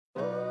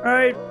All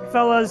right,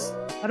 fellas.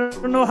 I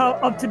don't know how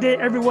up to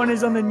date everyone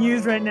is on the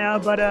news right now,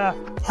 but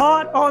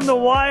hot on the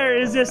wire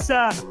is this.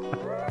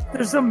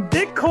 There's some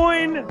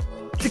Bitcoin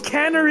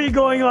chicanery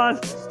going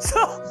on.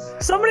 So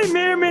somebody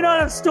may or may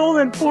not have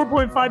stolen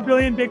 4.5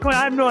 billion Bitcoin.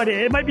 I have no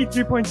idea. It might be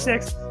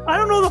 3.6. I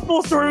don't know the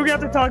full story. We're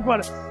gonna have to talk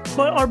about it.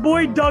 But our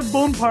boy Doug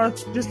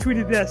Boneparth just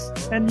tweeted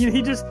this, and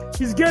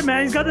he's good,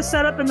 man. He's got the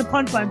setup and the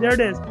punchline. There it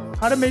is.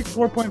 How to make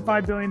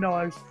 $4.5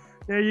 billion.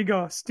 There you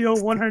go. Steal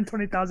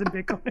 120,000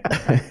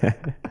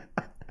 Bitcoin.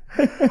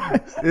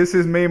 This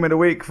is meme of the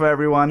week for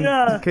everyone.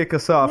 Yeah. Kick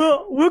us off.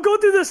 We'll go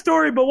through the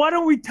story, but why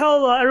don't we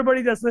tell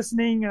everybody that's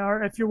listening,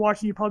 or if you're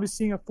watching, you're probably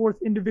seeing a fourth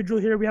individual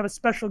here. We have a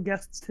special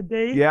guest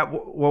today. Yeah,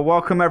 well,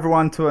 welcome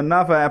everyone to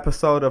another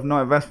episode of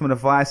No Investment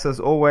Advice. As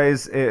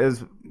always, it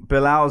is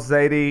Bilal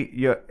Zaidi.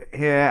 You're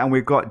here, and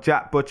we've got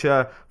Jack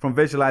Butcher from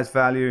Visualize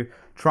Value,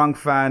 Trung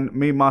Phan,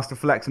 me, Master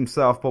Flex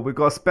himself. But we've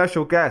got a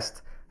special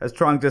guest, as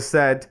Trung just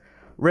said.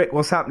 Rick,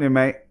 what's happening,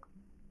 mate?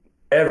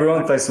 Hey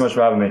everyone, thanks so much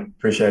for having me.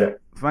 Appreciate it.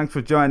 Thanks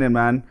for joining,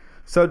 man.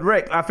 So,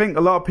 Rick, I think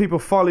a lot of people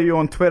follow you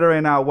on Twitter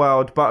in our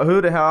world, but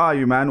who the hell are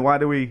you, man? Why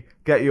do we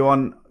get you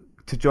on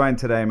to join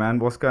today, man?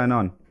 What's going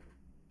on?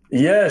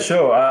 Yeah,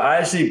 sure. I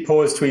actually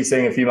paused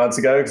tweeting a few months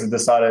ago because I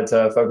decided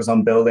to focus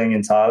on building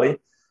entirely.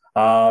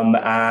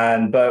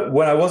 But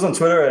when I was on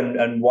Twitter,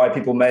 and why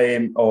people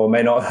may or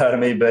may not have heard of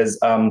me, because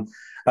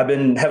I've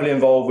been heavily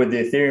involved with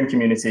the Ethereum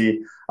community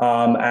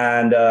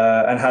and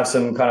have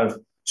some kind of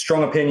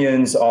strong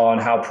opinions on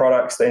how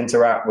products that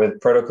interact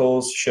with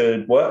protocols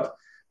should work,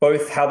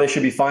 both how they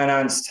should be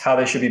financed, how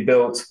they should be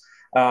built,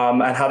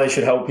 and how they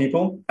should help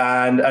people.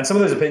 And some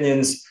of those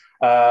opinions,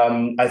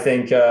 I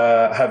think,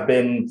 have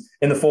been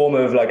in the form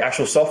of like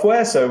actual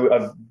software. So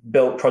I've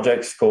built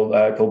projects called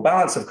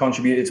Balance. I've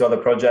contributed to other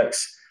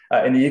projects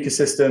in the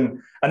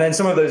ecosystem. And then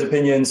some of those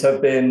opinions have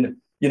been,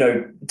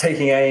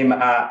 taking aim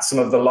at some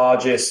of the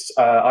largest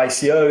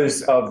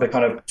ICOs of the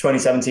kind of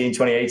 2017,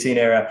 2018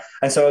 era.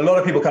 And so a lot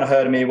of people kind of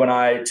heard of me when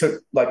I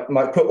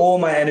put all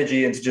my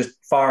energy into just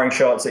firing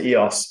shots at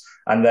EOS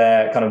and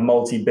their kind of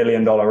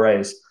multi-billion-dollar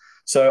raise.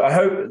 So I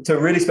hope to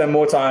really spend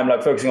more time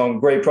focusing on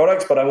great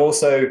products, but I'm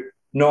also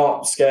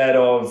not scared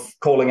of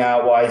calling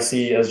out what I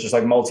see as just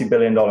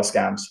multi-billion-dollar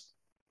scams.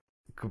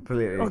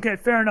 Completely. Okay,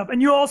 fair enough.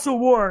 And you also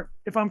were,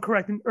 if I'm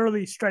correct, an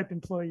early Stripe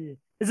employee.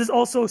 Is this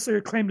also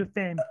your claim to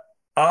fame?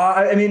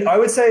 I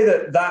would say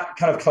that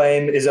kind of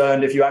claim is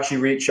earned if you actually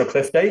reach your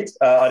cliff date.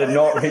 I did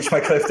not reach my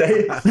cliff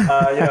date.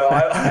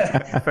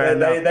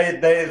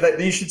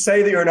 You should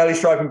say that you're an early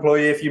Stripe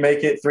employee if you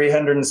make it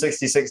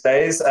 366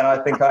 days, and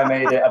I think I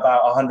made it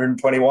about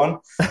 121.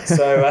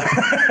 So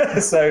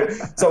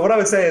what I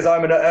would say is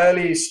I'm an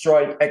early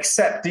Stripe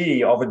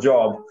acceptee of a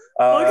job,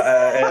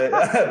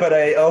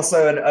 but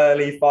also an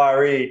early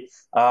firee.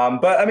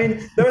 But I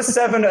mean, there are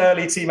 7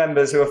 early team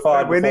members who are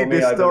fired. We need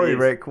this story, believe.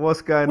 Rick.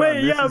 What's going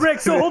on? Yeah, Rick.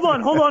 So hold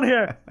on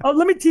here.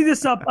 Let me tee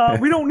this up.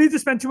 We don't need to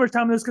spend too much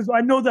time on this because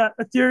I know that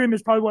Ethereum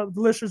is probably what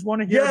the listeners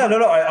want to hear. Yeah,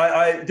 no.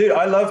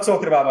 I love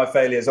talking about my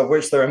failures, of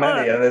which there are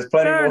many, and there's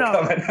plenty more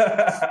coming.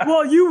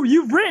 Well,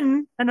 you've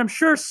written, and I'm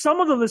sure some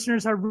of the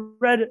listeners have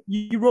read.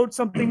 You wrote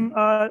something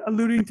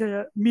alluding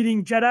to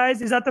meeting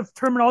Jedis. Is that the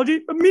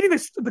terminology? Meeting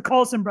the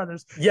Carlson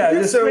brothers. Yeah. Can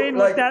you explain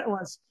what that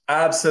was?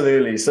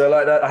 Absolutely. So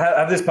I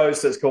have this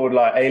post that's called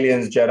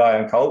Aliens,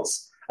 Jedi, and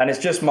Cults. And it's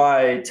just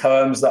my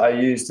terms that I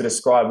use to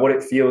describe what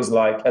it feels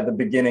like at the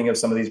beginning of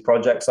some of these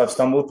projects I've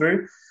stumbled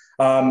through.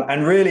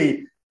 And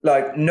really,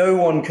 no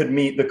one could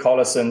meet the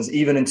Collisons,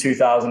 even in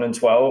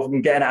 2012,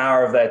 and get an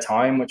hour of their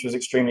time, which was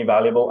extremely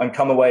valuable, and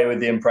come away with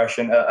the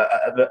impression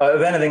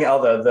of anything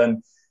other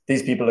than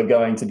these people are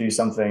going to do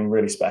something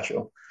really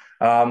special.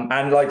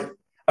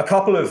 A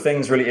couple of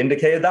things really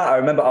indicated that. I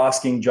remember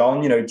asking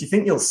John, do you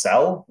think you'll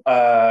sell?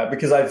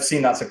 Because I've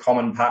seen that's a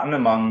common pattern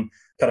among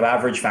kind of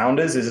average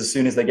founders is as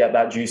soon as they get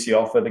that juicy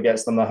offer that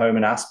gets them the home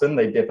in Aspen,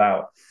 they dip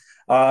out.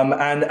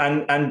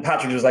 And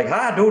Patrick was like,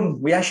 dude,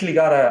 we actually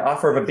got an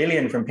offer of $1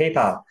 billion from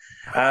PayPal.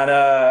 And,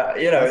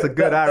 that's a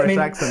good Irish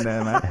accent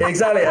there, man.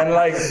 Exactly. And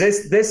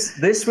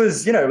this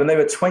was, when they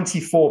were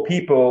 24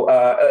 people,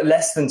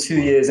 less than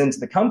 2 years into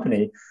the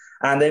company.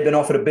 And they've been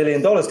offered $1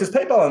 billion because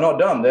PayPal are not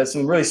dumb. There's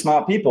some really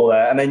smart people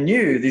there. And they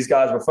knew these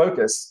guys were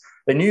focused.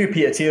 They knew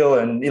Peter Thiel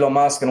and Elon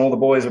Musk and all the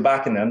boys were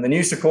backing them. They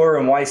knew Sakura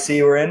and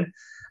YC were in.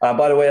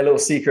 By the way, a little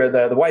secret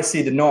there. The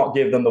YC did not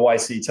give them the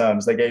YC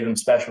terms. They gave them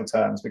special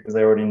terms because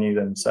they already knew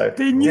them. So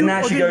they didn't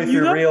actually go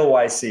through real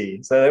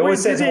YC. So they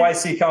always say it's a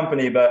YC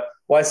company, but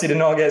YC did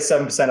not get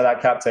 7% of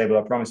that cap table.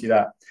 I promise you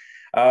that.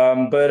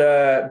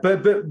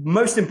 But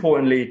most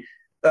importantly,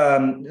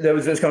 there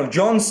was kind of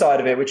John's side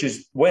of it, which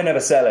is we're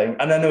never selling.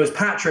 And then there was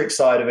Patrick's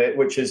side of it,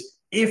 which is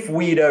if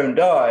we don't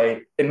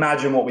die,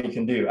 imagine what we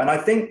can do. And I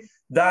think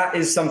that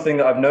is something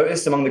that I've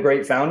noticed among the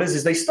great founders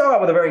is they start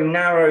with a very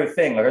narrow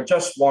thing. I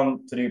just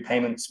want to do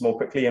payments more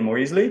quickly and more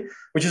easily,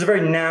 which is a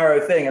very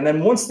narrow thing. And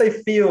then once they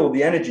feel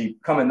the energy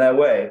coming their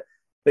way,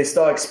 they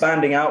start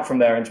expanding out from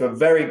there into a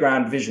very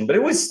grand vision. But it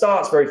always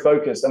starts very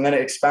focused and then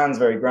it expands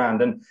very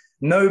grand. And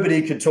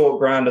nobody could talk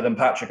grander than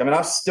Patrick. I mean,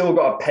 I've still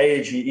got a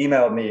page he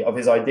emailed me of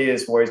his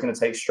ideas for where he's going to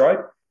take Stripe.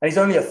 And he's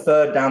only a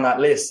third down that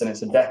list and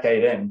it's a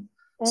decade in.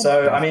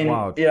 So, I mean,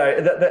 you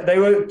know, they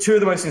were two of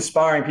the most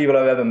inspiring people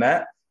I've ever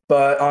met.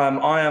 But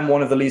I am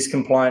one of the least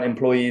compliant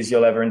employees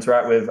you'll ever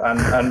interact with,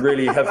 and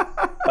really have.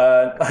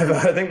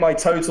 I think my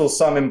total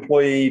sum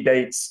employee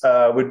dates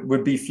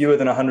would be fewer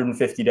than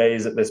 150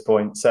 days at this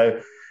point. So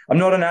I'm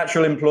not a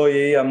natural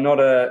employee. I'm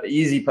not an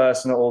easy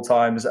person at all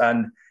times,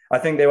 and I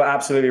think they were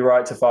absolutely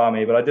right to fire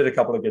me. But I did a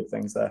couple of good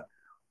things there.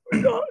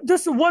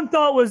 Just one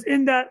thought was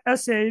in that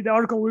essay, the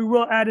article we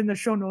will add in the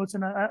show notes,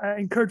 and I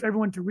encourage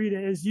everyone to read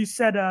it. Is you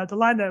said the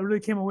line that really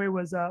came away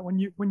was when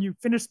you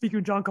finished speaking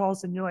with John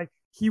Collison, you're like,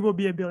 he will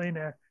be a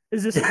billionaire.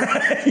 Is this?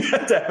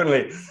 Yeah,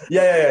 definitely.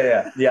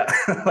 Yeah.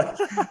 Like,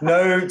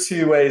 no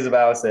two ways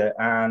about it.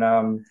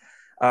 And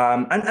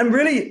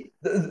really,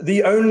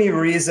 the only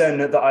reason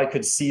that I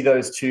could see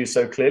those two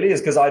so clearly is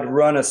because I'd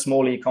run a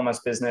small e-commerce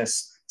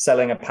business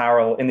selling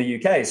apparel in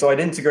the UK. So I'd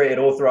integrated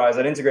Authorize,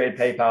 I'd integrated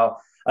PayPal,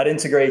 I'd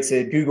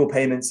integrated Google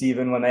Payments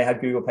even when they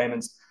had Google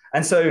Payments.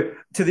 And so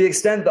to the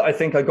extent that I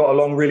think I got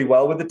along really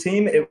well with the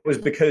team, it was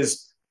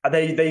because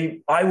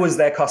I was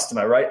their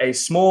customer, right? A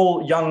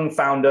small young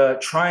founder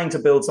trying to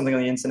build something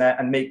on the internet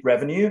and make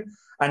revenue.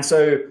 And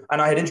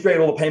I had integrated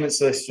all the payment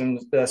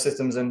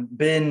systems and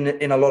been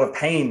in a lot of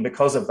pain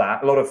because of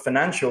that, a lot of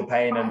financial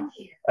pain and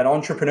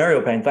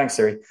entrepreneurial pain. Thanks,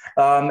 Siri.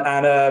 You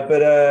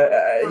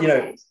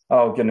know,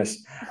 oh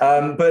goodness.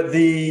 I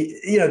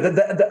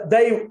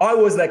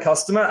was their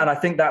customer, and I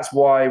think that's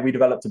why we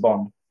developed a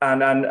bond.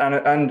 And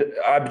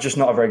I'm just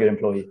not a very good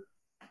employee.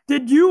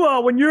 Did you,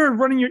 when you're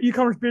running your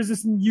e-commerce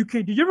business in the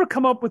UK, did you ever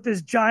come up with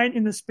this giant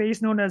in the space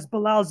known as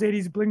Bilal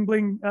Zaidi's Bling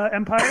Bling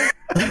Empire?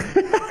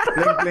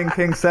 Bling Bling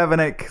King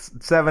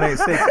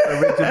 786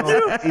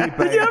 original eBay.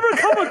 Did you ever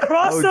come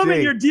across them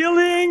in your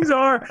dealings,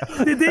 or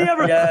did they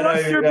ever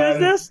crush your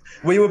business?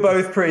 We were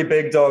both pretty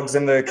big dogs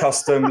in the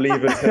custom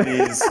levered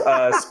hoodies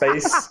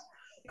space.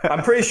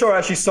 I'm pretty sure I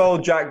actually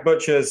sold Jack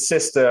Butcher's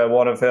sister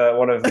one of the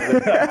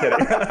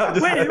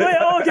wait,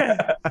 okay.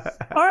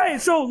 All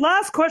right, so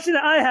last question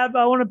that I have,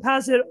 I want to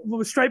pass it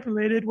with Stripe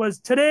related, was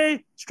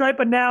today Stripe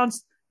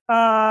announced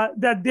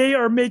that they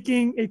are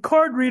making a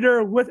card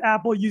reader with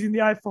Apple using the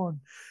iPhone.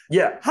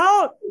 Yeah.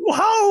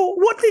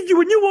 What did you,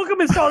 when you woke up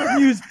and saw this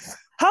news,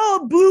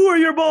 how blue are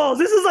your balls?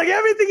 This is like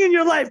everything in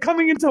your life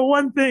coming into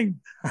one thing.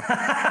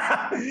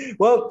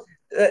 Well,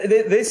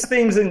 this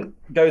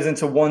goes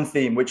into one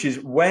theme, which is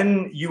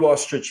when you are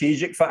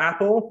strategic for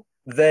Apple,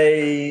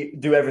 they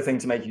do everything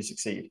to make you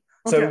succeed.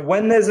 Okay. So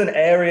when there's an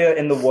area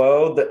in the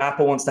world that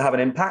Apple wants to have an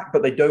impact,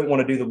 but they don't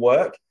want to do the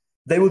work,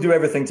 they will do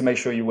everything to make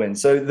sure you win.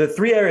 So the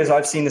three areas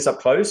I've seen this up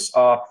close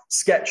are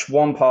Sketch,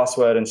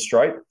 1Password, and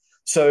Stripe.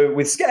 So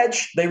with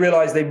Sketch, they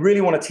realized they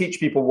really want to teach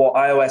people what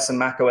iOS and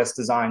macOS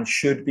design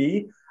should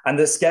be, and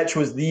that Sketch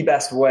was the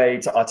best way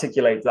to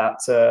articulate that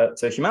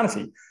to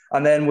humanity.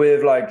 And then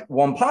with like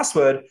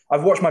 1Password,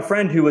 I've watched my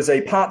friend who was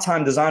a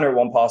part-time designer at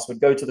 1Password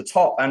go to the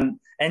top and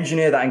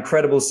engineer that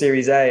incredible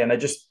Series A, and they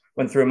just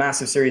went through a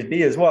massive Series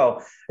B as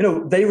well. You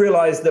know, they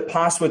realized that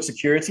password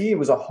security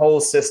was a whole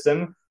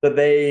system that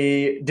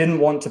they didn't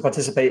want to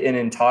participate in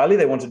entirely.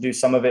 They want to do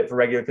some of it for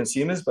regular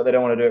consumers, but they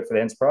don't want to do it for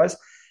the enterprise.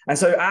 And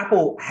so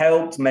Apple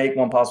helped make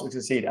 1Password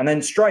succeed. And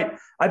then Stripe,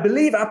 I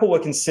believe Apple were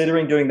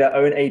considering doing their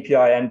own API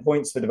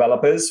endpoints for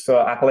developers for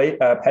Apple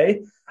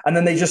Pay. And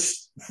then they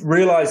just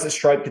realized that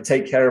Stripe could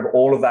take care of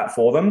all of that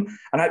for them.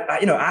 And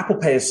Apple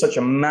Pay is such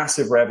a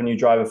massive revenue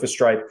driver for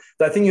Stripe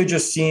that I think you're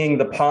just seeing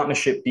the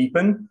partnership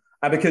deepen.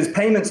 Because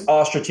payments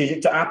are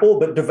strategic to Apple,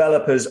 but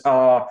developers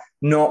are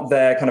not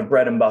their kind of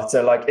bread and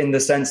butter, like in the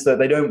sense that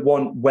they don't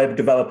want web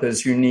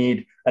developers who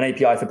need an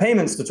API for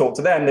payments to talk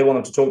to them. They want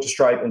them to talk to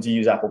Stripe and to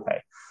use Apple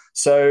Pay.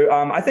 So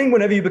I think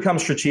whenever you become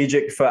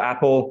strategic for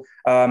Apple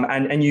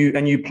and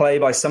you play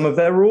by some of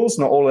their rules,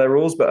 not all of their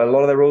rules, but a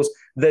lot of their rules,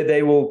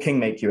 they will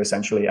kingmake you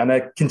essentially. And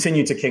they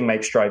continue to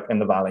kingmake Stripe in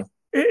the Valley.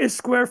 Is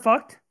Square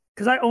fucked?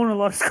 Because I own a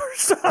lot of Square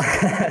stock.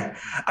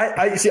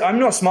 I see. I'm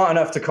not smart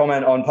enough to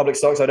comment on public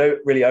stocks. I don't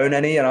really own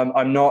any, and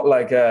I'm not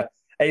like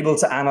able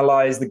to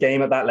analyze the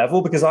game at that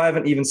level because I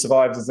haven't even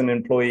survived as an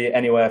employee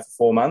anywhere for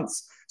 4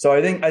 months. So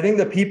I think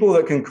the people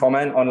that can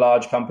comment on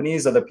large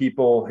companies are the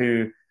people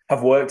who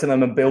have worked in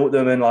them and built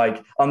them and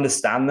like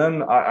understand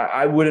them.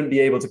 I wouldn't be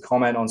able to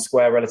comment on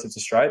Square relative to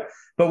Stripe.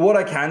 But what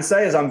I can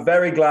say is I'm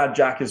very glad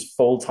Jack is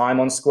full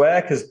time on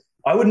Square because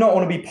I would not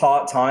want to be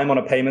part-time on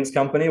a payments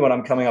company when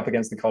I'm coming up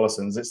against the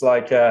Collisons. It's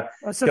like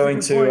going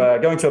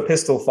to a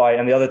pistol fight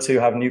and the other two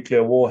have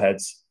nuclear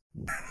warheads.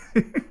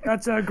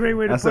 That's a great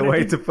way to put it. That's a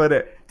way to put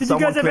it. Did you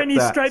guys have any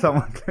Stripe?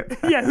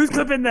 Yeah, who's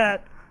clipping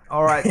that?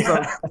 All right,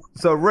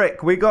 so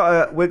Rick, we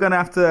got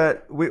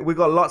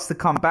lots to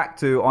come back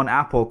to on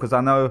Apple because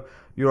I know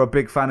you're a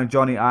big fan of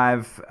Johnny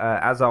Ive,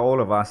 as are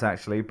all of us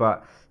actually,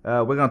 but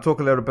we're going to talk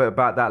a little bit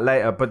about that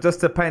later. But just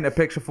to paint a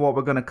picture for what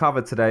we're going to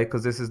cover today,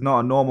 because this is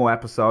not a normal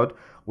episode,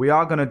 we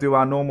are going to do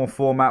our normal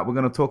format. We're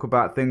going to talk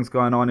about things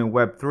going on in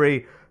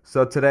Web3.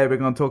 So today we're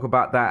going to talk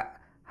about that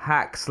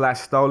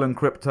hack/stolen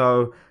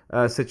crypto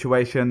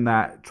situation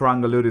that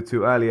Trung alluded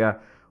to earlier.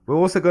 We're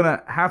also going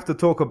to have to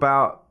talk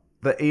about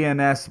the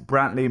ENS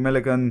Brantley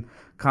Milligan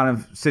kind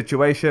of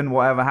situation,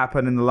 whatever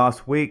happened in the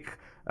last week.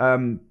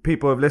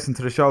 People who have listened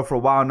to the show for a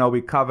while know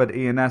we covered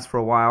ENS for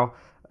a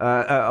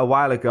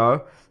while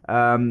ago.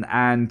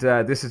 And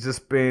this has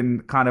just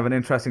been kind of an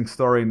interesting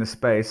story in the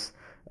space,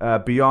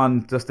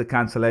 beyond just the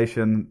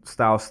cancellation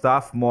style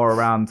stuff, more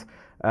around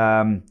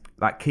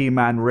like key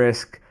man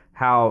risk,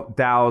 how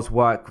DAOs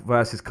work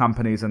versus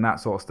companies and that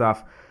sort of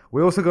stuff.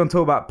 We're also going to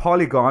talk about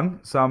Polygon,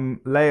 some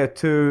layer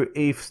 2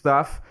 ETH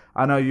stuff.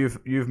 I know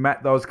you've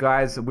met those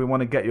guys. We want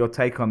to get your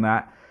take on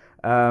that.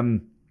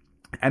 And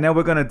then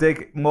we're going to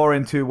dig more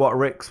into what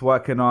Rick's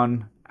working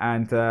on,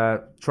 and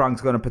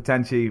Trunk's going to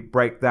potentially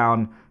break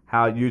down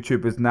how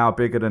YouTube is now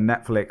bigger than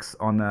Netflix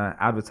on the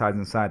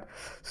advertising side.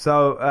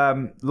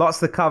 So lots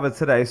to cover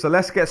today. So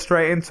let's get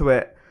straight into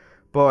it,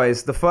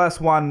 boys. The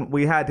first one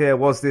we had here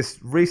was this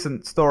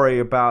recent story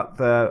about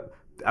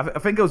I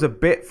think it was a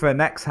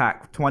Bitfinex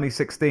hack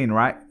 2016,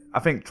 right? I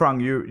think,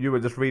 Trung, you were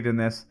just reading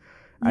this.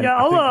 Yeah,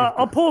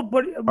 I'll pull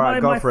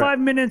my 5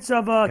 minutes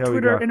of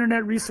Twitter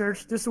internet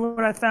research. This is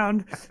what I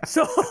found.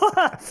 So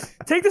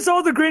take this all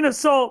with a grain of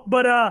salt,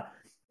 but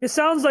it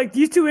sounds like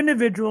these two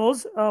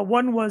individuals,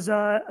 one was,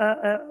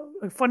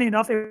 funny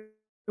enough, a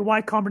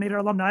Y Combinator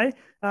alumni.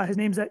 His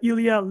name's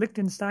Ilya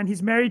Lichtenstein.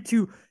 He's married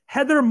to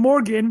Heather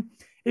Morgan,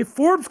 a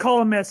Forbes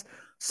columnist.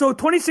 So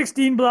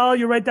 2016, Bilal,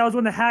 you're right, that was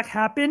when the hack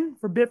happened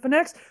for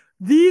Bitfinex.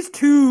 These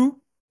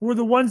two were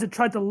the ones that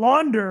tried to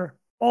launder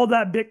all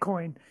that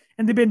Bitcoin.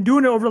 And they've been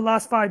doing it over the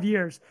last 5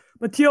 years.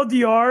 But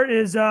TLDR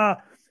is,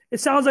 it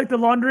sounds like the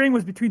laundering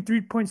was between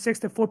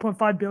 3.6 to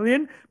 4.5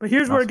 billion. But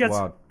here's where it gets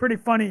pretty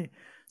funny.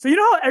 So you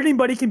know how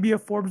anybody can be a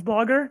Forbes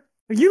blogger?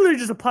 Like you literally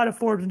just apply to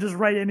Forbes and just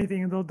write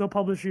anything and they'll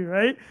publish you,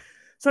 right?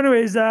 So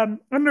anyways,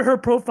 under her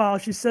profile,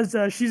 she says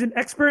she's an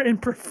expert in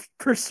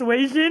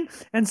persuasion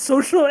and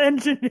social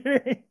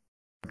engineering.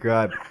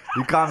 God,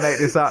 you can't make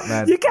this up,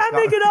 man. You can't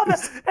make it up.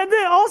 And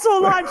then also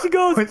a line, she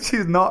goes... When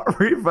she's not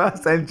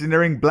reverse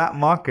engineering black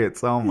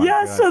markets, oh my God.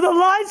 Yeah, so the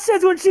line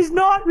says when she's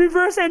not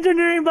reverse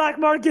engineering black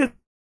markets.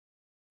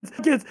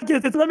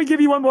 Let me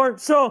give you one more.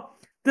 So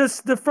the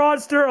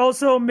fraudster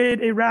also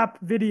made a rap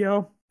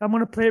video. I'm going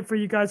to play it for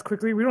you guys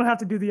quickly. We don't have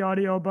to do the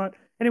audio, but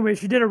anyway,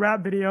 she did a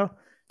rap video.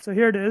 So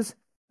here it is.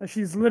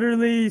 She's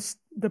literally,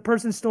 the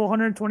person stole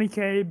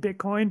 120K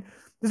Bitcoin.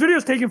 This video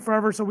is taking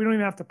forever, so we don't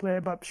even have to play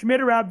it, but she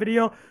made a rap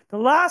video. The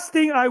last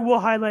thing I will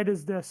highlight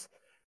is this,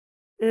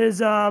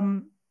 is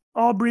Aubrey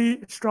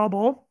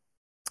Strobel,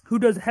 who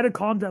does head of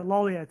comms at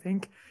Lolly, I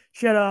think.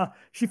 She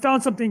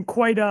found something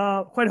quite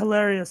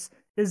hilarious,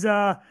 is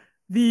the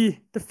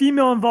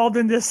female involved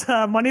in this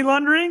money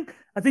laundering.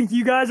 I think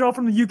you guys are all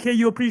from the UK,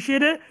 you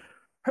appreciate it.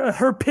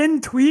 Her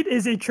pinned tweet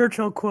is a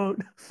Churchill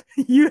quote.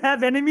 You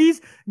have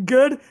enemies?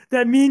 Good.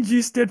 That means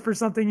you stood for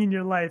something in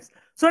your life.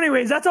 So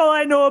anyways, that's all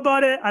I know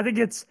about it. I think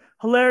it's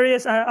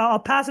hilarious. I'll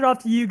pass it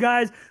off to you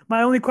guys.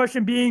 My only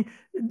question being,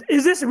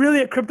 is this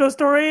really a crypto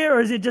story or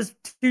is it just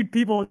two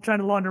people trying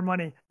to launder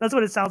money? That's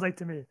what it sounds like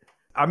to me.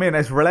 I mean,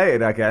 it's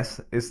related, I guess.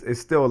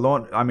 It's still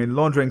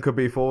laundering could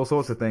be for all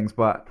sorts of things,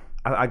 but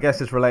I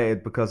guess it's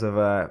related because of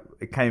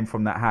it came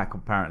from that hack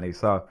apparently.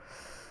 So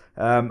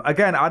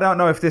again, I don't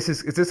know if this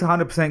is this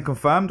 100%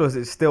 confirmed or is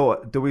it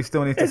still? Do we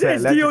still need to say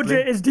allegedly?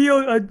 DOJ? Is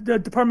the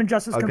Department of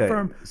Justice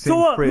confirmed?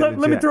 So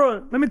let me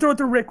throw it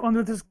to Rick on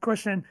this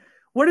question.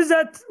 What is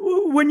that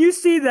when you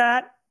see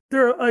that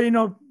there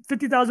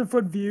 50,000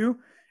 foot view,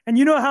 and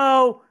you know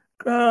how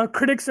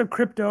critics of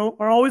crypto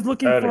are always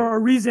looking for a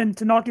reason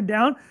to knock it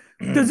down?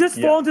 Does this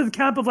fall into the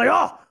camp of like,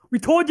 oh, we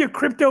told you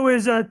crypto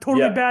is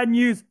totally bad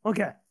news?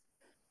 Okay.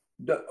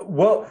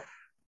 Well,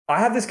 I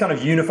have this kind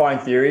of unifying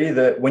theory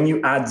that when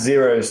you add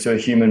zeros to a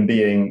human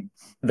being,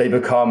 they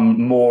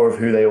become more of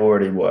who they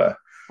already were.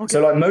 Okay.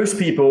 So like most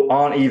people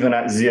aren't even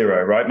at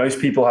zero, right? Most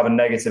people have a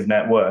negative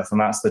net worth, and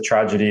that's the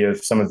tragedy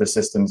of some of the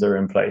systems that are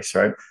in place,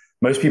 right?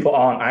 Most people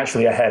aren't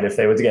actually ahead. If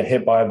they were to get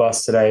hit by a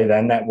bus today,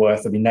 their net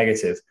worth would be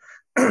negative.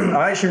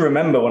 I actually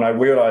remember when I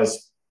realized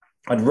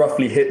I'd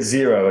roughly hit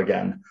zero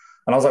again.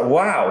 And I was like,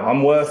 wow,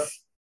 I'm worth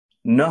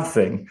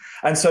nothing.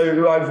 And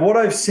so what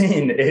I've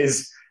seen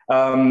is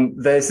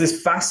there's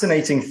this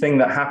fascinating thing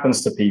that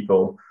happens to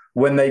people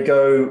when they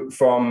go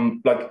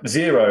from like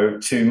zero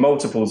to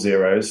multiple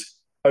zeros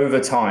over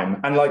time.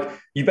 And like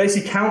you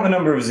basically count the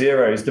number of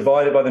zeros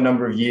divided by the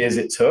number of years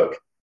it took,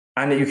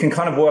 and you can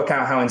kind of work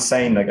out how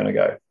insane they're going to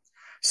go.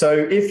 So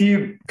if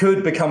you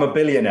could become a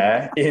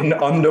billionaire in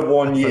under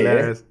 1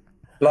 year,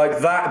 like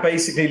that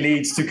basically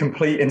leads to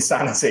complete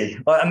insanity.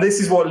 And this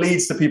is what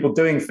leads to people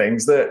doing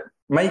things that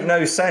make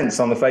no sense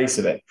on the face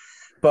of it.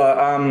 But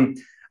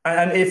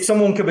and if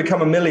someone could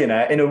become a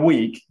millionaire in a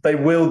week, they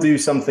will do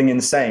something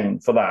insane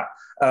for that.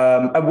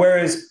 And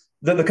whereas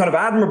the kind of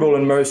admirable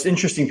and most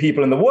interesting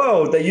people in the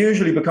world, they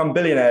usually become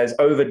billionaires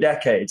over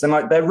decades. And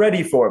like they're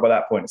ready for it by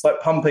that point. It's like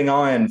pumping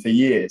iron for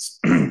years.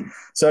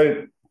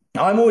 So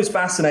I'm always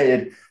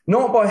fascinated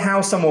not by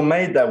how someone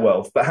made their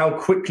wealth, but how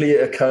quickly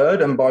it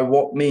occurred and by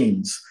what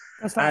means.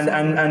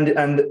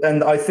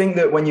 And I think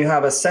that when you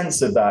have a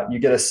sense of that, you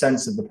get a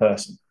sense of the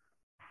person.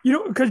 You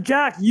know, because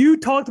Jack, you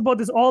talked about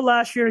this all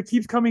last year. It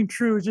keeps coming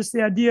true. It's just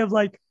the idea of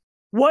like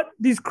what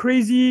these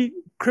crazy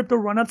crypto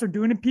run-ups are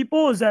doing to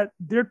people is that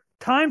their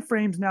time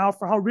frames now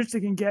for how rich they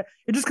can get,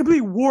 it just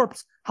completely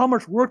warps how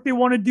much work they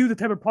want to do, the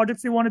type of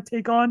projects they want to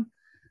take on.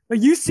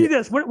 Like you see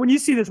this, when you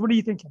see this, what are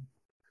you thinking?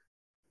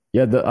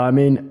 Yeah, I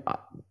mean,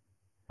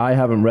 I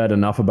haven't read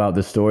enough about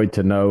this story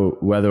to know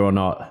whether or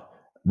not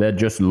they're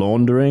just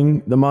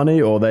laundering the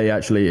money or they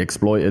actually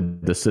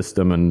exploited the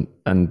system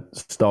and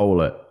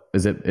stole it.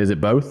 Is it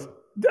both?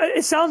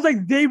 It sounds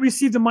like they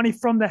received the money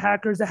from the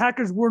hackers. The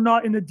hackers were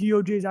not in the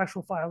DOJ's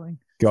actual filing.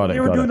 They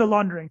were doing the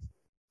laundering.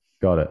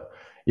 Got it.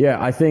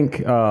 Yeah, I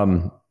think, I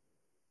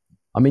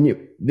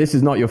mean, this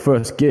is not your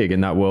first gig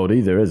in that world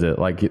either, is it?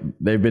 Like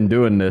they've been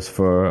doing this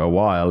for a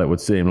while, it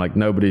would seem. Like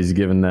nobody's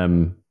given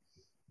them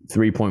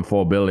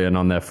 3.4 billion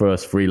on their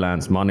first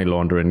freelance money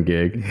laundering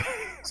gig.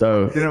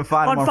 So didn't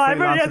find them on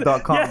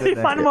freelancer.com. Yeah, they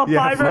find them on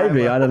Fiverr.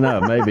 Maybe, I don't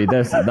know. Maybe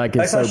there's like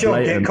it's so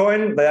blatant. On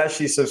Gitcoin, they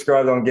actually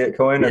subscribed on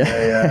Gitcoin and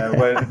they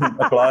went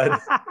applied.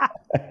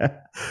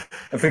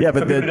 For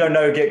people who don't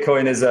know,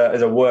 Gitcoin is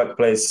a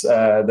workplace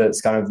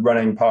that's kind of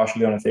running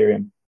partially on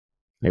Ethereum.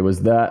 It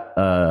was that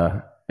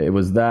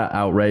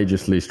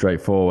outrageously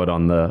straightforward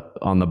on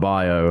the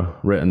bio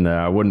written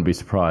there. I wouldn't be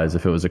surprised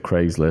if it was a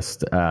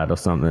Craigslist ad or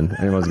something.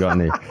 Anyone's got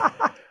any?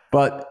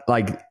 But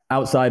like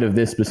outside of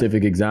this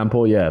specific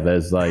example, yeah,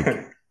 there's like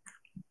a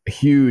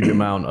huge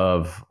amount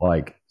of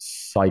like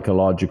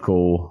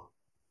psychological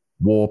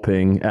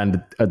warping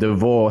and a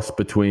divorce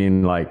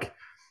between like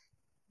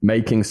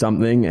making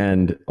something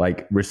and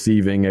like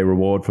receiving a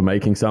reward for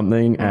making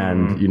something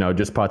and, you know,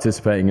 just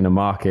participating in a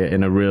market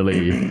in a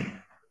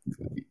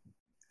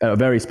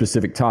very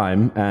specific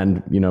time.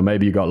 And, you know,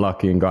 maybe you got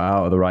lucky and got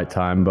out at the right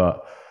time.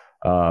 But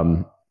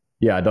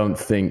yeah, I don't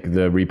think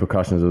the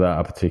repercussions of that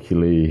are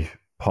particularly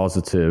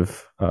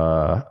positive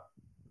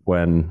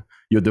when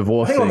you're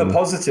divorcing. I think on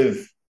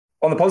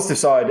the positive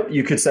side,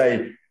 you could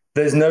say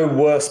there's no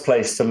worse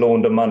place to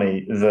launder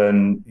money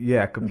than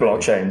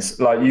blockchains.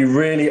 Like you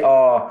really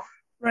are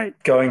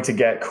going to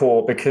get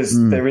caught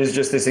because there is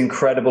just this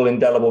incredible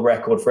indelible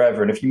record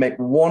forever. And if you make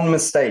one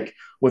mistake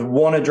with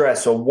one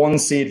address or one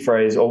seed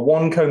phrase or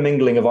one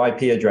commingling of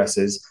IP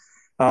addresses,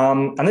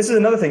 and this is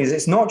another thing, is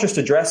it's not just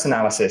address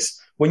analysis.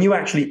 When you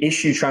actually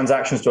issue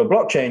transactions to a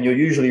blockchain, you're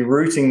usually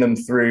routing them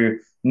through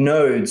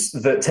nodes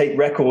that take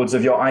records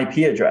of your IP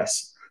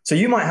address. So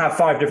you might have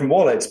 5 different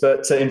wallets,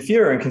 but in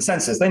Infura and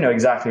Consensus, they know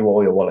exactly what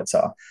all your wallets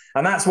are.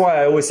 And that's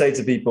why I always say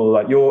to people,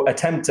 like, your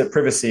attempt at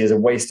privacy is a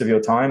waste of your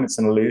time. It's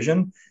an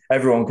illusion.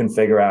 Everyone can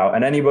figure out,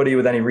 and anybody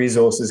with any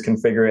resources can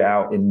figure it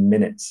out in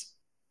minutes.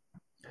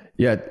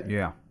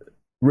 Yeah.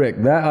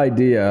 Rick, that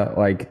idea,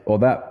 like, or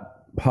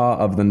that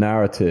part of the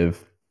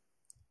narrative,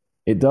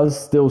 it does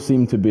still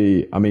seem to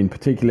be, I mean,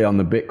 particularly on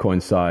the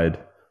Bitcoin side,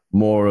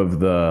 more of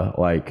the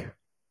like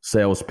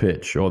sales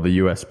pitch or the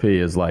USP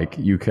is like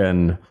you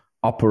can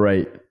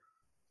operate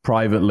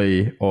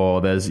privately,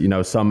 or there's, you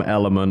know, some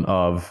element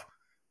of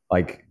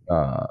like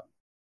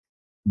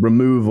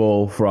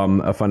removal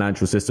from a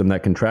financial system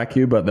that can track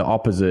you, but the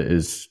opposite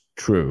is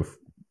true,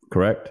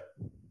 correct?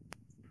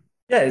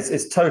 Yeah,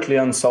 it's totally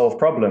unsolved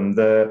problem.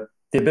 The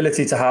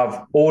ability to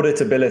have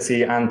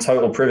auditability and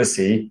total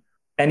privacy,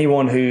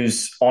 anyone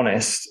who's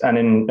honest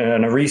and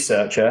a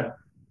researcher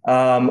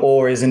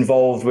or is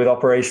involved with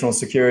operational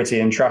security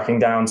and tracking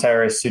down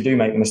terrorists who do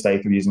make the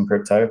mistake of using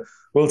crypto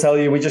will tell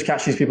you we just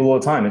catch these people all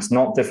the time. It's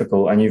not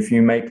difficult. And if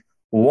you make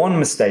one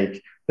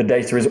mistake, the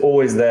data is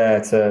always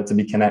there to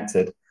be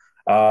connected.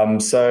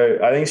 So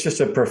I think it's just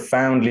a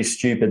profoundly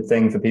stupid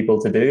thing for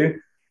people to do.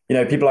 You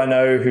know, people I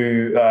know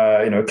who,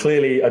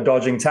 clearly are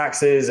dodging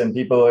taxes, and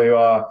people who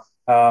are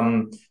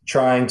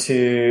trying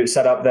to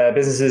set up their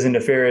businesses in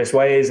nefarious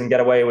ways and get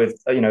away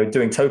with,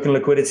 doing token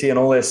liquidity and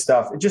all this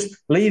stuff. It just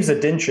leaves a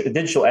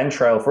digital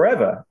entrail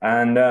forever.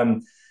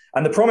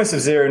 And the promise of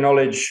zero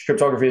knowledge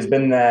cryptography has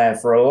been there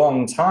for a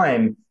long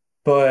time.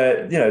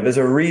 But, there's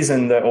a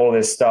reason that all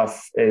this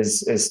stuff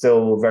is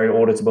still very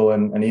auditable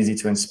and easy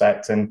to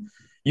inspect. And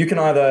you can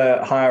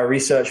either hire a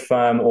research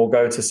firm or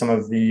go to some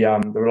of the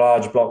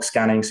large block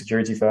scanning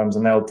security firms,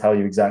 and they'll tell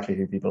you exactly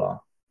who people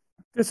are.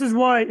 This is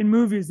why in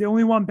movies, they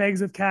only want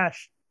bags of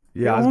cash.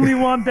 Yeah, they only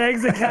want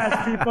bags of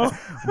cash, people.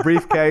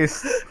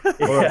 Briefcase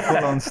or a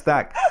full-on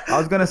stack. I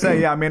was going to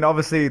say,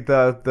 obviously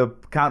the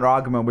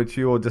counter-argument, which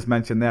you all just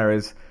mentioned there,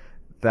 is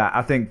that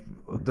I think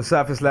the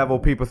surface level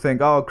people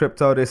think, oh,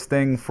 crypto, this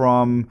thing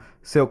from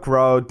Silk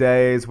Road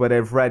days where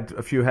they've read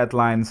a few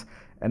headlines,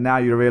 and now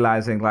you're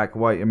realizing, like,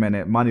 wait a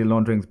minute, money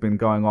laundering's been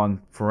going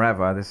on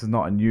forever. This is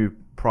not a new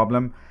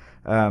problem.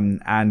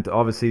 And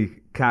obviously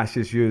cash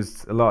is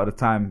used a lot of the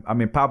time. I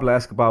mean, Pablo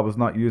Escobar was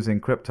not using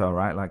crypto,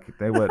 right? Like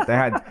they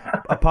had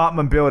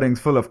apartment buildings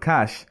full of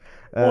cash.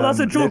 Well, that's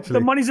a joke. The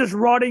money's just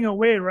rotting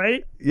away,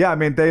 right? Yeah, I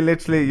mean, they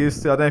literally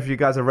used to, I don't know if you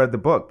guys have read the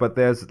book, but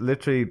there's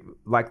literally,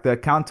 like, the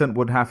accountant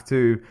would have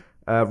to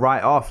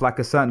write off like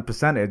a certain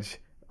percentage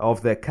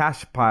of their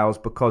cash piles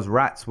because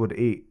rats would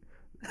eat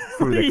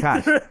through the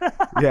cash.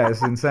 Yeah,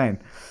 it's insane.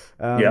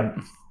 Yeah.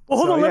 Well,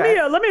 hold on.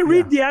 Let me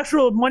read the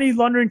actual money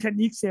laundering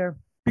techniques here,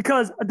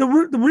 because the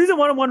reason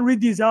why I want to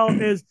read these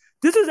out is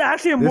this is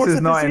actually a more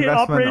sophisticated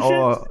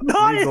operation.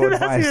 Not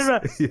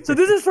investment. So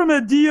this is from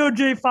a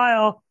DOJ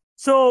file.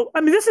 So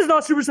I mean, this is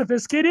not super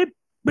sophisticated,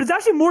 but it's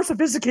actually more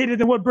sophisticated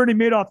than what Bernie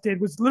Madoff did,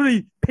 was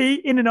literally pay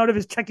in and out of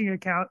his checking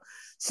account.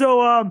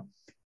 So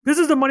this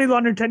is the money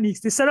laundering techniques.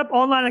 They set up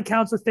online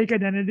accounts with fake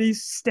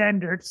identities,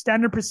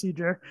 standard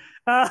procedure.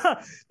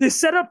 They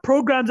set up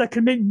programs that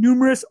can make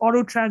numerous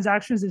auto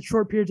transactions in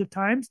short periods of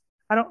times.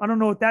 I don't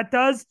know what that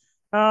does.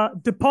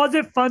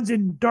 Deposit funds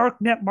in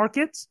dark net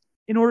markets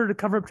in order to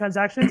cover up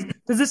transactions.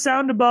 Does this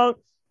sound about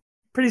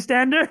pretty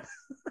standard?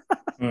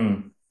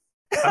 Mm.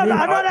 I'm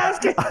not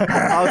asking.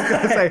 I was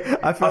going to say,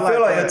 I feel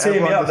like you're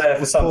teeing me up there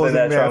for something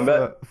there, Tron.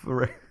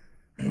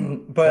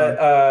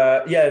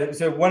 But yeah,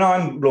 so when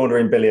I'm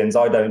laundering billions,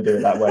 I don't do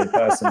it that way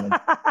personally.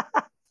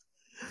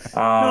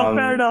 No,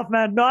 fair enough,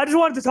 man. No, I just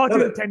wanted to talk to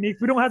the technique.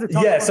 We don't have to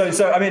talk. Yeah,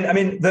 so I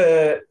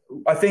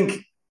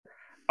think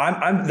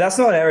I'm that's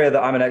not an area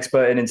that I'm an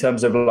expert in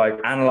terms of like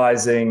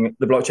analyzing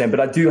the blockchain, but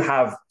I do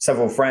have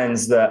several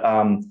friends that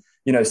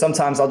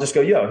sometimes I'll just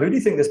go, yo, who do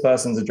you think this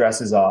person's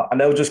addresses are?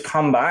 And they'll just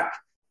come back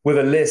with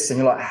a list, and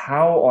you're like,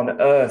 how on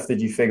earth did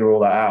you figure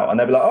all that out? And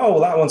they'll be like, oh, well,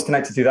 that one's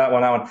connected to that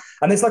one. And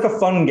it's like a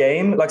fun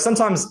game. Like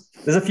sometimes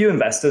there's a few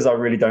investors I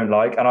really don't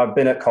like, and I've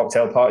been at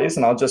cocktail parties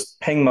and I'll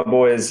just ping my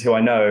boys who I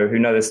know who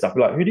know this stuff.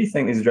 Like, who do you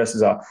think these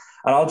addresses are?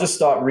 And I'll just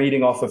start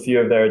reading off a few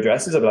of their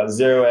addresses. I'll be like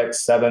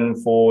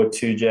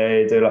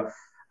 0x742J,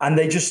 and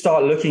they just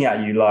start looking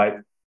at you like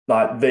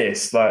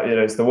this,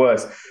 it's the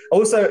worst.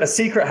 Also, a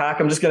secret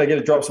hack, I'm just going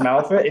to drop some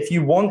alpha. If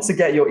you want to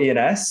get your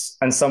ENS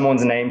and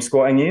someone's name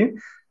squatting you,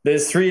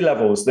 there's 3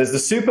 levels. There's the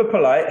super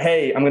polite,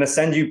 hey, I'm going to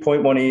send you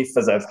 0.1 ETH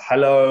as a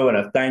hello and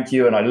a thank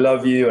you and I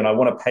love you and I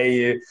want to pay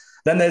you.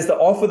 Then there's the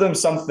offer them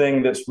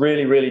something that's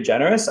really, really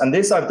generous. And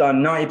this I've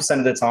done 90%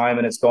 of the time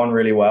and it's gone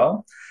really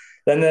well.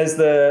 Then there's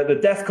the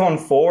DEFCON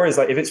 4 is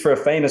like, if it's for a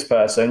famous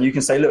person, you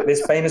can say, look,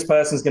 this famous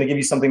person is going to give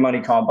you something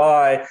money can't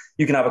buy.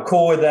 You can have a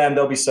call with them.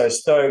 They'll be so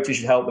stoked. You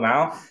should help them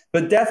out.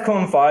 But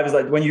DEFCON 5 is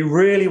like when you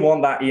really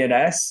want that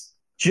ENS,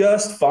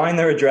 just find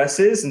their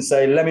addresses and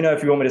say, let me know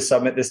if you want me to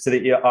submit this to the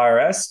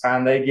IRS.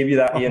 And they give you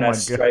that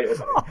ENS straight away.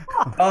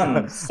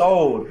 Done,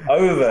 sold,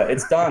 over,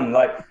 it's done.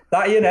 Like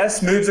that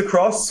ENS moves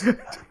across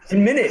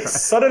in minutes.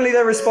 Suddenly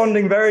they're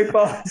responding very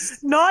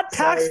fast. Not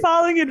tax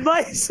filing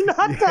advice.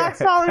 Tax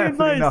filing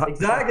advice. Not.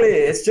 Exactly.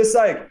 It's just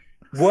like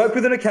work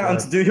with an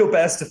accountant to do your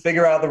best to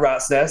figure out the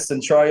rat's nest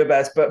and try your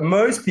best. But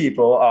most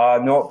people are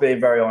not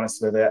being very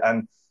honest with it.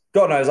 And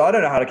God knows, I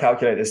don't know how to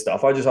calculate this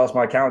stuff. I just ask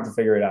my accountant to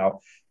figure it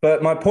out.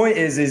 But my point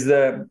is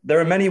that there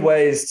are many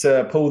ways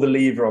to pull the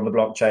lever on the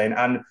blockchain,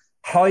 and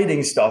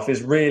hiding stuff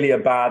is really a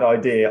bad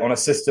idea on a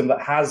system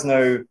that has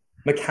no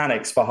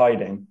mechanics for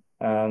hiding.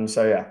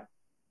 So yeah.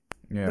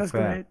 That's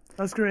fair. Great.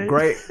 That's great.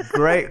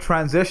 Great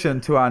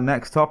transition to our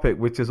next topic,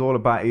 which is all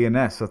about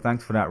ENS. So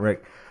thanks for that,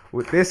 Rick.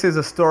 This is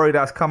a story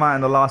that's come out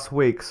in the last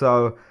week.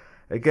 So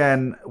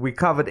again, we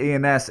covered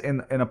ENS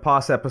in a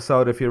past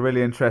episode. If you're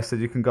really interested,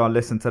 you can go and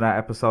listen to that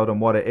episode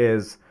on what it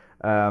is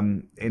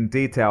in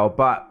detail.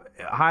 But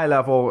high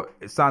level,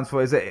 it stands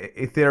for, is it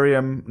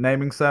Ethereum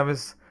naming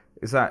service?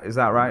 Is that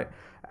right?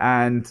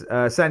 And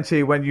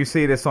essentially, when you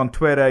see this on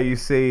Twitter, you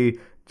see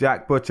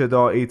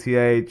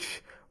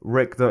jackbutcher.eth,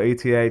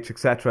 rick.eth,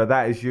 etc.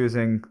 That is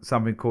using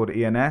something called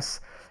ENS.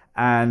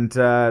 And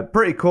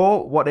pretty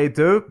cool what they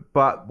do.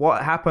 But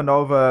what happened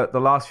over the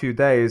last few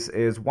days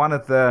is one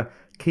of the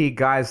key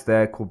guys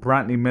there called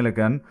Brantley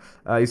Milligan.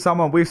 He's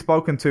someone we've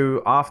spoken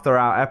to after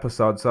our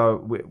episode. So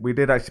we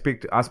did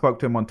actually I spoke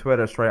to him on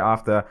Twitter straight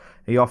after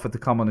he offered to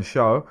come on the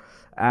show.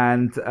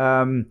 And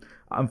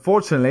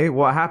unfortunately,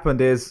 what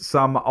happened is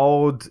some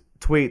old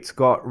tweets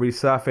got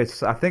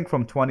resurfaced, I think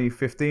from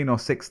 2015 or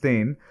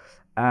 16.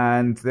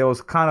 And there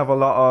was kind of a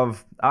lot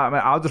of,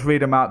 I'll just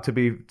read them out to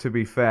be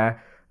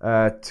fair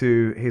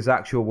to his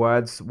actual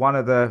words. One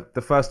of the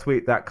first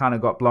tweet that kind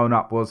of got blown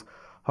up was,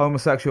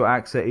 homosexual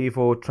acts are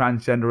evil,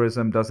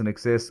 transgenderism doesn't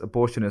exist,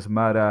 abortion is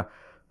murder,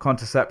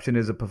 contraception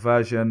is a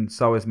perversion,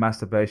 so is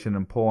masturbation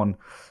and porn.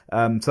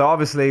 So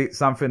obviously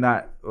something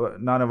that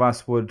none of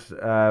us would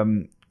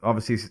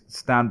obviously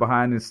stand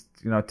behind. Is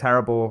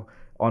terrible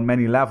on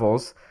many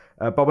levels.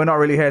 But we're not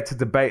really here to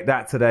debate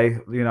that today,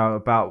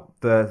 about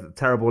the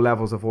terrible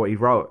levels of what he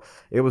wrote.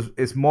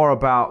 It's more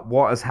about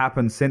what has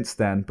happened since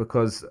then,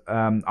 because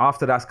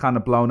after that's kind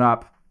of blown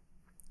up,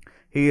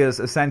 he has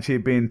essentially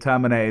been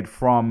terminated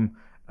from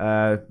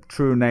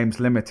True Names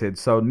Limited.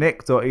 So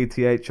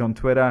Nick.eth on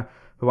Twitter,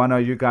 who I know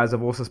you guys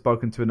have also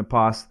spoken to in the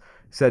past,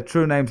 said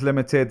True Names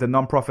Limited, the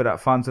non-profit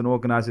that funds and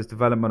organizes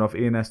development of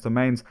ENS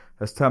domains,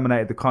 has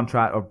terminated the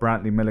contract of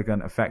Brantley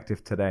Milligan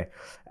effective today.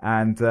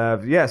 And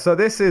so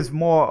this is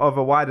more of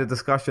a wider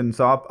discussion.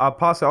 So I'll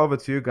pass it over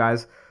to you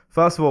guys.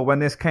 First of all, when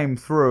this came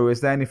through,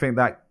 is there anything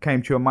that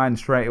came to your mind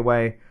straight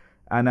away?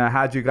 And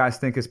how do you guys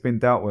think it's been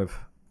dealt with?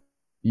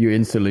 you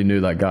instantly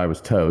knew that guy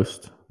was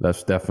toast.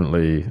 That's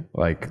definitely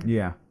like,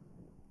 Yeah.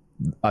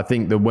 I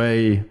think the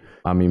way,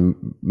 I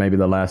mean, maybe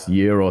the last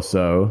year or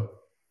so,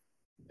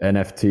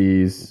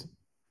 NFTs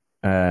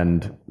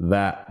and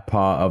that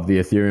part of the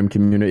Ethereum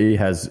community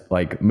has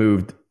like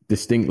moved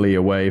distinctly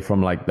away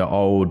from like the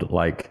old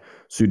like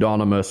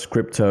pseudonymous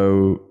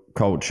crypto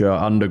culture,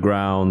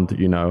 underground,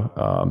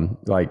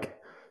 like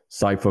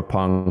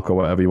cypherpunk or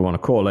whatever you want to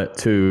call it,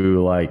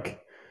 to like,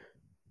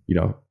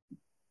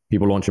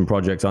 people launching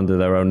projects under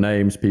their own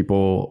names,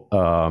 people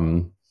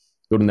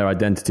building their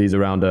identities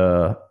around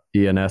a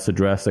ENS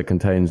address that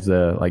contains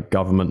their like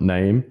government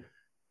name.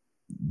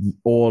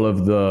 All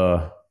of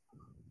the,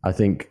 I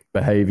think,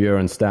 behavior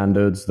and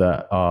standards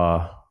that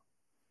are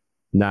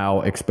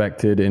now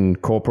expected in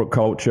corporate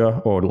culture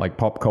or like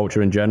pop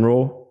culture in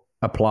general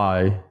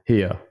apply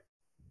here. Does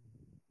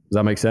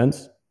that make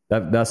sense?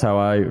 That's how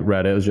I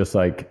read it. It was just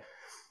like,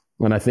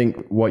 and I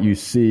think what you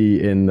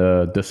see in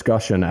the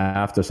discussion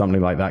after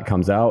something like that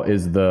comes out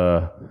is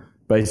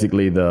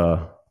basically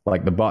the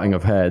butting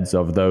of heads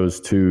of those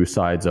two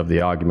sides of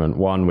the argument.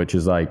 One, which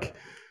is like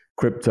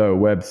crypto,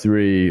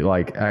 Web3,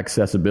 like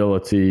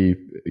accessibility,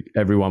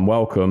 everyone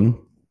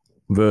welcome,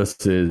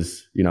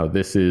 versus,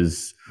 this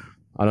is,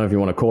 I don't know if you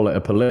want to call it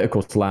a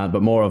political slant,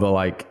 but more of a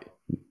like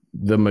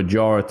the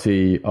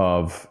majority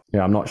of,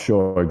 I'm not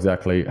sure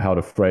exactly how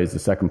to phrase the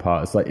second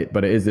part. It's like,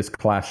 but it is this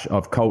clash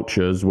of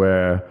cultures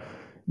where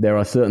there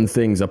are certain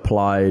things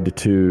applied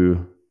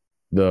to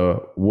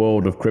the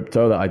world of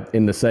crypto that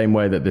in the same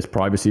way that this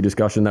privacy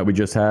discussion that we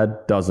just had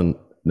doesn't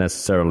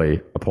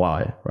necessarily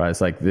apply, right?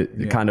 It's like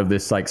kind of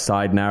this like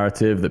side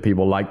narrative that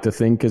people like to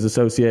think is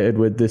associated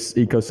with this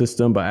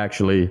ecosystem, but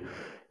actually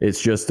it's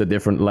just a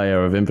different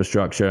layer of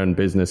infrastructure, and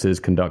business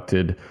is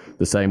conducted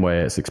the same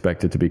way it's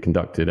expected to be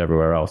conducted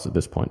everywhere else at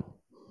this point.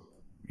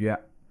 Yeah.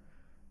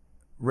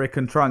 Rick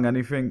and Trung,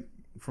 anything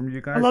from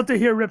you guys? I'd love to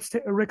hear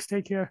Rick's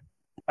take here.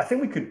 I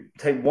think we could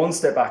take one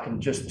step back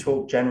and just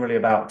talk generally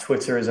about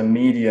Twitter as a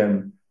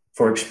medium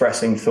for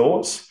expressing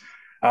thoughts.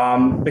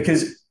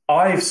 Because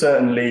I've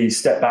certainly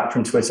stepped back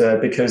from Twitter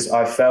because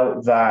I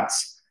felt that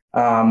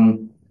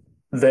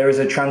there is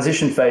a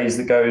transition phase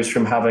that goes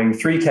from having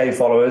 3K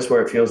followers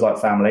where it feels like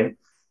family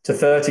to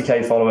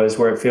 30K followers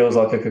where it feels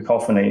like a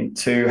cacophony,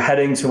 to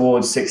heading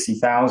towards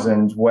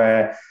 60,000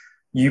 where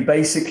you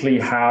basically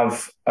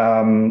have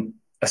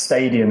a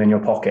stadium in your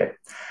pocket.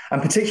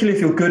 And particularly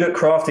if you're good at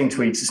crafting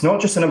tweets, it's not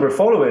just a number of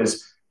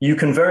followers. You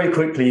can very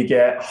quickly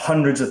get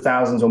hundreds of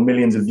thousands or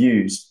millions of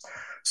views.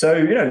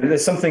 So,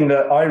 there's something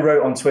that I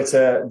wrote on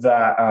Twitter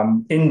that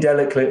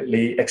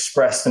indelicately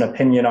expressed an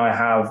opinion I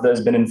have that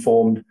has been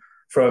informed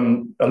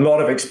from a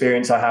lot of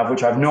experience I have,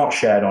 which I've not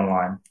shared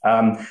online.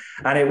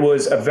 And it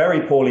was a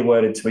very poorly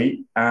worded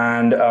tweet.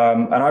 And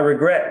I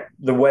regret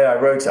the way I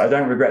wrote it. I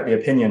don't regret the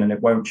opinion, and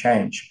it won't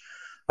change.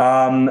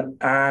 And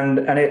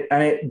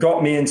it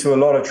got me into a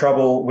lot of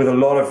trouble with a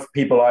lot of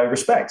people I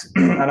respect.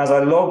 And as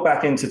I logged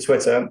back into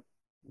Twitter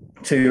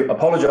to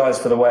apologize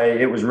for the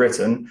way it was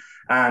written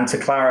and to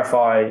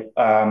clarify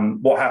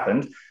what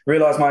happened,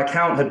 realized my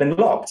account had been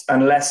locked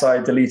unless I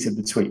deleted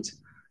the tweet.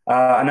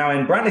 And now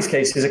in Brantley's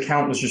case, his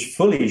account was just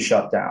fully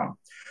shut down.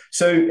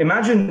 So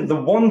imagine the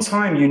one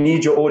time you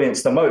need your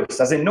audience the most,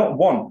 as in not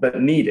want, but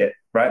need it,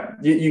 right?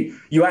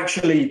 You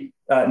actually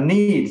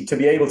need to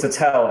be able to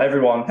tell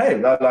everyone, hey,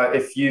 like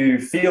if you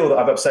feel that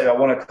I've upset you, I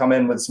want to come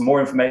in with some more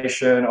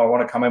information, or I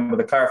want to come in with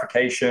a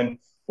clarification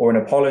or an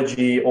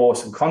apology or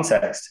some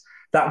context.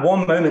 That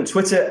one moment,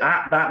 Twitter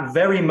at that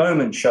very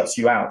moment shuts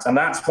you out. And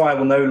that's why I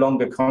will no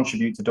longer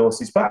contribute to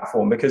Dorsey's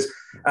platform, because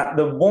at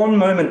the one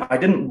moment I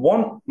didn't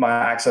want my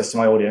access to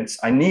my audience,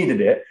 I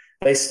needed it,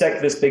 they stuck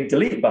this big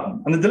delete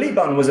button. And the delete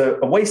button was a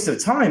waste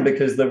of time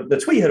because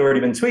the tweet had already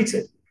been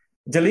tweeted.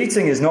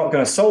 Deleting is not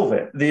going to solve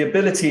it. The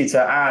ability to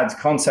add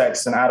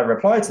context and add a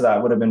reply to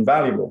that would have been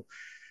valuable.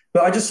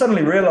 But I just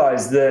suddenly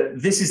realized that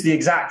this is the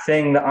exact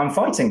thing that I'm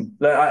fighting.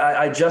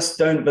 I just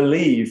don't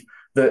believe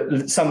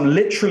that some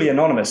literally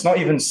anonymous, not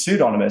even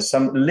pseudonymous,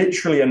 some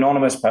literally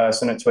anonymous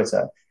person at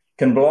Twitter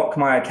can block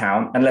my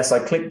account unless I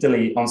click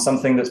delete on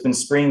something that's been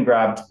screen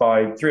grabbed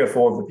by 3 or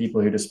 4 of the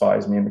people who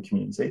despise me in the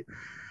community.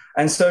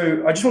 And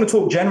so I just want to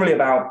talk generally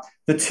about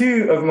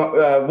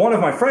the one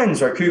of my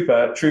friends, right,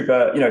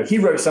 Trooper, he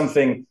wrote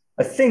something,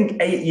 I think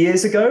 8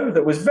 years ago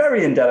that was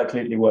very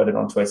indelicately worded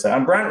on Twitter.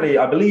 And Brantley,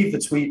 I believe the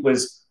tweet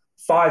was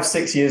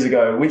 5-6 years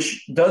ago,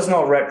 which does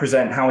not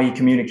represent how he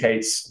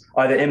communicates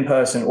either in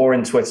person or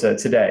in Twitter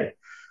today.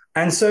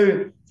 And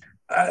so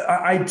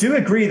I do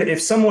agree that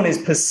if someone is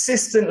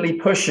persistently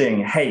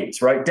pushing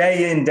hate, right,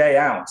 day in, day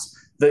out,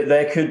 that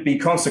there could be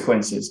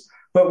consequences.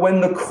 But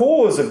when the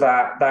cause of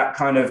that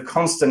kind of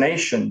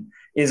consternation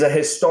is a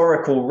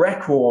historical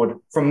record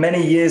from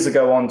many years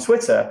ago on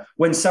Twitter,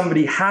 when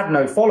somebody had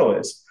no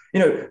followers,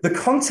 the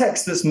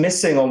context that's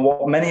missing on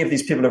what many of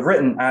these people have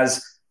written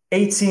as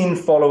 18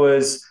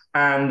 followers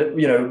and,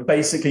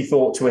 basically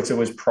thought Twitter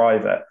was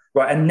private,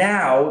 right? And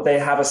now they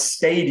have a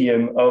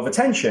stadium of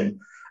attention.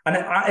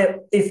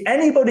 And if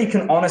anybody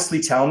can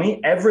honestly tell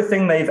me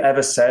everything they've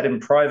ever said in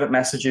private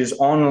messages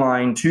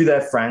online to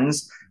their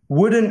friends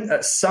wouldn't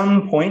at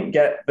some point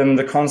get them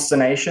the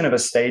consternation of a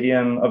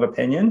stadium of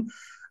opinion,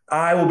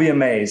 I will be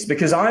amazed,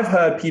 because I've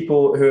heard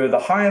people who are the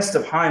highest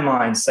of high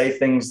minds say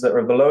things that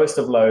are the lowest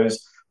of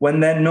lows when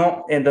they're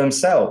not in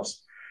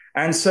themselves.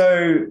 And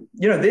so,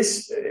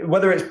 this,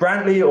 whether it's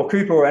Brantley or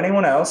Cooper or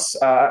anyone else,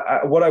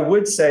 what I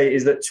would say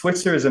is that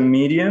Twitter as a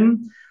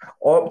medium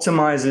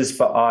optimizes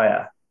for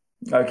ire.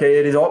 Okay,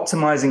 it is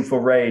optimizing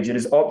for rage. It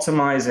is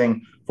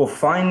optimizing for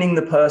finding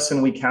the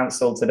person we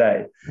cancel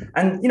today.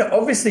 And,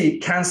 obviously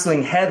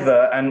canceling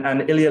Heather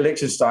and Ilya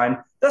Lichtenstein,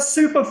 that's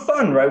super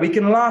fun, right? We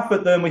can laugh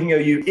at them. We can go,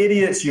 you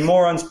idiots, you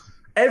morons.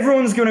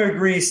 Everyone's going to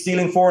agree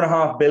stealing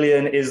 $4.5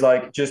 billion is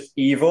like just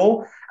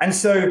evil. And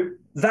so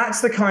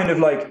that's the kind of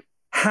like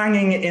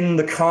hanging in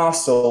the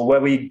castle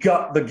where we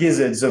gut the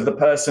gizzards of the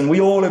person.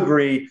 We all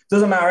agree,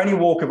 doesn't matter any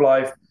walk of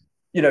life,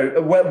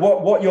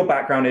 what your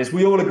background is,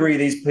 we all agree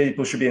these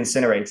people should be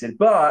incinerated.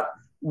 But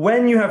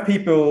when you have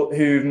people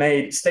who've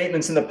made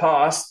statements in the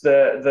past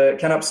that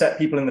can upset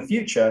people in the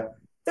future,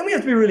 then we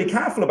have to be really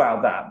careful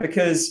about that,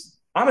 because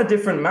I'm a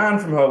different man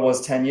from who I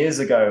was 10 years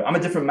ago. I'm a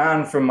different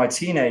man from my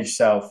teenage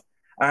self.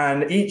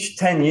 And each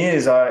 10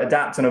 years I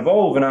adapt and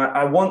evolve. And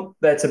I want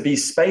there to be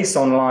space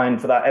online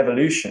for that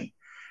evolution.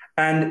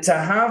 And to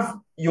have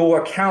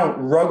your account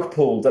rug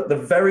pulled at the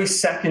very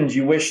second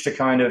you wish to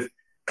kind of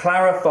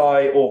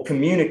clarify or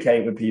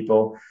communicate with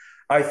people,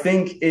 I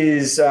think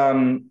is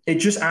it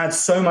just adds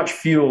so much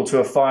fuel to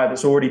a fire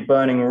that's already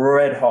burning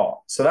red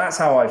hot. So that's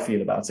how I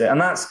feel about it. And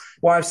that's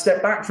why I've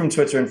stepped back from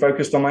Twitter and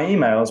focused on my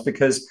emails,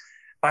 because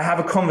I have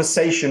a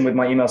conversation with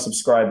my email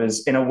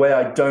subscribers in a way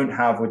I don't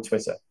have with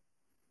Twitter.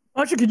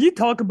 Actually, could you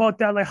talk about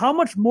that? Like, how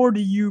much more do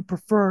you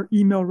prefer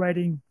email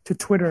writing to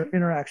Twitter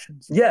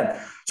interactions?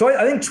 Yeah. So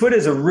I think Twitter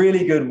is a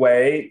really good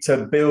way to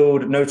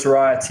build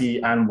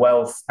notoriety and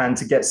wealth and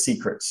to get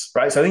secrets,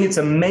 right? So I think it's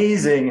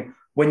amazing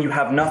when you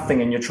have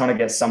nothing and you're trying to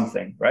get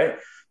something, right?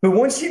 But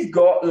once you've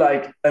got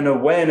like an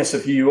awareness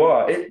of who you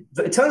are, it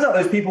turns out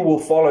those people will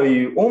follow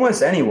you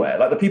almost anywhere.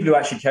 Like the people who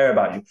actually care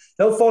about you,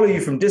 they'll follow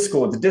you from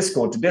Discord to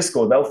Discord to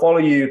Discord. They'll follow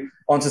you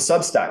onto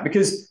Substack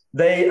because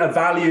they are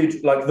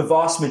valued like the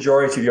vast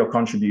majority of your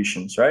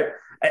contributions, right?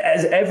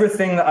 Has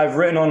everything that I've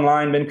written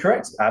online been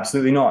correct?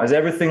 Absolutely not. Has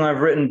everything I've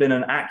written been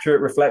an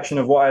accurate reflection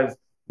of what I've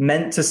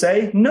meant to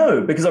say?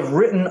 No, because I've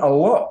written a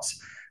lot.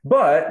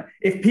 But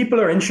if people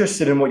are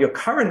interested in what you're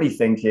currently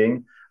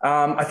thinking,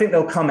 I think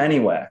they'll come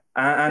anywhere.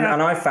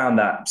 And I found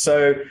that.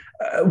 So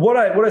what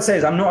I say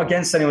is I'm not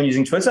against anyone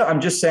using Twitter. I'm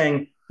just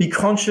saying be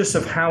conscious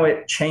of how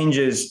it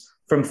changes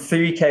from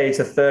 3K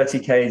to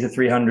 30K to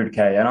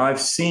 300K. And I've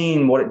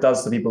seen what it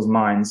does to people's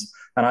minds.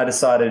 And I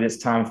decided it's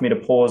time for me to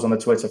pause on the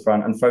Twitter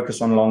front and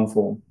focus on long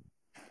form.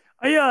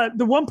 The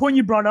one point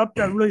you brought up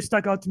that really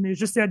stuck out to me is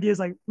just the idea is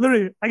like,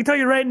 literally, I can tell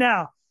you right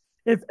now,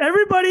 if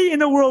everybody in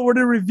the world were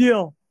to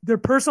reveal their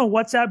personal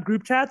WhatsApp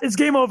group chat, it's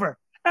game over.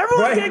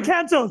 Everyone's getting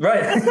canceled.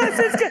 Right. Everyone's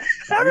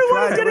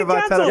getting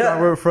canceled.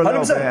 Yeah, for a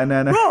little bit, and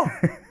then, bro,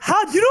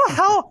 do you know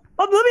how?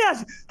 Let me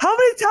ask you, how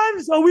many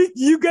times a week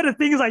you get a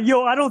thing is like,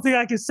 yo, I don't think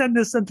I can send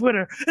this on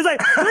Twitter. It's like,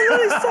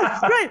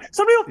 great.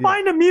 Somebody will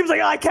find the memes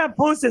like, I can't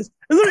post this.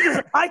 It's literally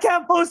just, I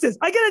can't post this.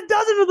 I get a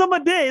dozen of them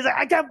a day. It's like,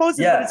 I can't post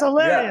this, but it's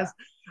hilarious.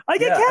 I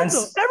get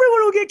canceled.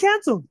 Everyone will get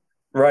canceled.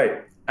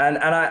 Right. And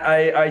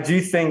I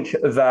do think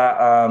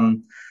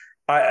that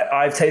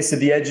I've tasted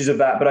the edges of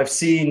that, but I've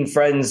seen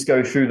friends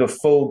go through the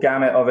full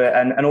gamut of it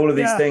and all of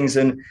these things.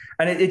 And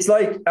it's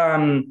like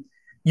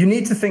you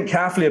need to think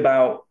carefully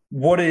about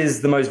what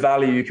is the most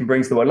value you can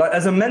bring to the world. Like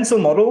as a mental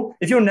model,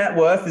 if your net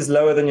worth is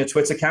lower than your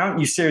Twitter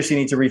account, you seriously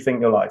need to rethink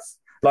your life.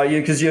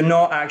 Because you're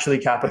not actually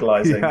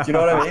capitalizing. Do you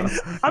know what I mean?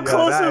 I'm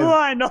close to the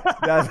line.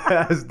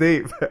 That's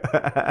deep.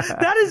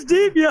 That is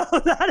deep, yo.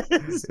 That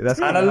is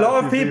deep. And a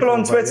lot of people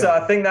on Twitter,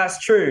 I think that's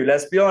true.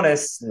 Let's be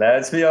honest. No,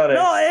 it's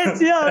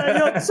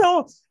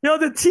so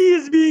the tea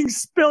is being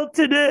spilled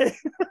today.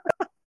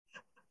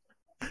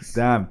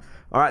 Damn.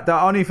 All right.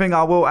 The only thing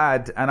I will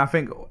add, and I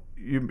think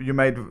you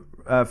made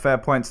fair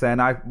points there,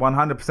 and I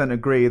 100%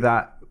 agree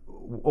that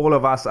all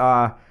of us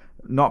are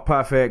not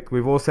perfect.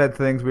 We've all said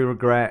things we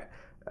regret.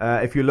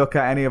 If you look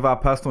at any of our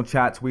personal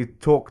chats, we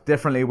talk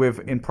differently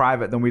in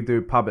private than we do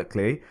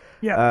publicly.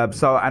 Yeah.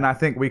 And I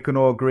think we can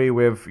all agree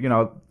with,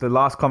 the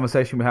last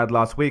conversation we had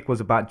last week was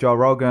about Joe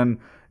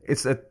Rogan.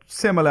 It's a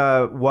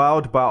similar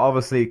world, but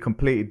obviously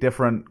completely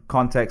different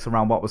context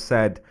around what was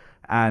said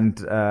and,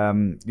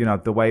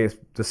 the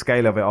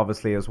scale of it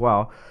obviously as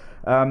well.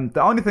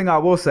 The only thing I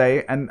will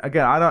say, and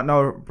again, I don't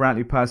know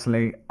Brantley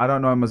personally. I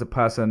don't know him as a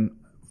person.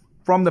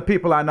 From the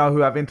people I know who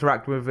have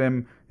interacted with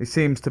him, he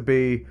seems to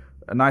be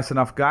a nice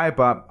enough guy,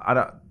 but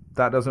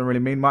that doesn't really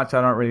mean much.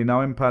 I don't really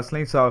know him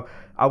personally. So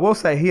I will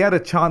say he had a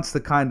chance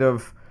to kind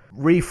of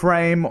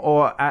reframe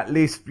or at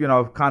least,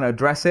 kind of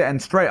address it.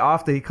 And straight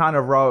after, he kind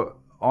of wrote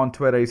on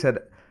Twitter, he said,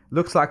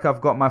 "Looks like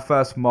I've got my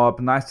first mob.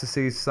 Nice to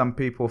see some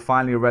people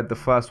finally read the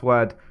first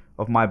word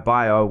of my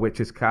bio, which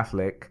is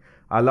Catholic.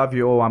 I love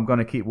you all. I'm going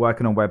to keep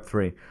working on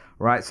Web3.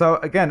 Right. So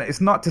again, it's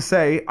not to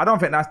say, I don't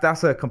think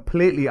that's a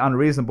completely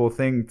unreasonable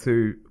thing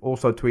to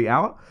also tweet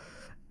out.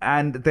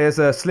 And there's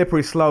a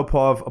slippery slope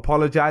of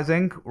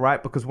apologizing,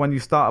 right? Because when you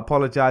start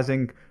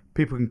apologizing,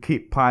 people can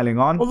keep piling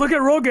on. Well, look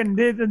at Rogan.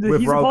 He's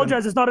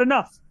apologized. It's not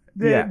enough.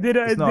 They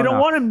don't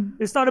want him.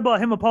 It's not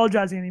about him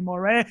apologizing anymore,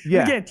 right?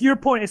 Yeah. Again, to your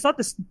point, it's not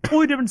this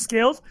totally different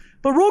scales.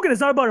 But Rogan is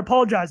not about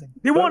apologizing.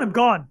 They want him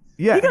gone.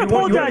 Yeah. He can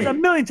apologize a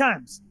million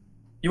times.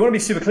 You want to be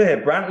super clear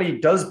here.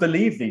 Brantley does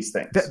believe these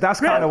things. That's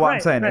kind of what I'm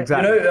saying. Right.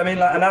 Exactly. You know, I mean,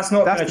 and that's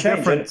not going to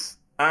change.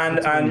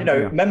 And you know,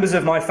 yeah. members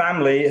of my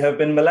family have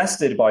been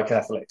molested by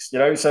Catholics. You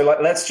know, so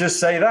like, let's just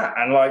say that.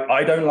 And like,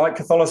 I don't like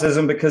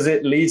Catholicism because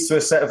it leads to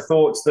a set of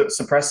thoughts that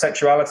suppress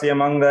sexuality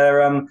among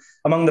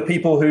the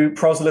people who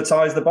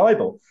proselytize the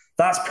Bible.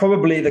 That's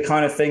probably the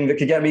kind of thing that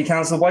could get me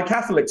cancelled by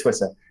Catholic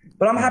Twitter.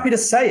 But I'm happy to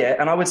say it,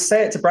 and I would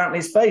say it to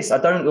Brantley's face. I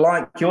don't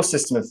like your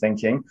system of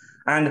thinking.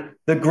 And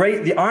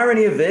the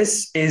irony of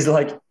this is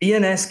like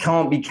ENS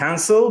can't be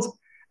cancelled,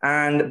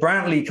 and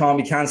Brantley can't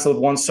be cancelled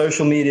once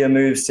social media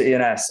moves to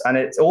ENS, and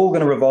it's all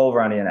going to revolve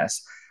around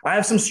ENS. I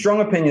have some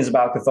strong opinions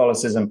about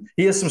Catholicism.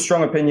 He has some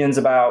strong opinions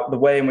about the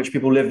way in which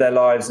people live their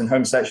lives and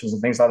homosexuals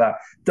and things like that.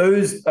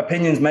 Those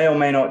opinions may or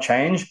may not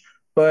change,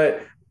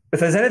 but if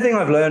there's anything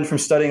I've learned from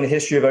studying the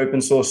history of open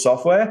source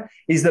software,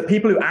 is that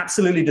people who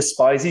absolutely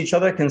despise each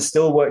other can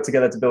still work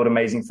together to build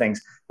amazing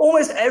things.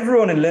 Almost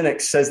everyone in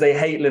Linux says they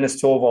hate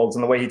Linus Torvalds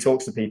and the way he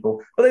talks to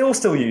people, but they all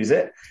still use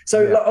it.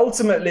 So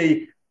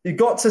ultimately, you've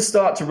got to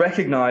start to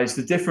recognize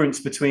the difference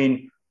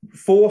between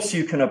force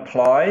you can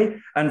apply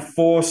and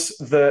force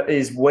that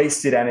is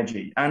wasted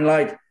energy. And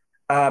like,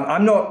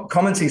 I'm not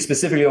commenting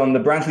specifically on the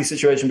Brantley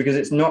situation because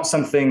it's not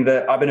something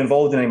that I've been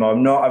involved in anymore.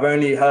 I've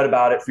only heard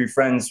about it through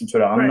friends from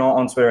Twitter. I'm not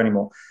on Twitter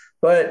anymore.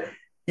 But,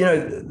 you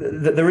know,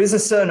 there is a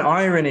certain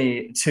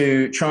irony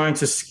to trying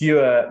to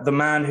skewer the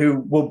man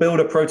who will build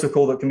a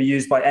protocol that can be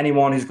used by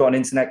anyone who's got an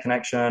internet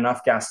connection and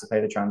enough gas to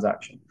pay the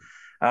transaction.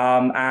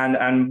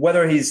 And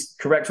whether he's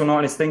correct or not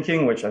in his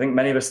thinking, which I think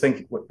many of us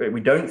think we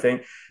don't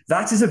think,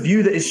 that is a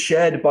view that is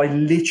shared by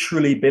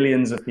literally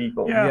billions of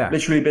people. Yeah.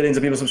 Literally billions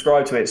of people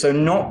subscribe to it. So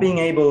not being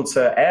able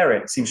to air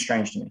it seems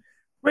strange to me.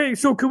 Wait,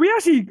 so could we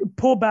actually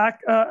pull back?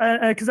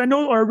 Because I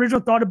know our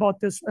original thought about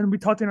this, and we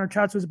talked in our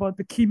chats, was about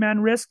the key man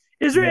risk.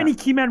 Is there any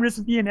key man risk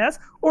with ENS,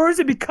 or is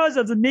it because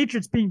of the nature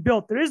it's being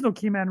built? There is no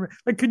key man risk.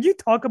 Like, could you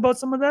talk about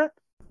some of that?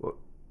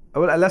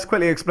 Well, let's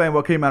quickly explain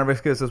what key man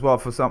risk is as well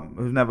for some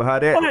who's never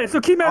heard it. Okay,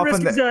 so key man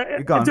risk is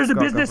if there's a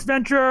business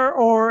venture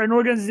or an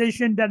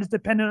organization that is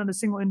dependent on a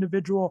single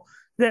individual.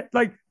 That,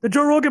 like, the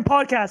Joe Rogan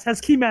podcast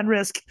has key man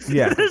risk.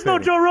 Yeah, there's no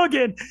Joe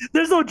Rogan.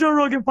 There's no Joe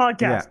Rogan podcast.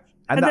 Yeah.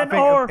 And I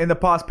think in the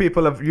past,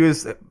 people have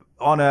used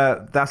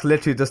that's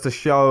literally just a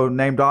show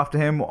named after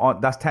him.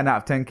 That's 10 out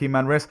of 10 key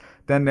man risk.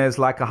 Then there's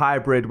like a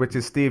hybrid, which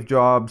is Steve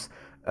Jobs.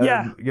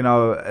 You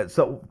know,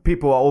 so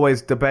people are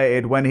always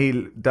debated when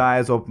he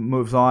dies or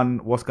moves on,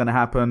 what's going to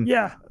happen.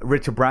 Yeah.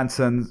 Richard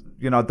Branson,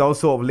 you know, those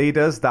sort of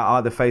leaders that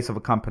are the face of a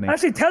company.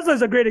 Actually, Tesla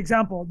is a great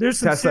example. There's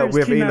some Tesla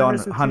with Elon,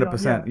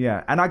 100%. Elon.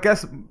 Yeah. And I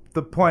guess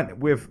the point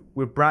with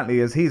Brantley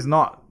is he's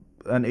not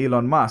an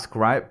Elon Musk,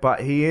 right?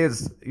 But he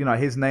is, you know,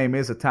 his name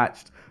is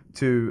attached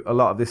to a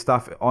lot of this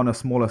stuff on a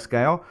smaller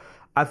scale.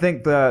 I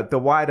think the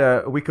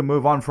wider, we can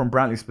move on from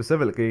Brantley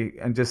specifically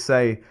and just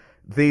say,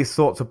 these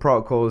sorts of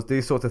protocols,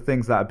 these sorts of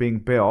things that are being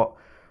built.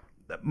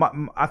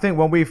 I think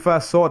when we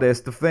first saw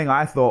this, the thing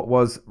I thought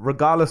was,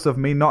 regardless of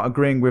me not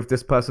agreeing with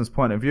this person's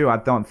point of view, I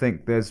don't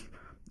think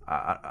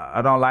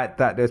I don't like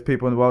that there's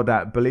people in the world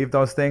that believe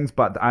those things,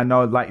 but I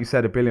know, like you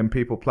said, 1 billion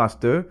people plus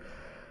do.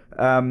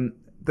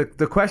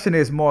 The question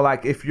is more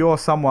like, if you're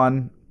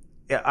someone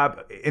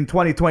in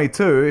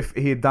 2022, if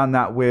he had done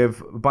that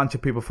with a bunch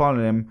of people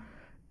following him,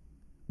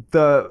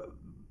 the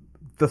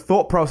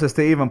thought process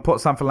to even put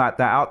something like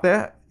that out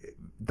there,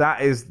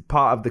 that is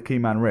part of the key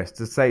man risk.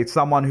 To say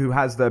someone who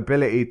has the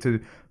ability to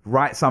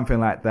write something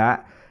like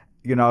that,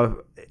 you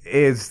know,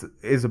 is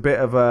a bit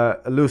of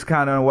a loose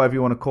cannon or whatever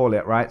you want to call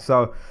it, right?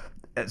 So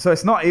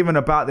it's not even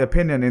about the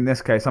opinion in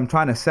this case. I'm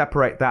trying to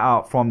separate that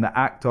out from the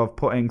act of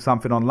putting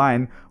something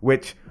online,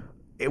 which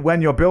when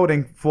you're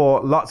building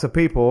for lots of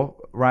people,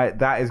 right,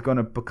 that is going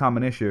to become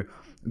an issue.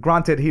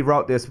 Granted, he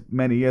wrote this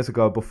many years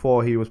ago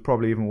before he was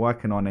probably even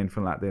working on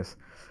anything like this.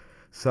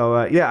 So,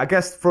 I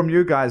guess from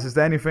you guys, is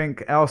there anything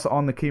else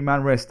on the key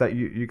man risk that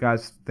you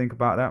guys think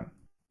about that?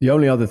 The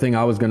only other thing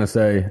I was going to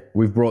say,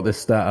 we've brought this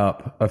stat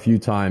up a few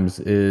times,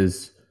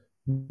 is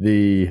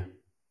the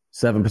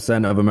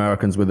 7% of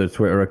Americans with a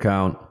Twitter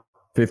account,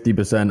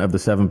 50% of the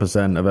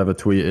 7% have ever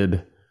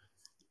tweeted.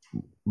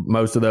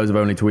 Most of those have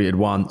only tweeted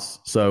once.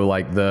 So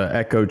like the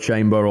echo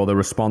chamber or the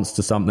response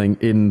to something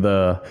in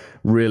the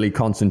really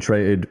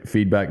concentrated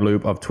feedback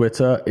loop of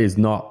Twitter is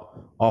not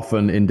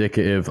often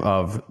indicative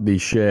of the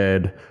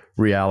shared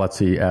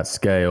reality at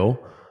scale.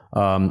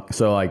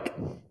 So like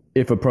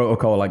if a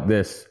protocol like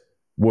this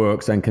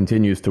works and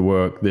continues to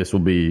work, this will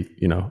be,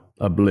 you know,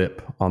 a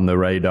blip on the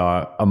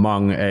radar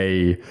among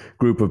a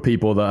group of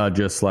people that are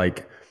just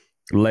like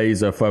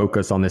laser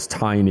focus on this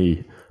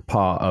tiny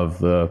part of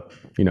the,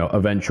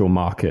 eventual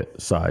market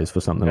size for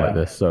something like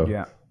this. So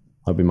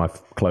that'll be my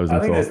closing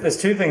thought. I think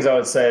there's two things I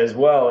would say as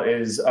well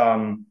is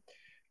on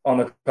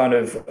the kind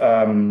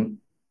of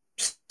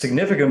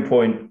significant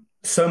point,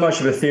 so much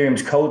of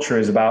Ethereum's culture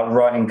is about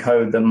writing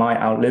code that might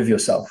outlive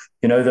yourself,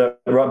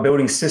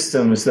 building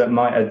systems that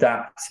might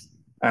adapt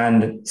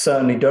and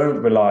certainly don't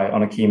rely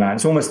on a key man.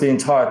 It's almost the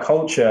entire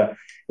culture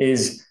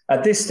is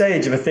at this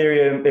stage of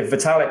Ethereum, if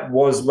Vitalik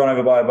was run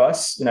over by a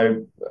bus,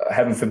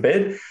 heaven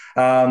forbid,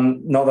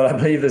 not that I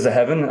believe there's a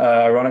heaven,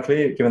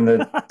 ironically, given the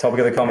topic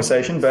of the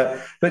conversation,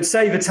 but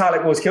say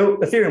Vitalik was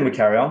killed, Ethereum would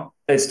carry on.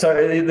 It's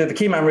the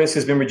key man risk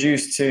has been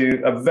reduced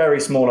to a very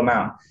small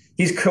amount.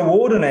 He's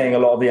coordinating a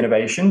lot of the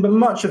innovation, but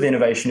much of the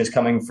innovation is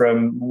coming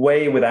from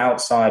way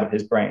outside of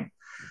his brain.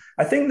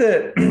 I think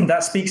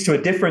that speaks to a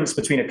difference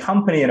between a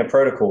company and a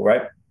protocol,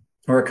 right?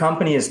 Where a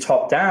company is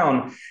top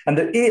down and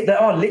there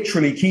are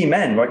literally key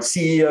men, right?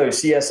 CEO,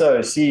 CSO,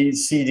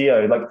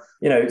 CDO,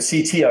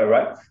 CTO,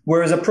 right?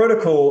 Whereas a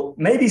protocol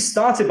maybe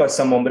started by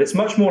someone, but it's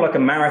much more like a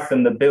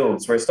marathon that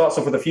builds, where it starts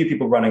off with a few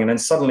people running and then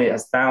suddenly it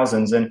has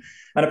thousands. And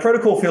a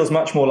protocol feels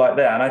much more like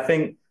that. And I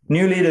think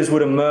new leaders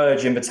would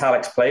emerge in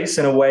Vitalik's place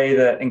in a way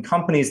that in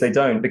companies they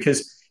don't,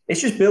 because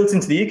it's just built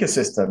into the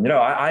ecosystem.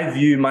 I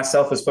view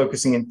myself as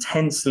focusing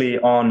intensely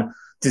on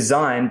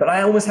design, but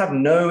I almost have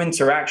no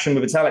interaction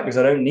with Vitalik because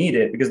I don't need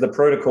it, because the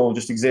protocol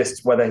just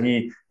exists whether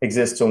he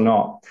exists or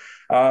not.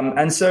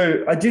 And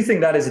so I do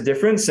think that is a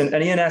difference. And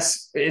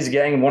ENS is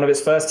getting one of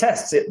its first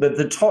tests.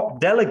 The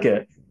top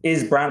delegate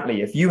is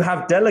Brantley. If you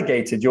have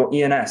delegated your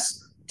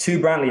ENS to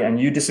Brantley and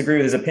you disagree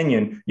with his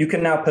opinion, you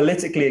can now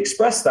politically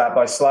express that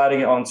by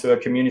sliding it onto a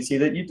community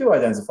that you do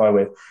identify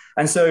with.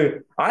 And so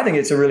I think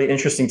it's a really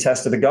interesting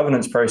test of the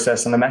governance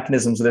process and the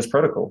mechanisms of this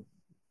protocol.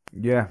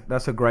 Yeah,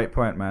 that's a great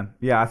point, man.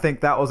 Yeah, I think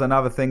that was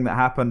another thing that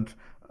happened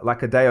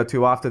like a day or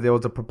two after there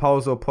was a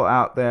proposal put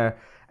out there,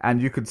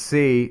 and you could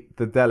see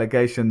the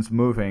delegations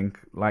moving.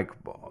 Like,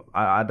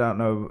 I don't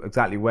know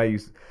exactly where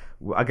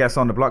I guess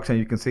on the blockchain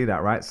you can see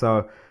that, right?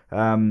 So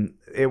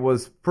it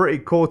was pretty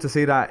cool to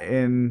see that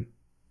in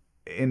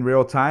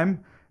real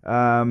time.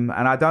 And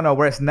I don't know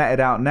where it's netted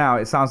out now.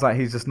 It sounds like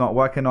he's just not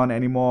working on it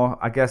anymore.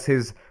 I guess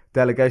his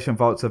delegation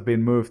votes have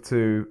been moved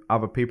to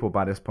other people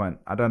by this point.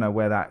 I don't know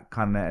where that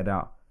kind of netted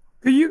out.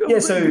 Do you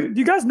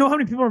guys know how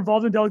many people are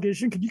involved in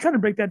delegation? Could you kind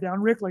of break that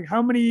down, Rick? Like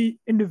how many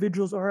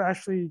individuals are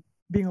actually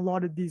being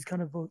allotted these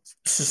kind of votes?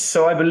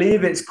 So I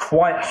believe it's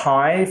quite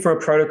high for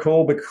a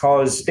protocol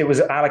because it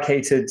was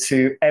allocated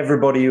to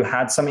everybody who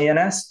had some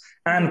ENS.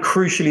 And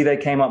crucially, they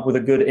came up with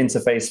a good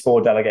interface for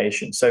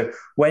delegation. So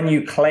when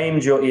you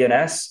claimed your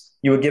ENS,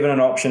 you were given an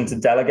option to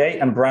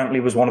delegate, and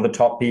Brantley was one of the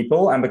top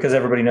people. And because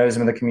everybody knows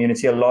him in the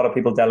community, a lot of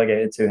people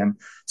delegated to him.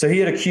 So he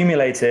had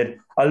accumulated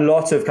a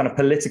lot of kind of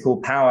political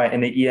power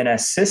in the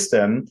ENS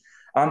system,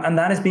 and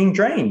that is being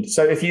drained.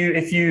 So if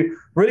you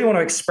really want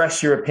to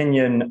express your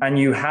opinion and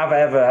you have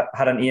ever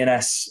had an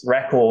ENS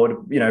record,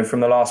 from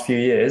the last few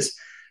years,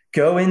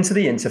 go into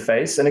the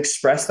interface and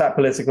express that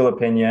political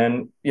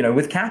opinion,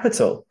 with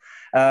capital.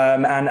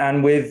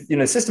 And with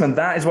the system. And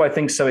that is what I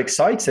think is so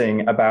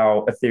exciting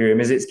about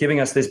Ethereum is it's giving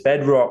us this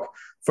bedrock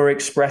for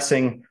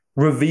expressing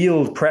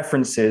revealed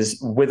preferences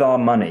with our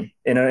money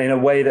in a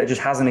way that just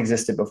hasn't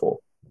existed before.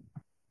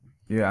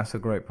 Yeah, that's a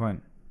great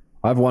point.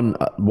 I have one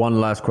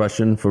last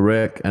question for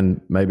Rick, and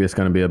maybe it's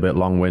going to be a bit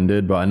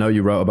long-winded, but I know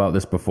you wrote about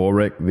this before,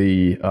 Rick,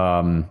 the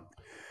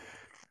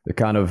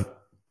kind of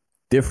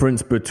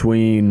difference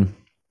between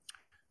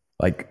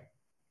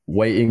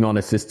waiting on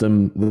a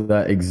system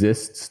that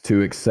exists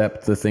to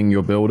accept the thing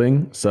you're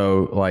building.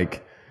 So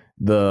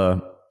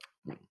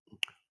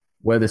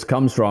where this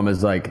comes from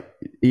is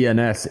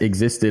ENS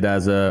existed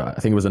as I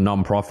think it was a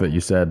non-profit, you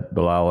said,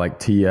 Bilal,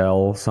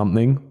 TL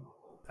something.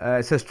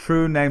 It says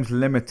True Names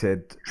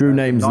Limited. True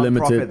Names Limited.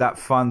 Non-profit that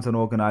funds and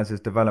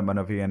organizes development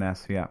of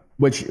ENS, yeah.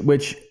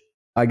 Which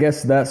I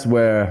guess that's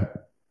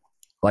where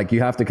you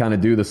have to kind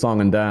of do the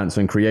song and dance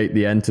and create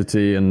the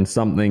entity, and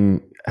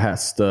something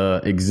has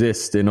to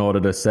exist in order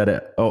to set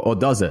it, or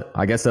does it?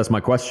 I guess that's my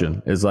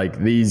question, is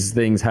these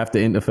things have to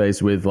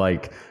interface with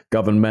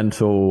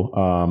governmental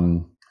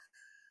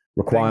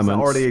requirements. Things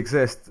that already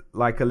exist,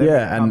 like a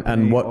limited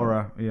and what, or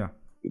a, yeah.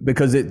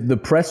 Because the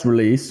press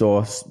release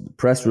or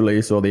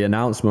the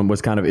announcement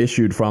was kind of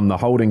issued from the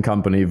holding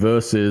company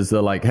versus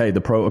hey,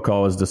 the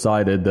protocol has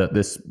decided that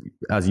this,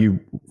 as you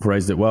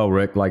phrased it well,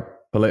 Rick,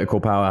 political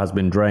power has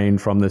been drained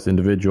from this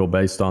individual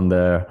based on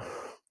their,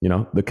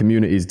 the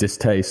community's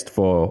distaste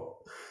for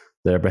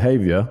their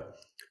behavior.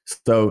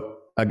 So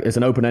it's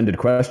an open-ended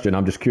question.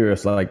 I'm just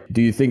curious,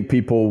 do you think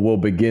people will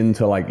begin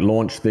to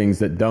launch things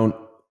that don't,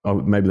 or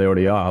maybe they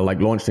already are,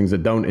 launch things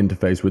that don't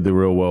interface with the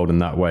real world in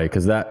that way?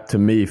 Because that to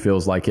me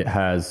feels like it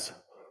has,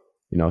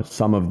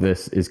 some of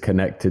this is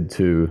connected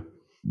to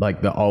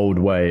the old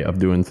way of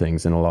doing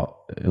things in a lot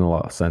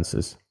of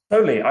senses.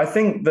 Totally. I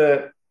think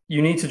that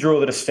you need to draw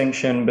the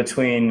distinction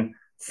between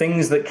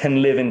things that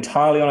can live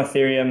entirely on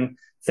Ethereum,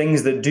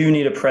 things that do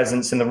need a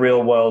presence in the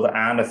real world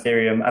and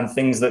Ethereum, and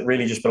things that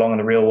really just belong in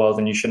the real world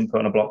and you shouldn't put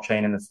on a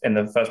blockchain in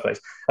the first place.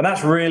 And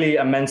that's really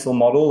a mental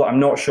model that I'm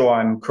not sure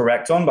I'm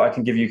correct on, but I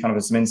can give you kind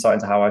of some insight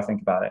into how I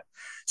think about it.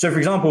 So, for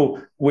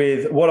example,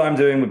 with what I'm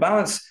doing with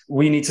Balance,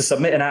 we need to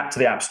submit an app to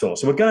the App Store.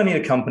 So we're going to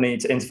need a company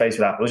to interface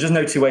with Apple. There's just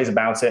no two ways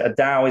about it. A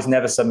DAO is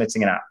never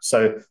submitting an app.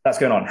 So that's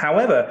going on.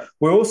 However,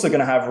 we're also going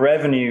to have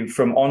revenue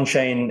from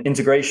on-chain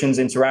integrations,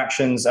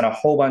 interactions, and a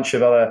whole bunch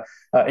of other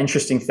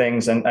interesting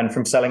things, and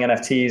from selling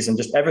NFTs and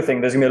just everything.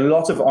 There's going to be a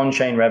lot of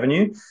on-chain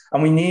revenue,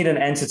 and we need an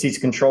entity to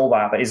control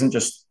that isn't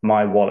just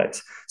my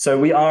wallet. So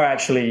we are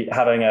actually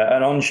having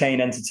an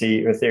on-chain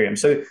entity of Ethereum.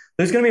 So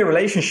there's going to be a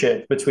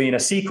relationship between a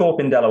C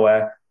Corp in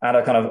Delaware and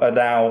a kind of a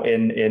DAO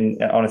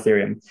on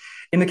Ethereum.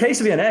 In the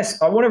case of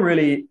ENS, I want to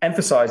really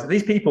emphasize that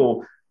these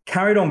people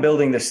carried on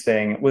building this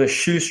thing with a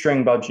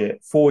shoestring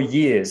budget for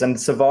years and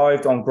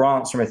survived on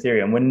grants from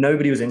Ethereum when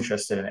nobody was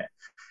interested in it.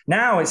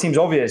 Now it seems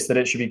obvious that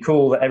it should be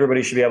cool that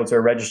everybody should be able to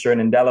register an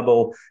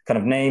indelible kind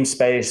of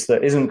namespace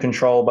that isn't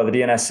controlled by the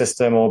DNS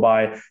system or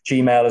by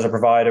Gmail as a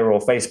provider or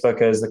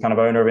Facebook as the kind of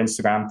owner of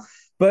Instagram.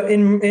 But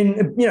in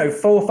 4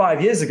 or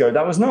 5 years ago,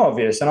 that was not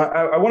obvious. And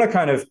I want to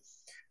kind of,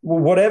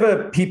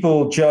 whatever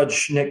people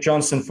judge Nick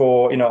Johnson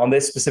for, on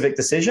this specific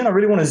decision, I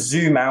really want to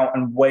zoom out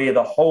and weigh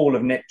the whole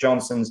of Nick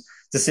Johnson's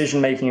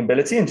decision-making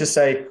ability and just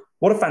say,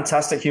 what a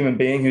fantastic human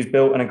being who's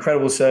built an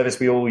incredible service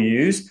we all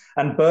use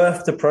and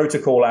birthed a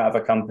protocol out of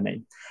a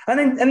company.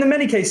 And in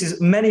many cases,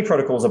 many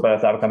protocols are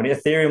birthed out of a company.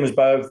 Ethereum was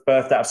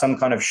birthed out of some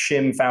kind of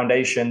shim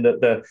foundation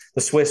that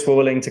the Swiss were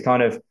willing to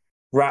kind of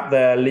wrap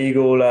their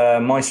legal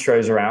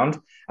maestros around.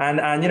 And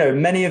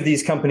many of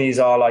these companies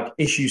are like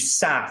issue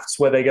SAFTs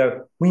where they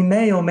go, we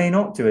may or may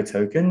not do a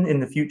token in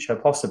the future,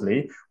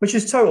 possibly, which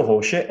is total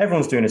horseshit.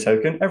 Everyone's doing a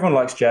token. Everyone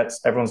likes jets.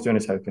 Everyone's doing a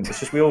token.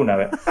 It's just, we all know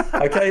it.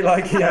 Okay.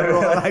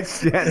 Everyone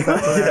likes jets.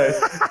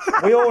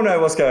 We all know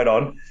what's going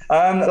on.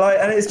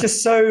 And it's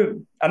just so,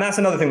 and that's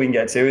another thing we can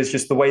get to is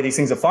just the way these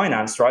things are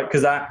financed, right?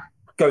 Because that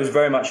goes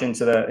very much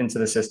into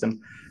the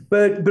system.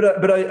 But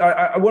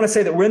I want to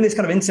say that we're in this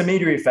kind of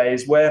intermediary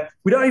phase where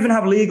we don't even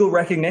have legal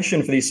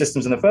recognition for these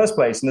systems in the first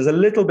place. And there's a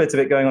little bit of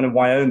it going on in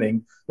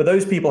Wyoming, but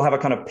those people have a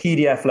kind of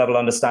PDF level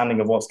understanding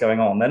of what's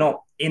going on. They're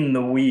not in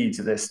the weeds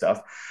of this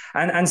stuff.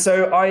 And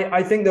so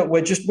I think that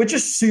we're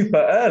just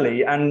super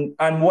early, and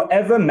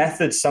whatever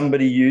method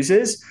somebody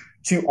uses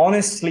to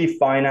honestly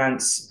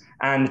finance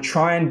and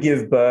try and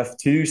give birth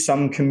to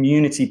some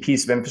community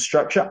piece of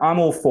infrastructure, I'm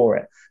all for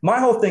it. My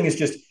whole thing is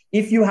just,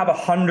 if you have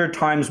 100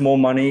 times more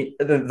money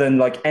than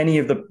like any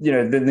of the,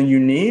 than you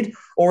need,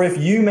 or if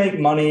you make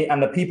money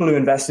and the people who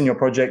invest in your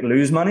project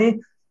lose money,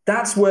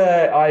 that's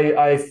where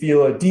I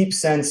feel a deep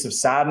sense of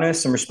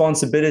sadness and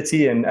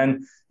responsibility.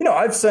 And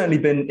I've certainly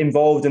been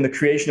involved in the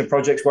creation of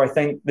projects where I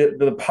think that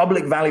the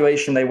public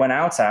valuation they went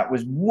out at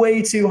was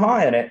way too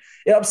high. And it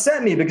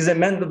upset me because it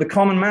meant that the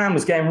common man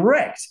was getting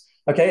wrecked.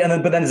 Okay,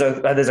 but then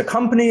there's a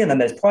company, and then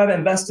there's private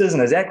investors, and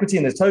there's equity,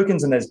 and there's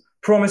tokens, and there's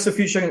promise of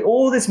future,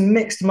 all this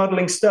mixed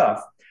muddling stuff.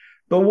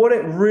 But what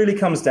it really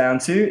comes down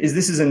to is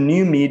this is a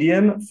new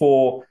medium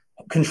for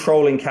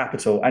controlling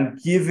capital and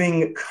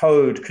giving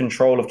code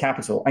control of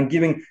capital and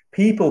giving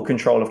people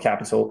control of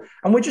capital.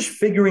 And we're just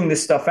figuring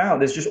this stuff out.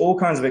 There's just all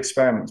kinds of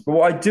experiments. But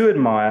what I do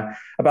admire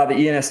about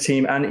the ENS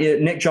team and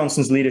Nick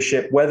Johnson's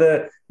leadership,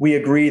 whether we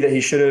agree that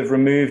he should have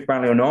removed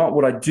Brantley or not,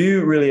 what I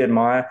do really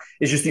admire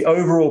is just the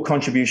overall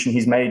contribution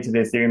he's made to the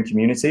Ethereum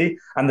community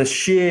and the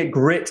sheer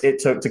grit it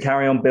took to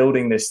carry on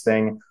building this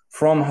thing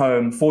from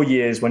home for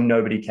years when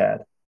nobody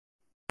cared.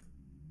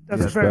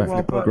 That's very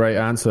well put. Great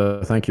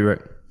answer. Thank you,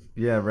 Rick.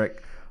 Yeah,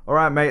 Rick. All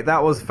right, mate.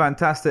 That was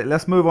fantastic.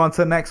 Let's move on to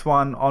the next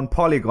one on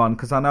Polygon,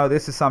 because I know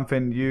this is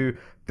something you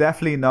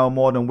definitely know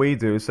more than we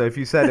do. So if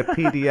you said a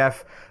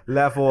PDF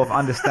level of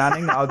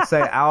understanding, I would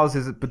say ours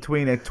is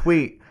between a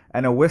tweet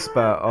and a whisper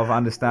of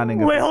understanding.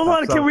 Wait, hold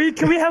on. So,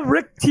 can we have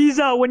Rick tease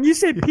out when you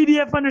say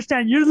PDF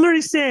understand? You're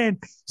literally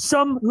saying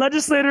some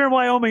legislator in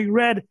Wyoming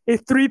read a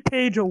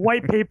 3-page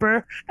white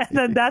paper, and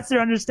then that's their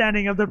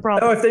understanding of the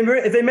problem. No,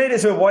 if they made it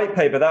to a white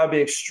paper, that would be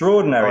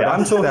extraordinary.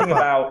 I'm talking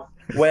about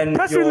when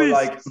press you're release.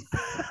 like.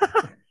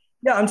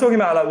 Yeah, I'm talking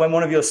about like when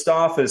one of your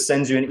staffers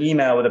sends you an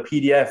email with a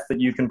PDF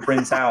that you can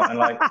print out and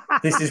like,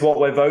 this is what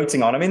we're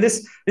voting on. I mean,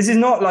 this is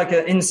not like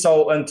an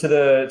insult to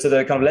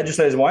the kind of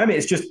legislators in Wyoming.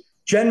 It's just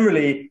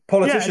generally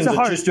politicians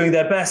are just doing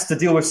their best to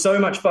deal with so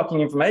much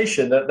fucking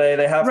information that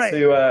they have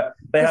to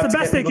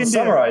get people to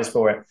summarize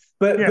for it.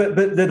 But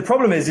the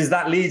problem is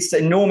that leads to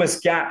enormous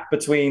gap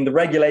between the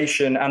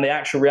regulation and the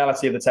actual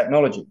reality of the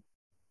technology.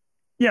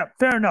 Yeah,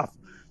 fair enough.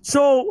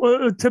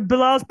 So to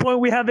Bilal's point,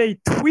 we have a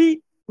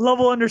tweet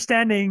level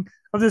understanding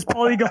of this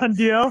Polygon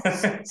deal.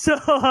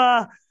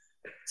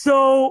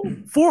 So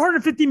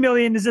 450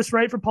 million, is this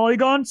right for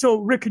Polygon? So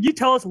Rick, could you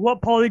tell us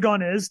what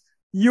Polygon is?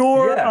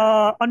 Your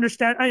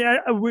understand,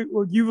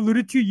 you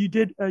alluded to, you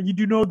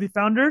do know the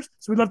founders,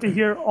 so we'd love to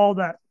hear all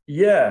that.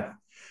 Yeah.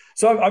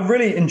 So I've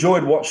really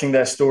enjoyed watching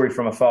their story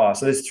from afar.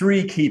 So there's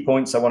three key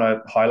points I want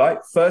to highlight.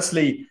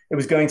 Firstly, it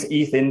was going to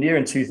ETH India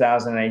in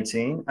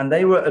 2018, and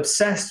they were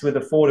obsessed with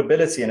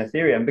affordability in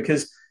Ethereum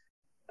because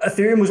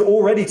Ethereum was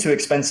already too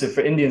expensive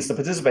for Indians to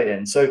participate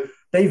in. So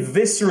they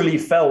viscerally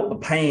felt the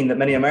pain that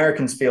many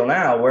Americans feel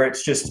now, where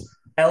it's just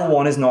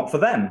L1 is not for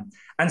them.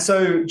 And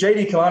so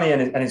JD Kalani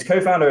and his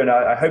co-founder, and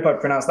I hope I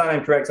pronounced that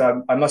name correct.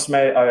 I must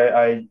admit,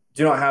 I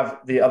do not have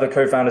the other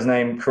co-founder's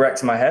name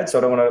correct in my head, so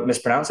I don't want to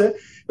mispronounce it.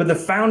 But the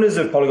founders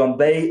of Polygon,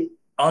 they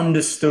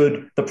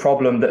understood the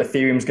problem that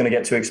Ethereum is going to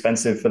get too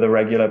expensive for the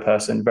regular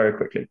person very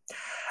quickly.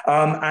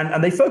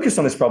 And they focused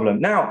on this problem.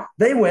 Now,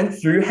 they went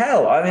through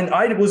hell. I mean,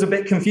 I was a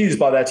bit confused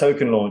by their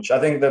token launch. I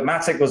think that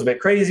Matic was a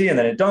bit crazy, and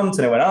then it dumped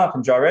and it went up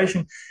and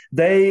gyration.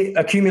 They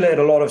accumulated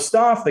a lot of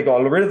stuff. They got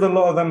rid of a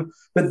lot of them.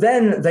 But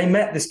then they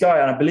met this guy,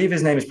 and I believe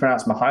his name is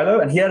pronounced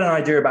Mihailo, and he had an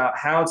idea about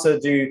how to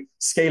do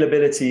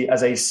scalability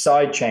as a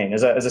side chain,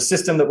 as a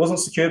system that wasn't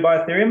secured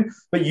by Ethereum,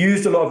 but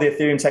used a lot of the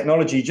Ethereum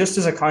technology just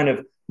as a kind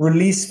of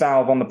release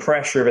valve on the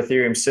pressure of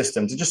Ethereum's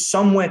system, to just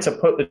somewhere to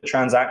put the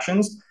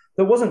transactions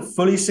that wasn't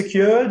fully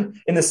secured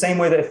in the same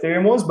way that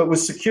Ethereum was, but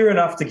was secure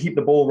enough to keep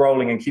the ball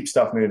rolling and keep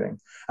stuff moving.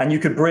 And you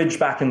could bridge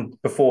back and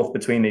forth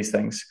between these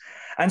things.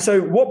 And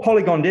so what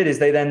Polygon did is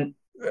they then,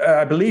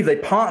 I believe they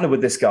partnered with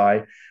this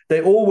guy.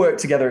 They all worked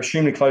together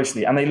extremely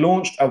closely, and they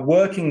launched a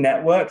working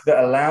network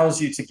that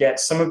allows you to get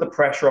some of the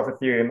pressure off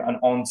Ethereum and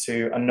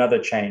onto another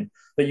chain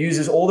that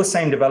uses all the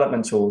same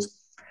development tools.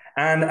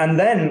 And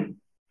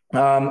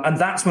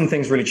that's when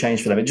things really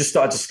changed for them. It just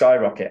started to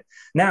skyrocket.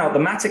 Now, the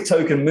Matic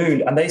token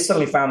mooned, and they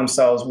suddenly found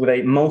themselves with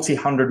a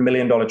multi-$100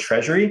 million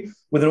treasury,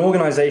 with an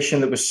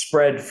organization that was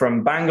spread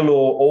from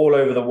Bangalore all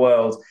over the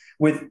world,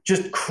 with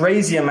just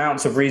crazy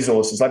amounts of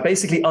resources, like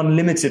basically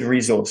unlimited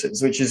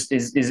resources, which is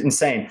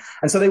insane.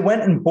 And so they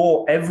went and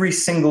bought every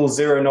single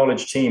zero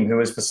knowledge team who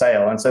was for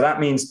sale. And so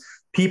that means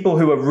people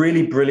who are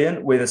really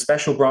brilliant with a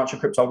special branch of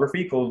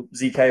cryptography called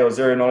ZK or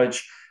zero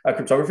knowledge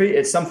cryptography.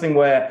 It's something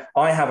where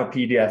I have a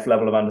PDF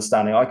level of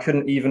understanding. I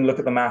couldn't even look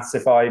at the maths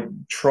if I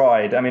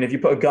tried. I mean, if you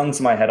put a gun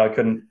to my head, I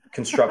couldn't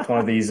construct one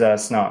of these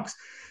snarks.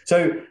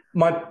 So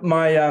my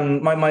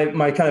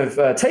kind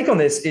of take on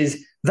this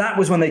is that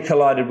was when they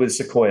collided with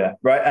Sequoia,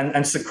 right?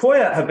 And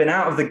Sequoia have been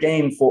out of the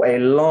game for a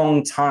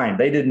long time.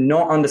 They did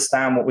not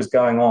understand what was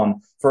going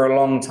on for a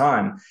long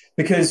time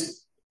because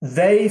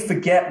they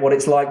forget what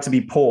it's like to be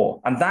poor.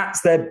 And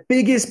that's their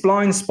biggest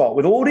blind spot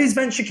with all these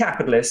venture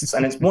capitalists.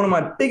 And it's one of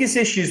my biggest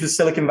issues with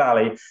Silicon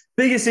Valley,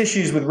 biggest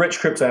issues with rich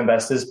crypto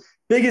investors,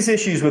 biggest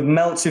issues with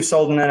melts who've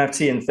sold an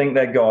NFT and think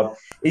they're God,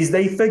 is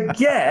they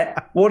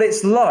forget what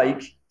it's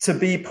like to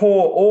be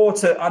poor or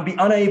to be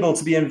unable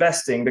to be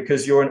investing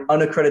because you're an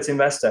unaccredited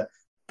investor.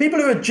 People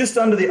who are just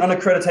under the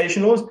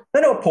unaccreditation laws,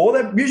 they're not poor.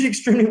 They're usually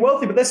extremely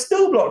wealthy, but they're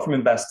still blocked from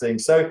investing.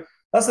 So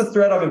that's the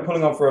thread I've been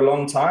pulling on for a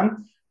long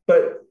time.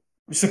 But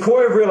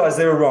Sequoia realized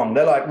they were wrong.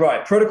 They're like,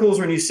 right, protocols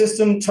are a new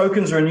system.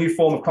 Tokens are a new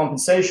form of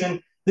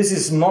compensation. This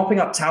is mopping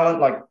up talent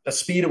like a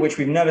speed at which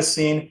we've never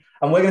seen.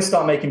 And we're going to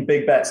start making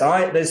big bets.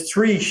 And there's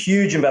three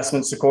huge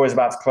investments Sequoia is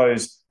about to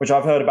close, which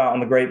I've heard about on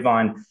the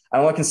grapevine.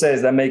 And all I can say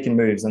is they're making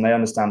moves and they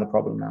understand the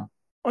problem now.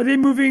 Are they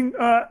moving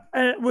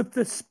with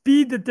the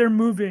speed that they're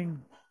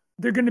moving?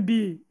 They're going to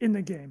be in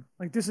the game.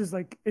 Like this is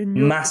like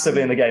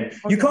massively in the game. Okay.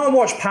 You can't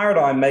watch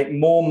Paradigm make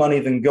more money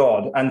than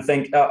God and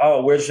think,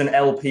 oh, we're just an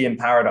LP in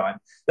Paradigm.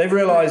 They've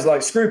realized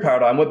like, screw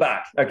Paradigm, we're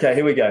back. Okay,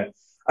 here we go.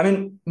 I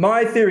mean,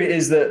 my theory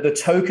is that the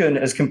token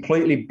has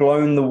completely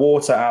blown the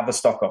water out of the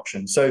stock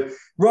option. So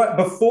right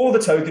before the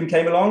token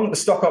came along, the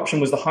stock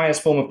option was the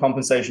highest form of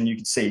compensation you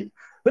could see.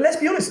 But let's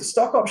be honest,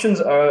 stock options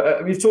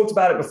are, we've talked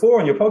about it before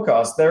on your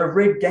podcast, they're a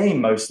rigged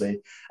game mostly.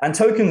 And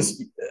tokens,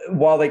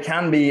 while they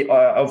can be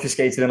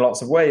obfuscated in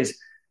lots of ways,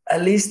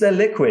 at least they're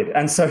liquid.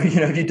 And so,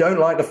 if you don't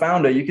like the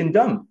founder, you can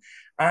dump.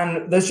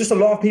 And there's just a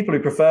lot of people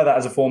who prefer that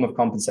as a form of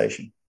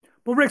compensation.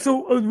 Well, Rick,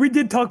 so we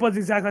did talk about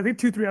this exactly, I think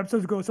 2-3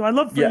 episodes ago. So I'd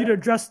love for you to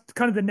address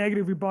kind of the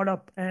negative we brought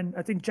up. And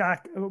I think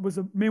Jack was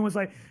the main was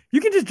like,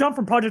 you can just jump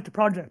from project to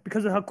project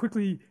because of how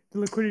quickly the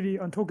liquidity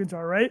on tokens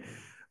are, right?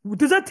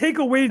 Does that take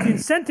away the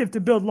incentive to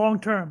build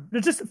long-term?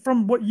 It's just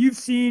from what you've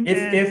seen.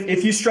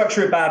 If you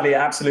structure it badly, it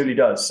absolutely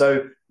does.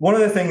 So one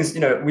of the things,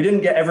 we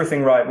didn't get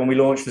everything right when we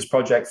launched this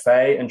project,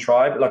 Faye and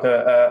Tribe, like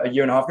a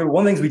year and a half ago.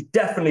 One of the things we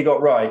definitely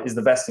got right is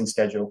the vesting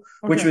schedule,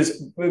 which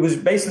was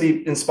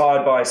basically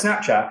inspired by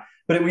Snapchat,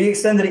 but we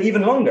extended it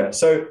even longer.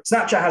 So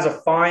Snapchat has a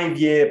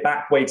 5-year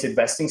back-weighted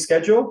vesting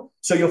schedule.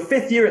 So your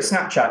 5th year at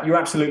Snapchat, you're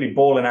absolutely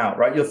balling out,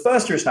 right? Your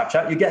first year at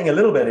Snapchat, you're getting a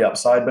little bit of the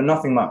upside, but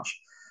nothing much.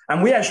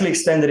 And we actually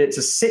extended it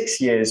to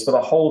 6 years for the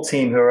whole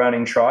team who are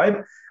earning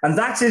Tribe. And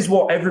that is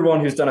what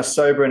everyone who's done a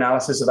sober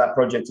analysis of that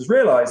project has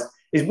realized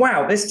is,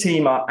 wow, this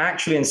team are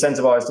actually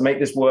incentivized to make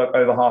this work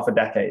over half a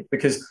decade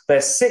because their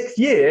 6th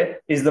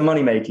year is the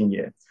money-making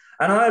year.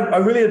 And I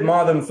really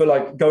admire them for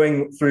like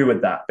going through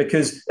with that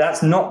because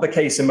that's not the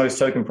case in most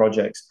token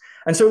projects.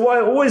 And so what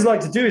I always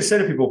like to do is say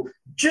to people,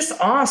 just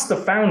ask the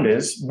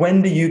founders,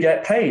 when do you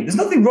get paid? There's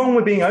nothing wrong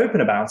with being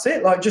open about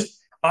it. Like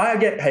I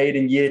get paid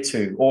in year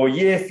 2 or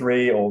year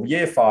 3 or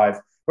year 5.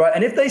 right?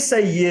 And if they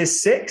say year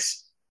 6,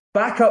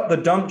 back up the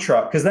dump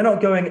truck because they're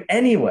not going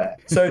anywhere.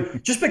 So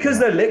just because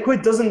they're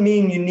liquid doesn't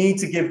mean you need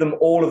to give them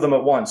all of them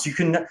at once. You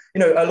can,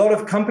 a lot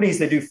of companies,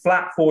 they do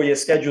flat 4-year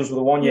schedules with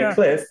a 1-year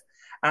cliff.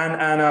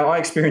 And I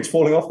experienced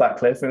falling off that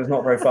cliff. It was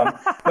not very fun.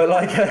 But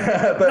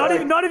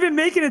not even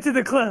making it to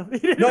the cliff.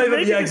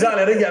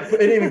 Exactly. I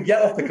didn't even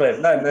get off the cliff.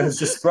 No, it was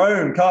just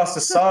thrown, cast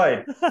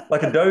aside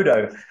like a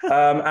dodo.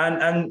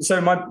 And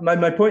so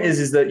my point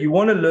is that you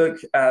want to look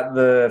at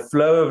the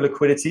flow of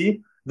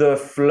liquidity, the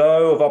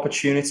flow of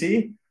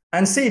opportunity,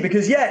 and see,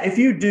 because if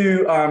you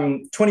do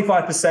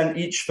 25%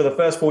 each for the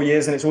first 4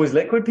 years and it's always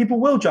liquid,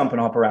 people will jump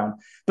and hop around.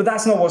 But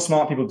that's not what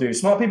smart people do.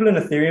 Smart people in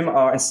Ethereum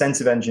are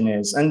incentive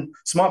engineers, and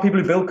smart people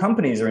who build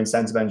companies are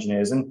incentive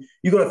engineers. And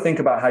you've got to think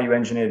about how you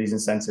engineer these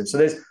incentives. So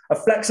there's a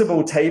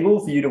flexible table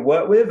for you to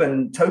work with,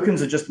 and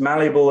tokens are just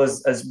malleable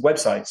as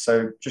websites.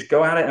 So just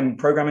go at it and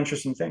program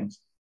interesting things.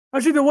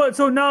 Actually,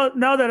 so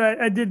now that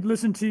I did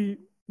listen to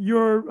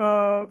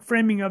your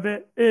framing of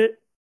it,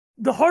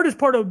 the hardest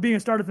part of being a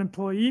startup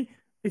employee,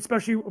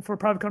 especially for a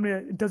private company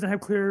that doesn't have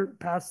clear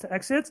paths to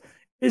exits,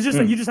 is just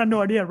like you just have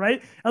no idea,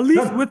 right? At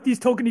least with these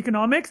token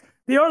economics,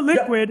 they are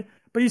liquid,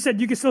 but you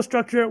said you can still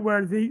structure it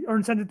where they are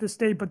incented to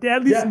stay, but they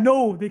at least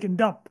know they can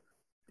dump.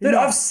 Dude,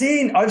 I've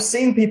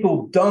seen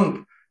people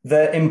dump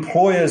their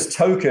employer's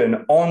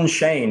token on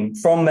chain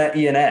from their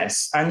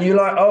ENS, and you're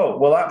like, oh,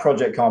 well, that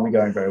project can't be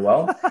going very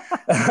well.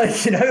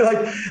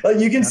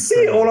 You can see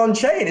it all on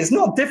chain. It's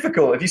not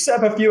difficult. If you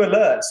set up a few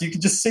alerts, you can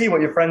just see what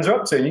your friends are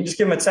up to, and you just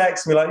give them a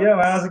text and be like, yeah,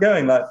 man, how's it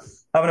going? Like,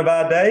 having a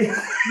bad day?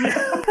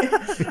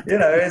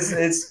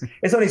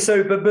 It's only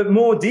so, but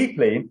more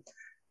deeply,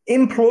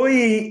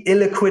 employee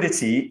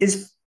illiquidity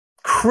is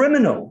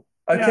criminal.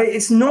 Okay,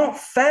 it's not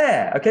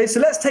fair. Okay,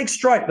 so let's take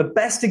Stripe, the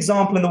best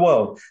example in the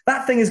world.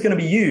 That thing is going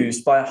to be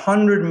used by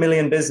 100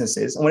 million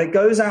businesses. And when it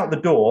goes out the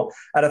door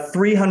at a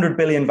 300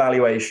 billion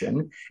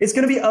valuation, it's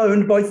going to be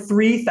owned by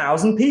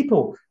 3,000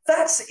 people.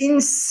 That's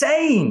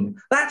insane.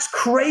 That's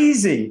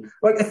crazy.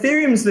 Like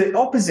Ethereum's the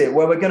opposite,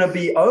 where we're going to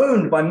be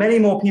owned by many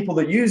more people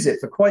that use it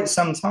for quite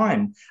some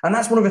time. And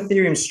that's one of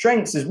Ethereum's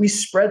strengths, is we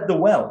spread the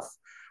wealth.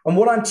 And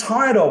what I'm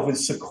tired of with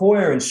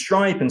Sequoia and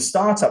Stripe and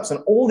startups and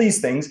all these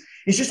things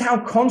is just how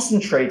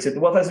concentrated the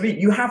wealth has to be.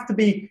 You have to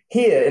be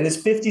here in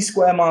this 50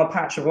 square mile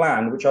patch of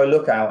land, which I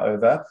look out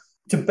over,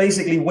 to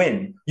basically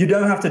win. You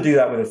don't have to do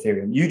that with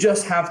Ethereum. You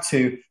just have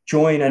to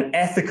join an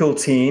ethical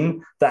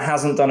team that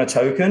hasn't done a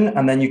token,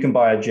 and then you can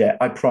buy a jet.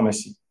 I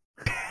promise you.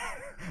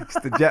 It's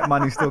the jet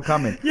money still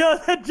coming. Yeah,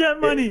 that jet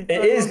money.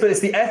 It is, but it's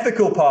the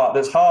ethical part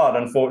that's hard,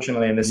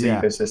 unfortunately, in this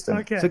ecosystem.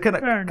 Okay. So can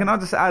I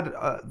just add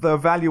the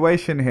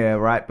valuation here,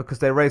 right? Because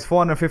they raised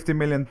 $450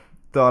 million.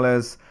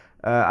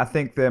 I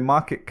think their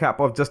market cap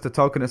of just the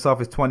token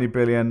itself is 20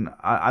 billion.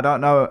 I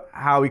don't know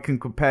how we can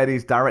compare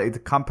these directly to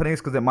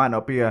companies, because it might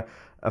not be a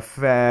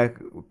fair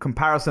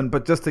comparison,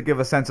 but just to give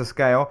a sense of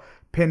scale,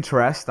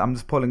 Pinterest, I'm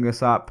just pulling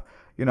this up,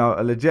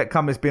 a legit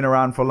company's been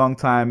around for a long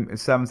time.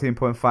 It's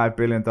 $17.5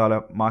 billion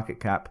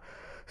market cap.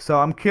 So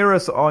I'm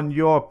curious on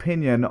your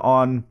opinion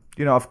on,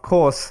 of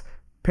course,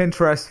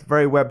 Pinterest,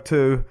 very Web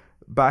 2,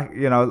 back,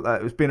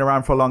 it's been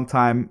around for a long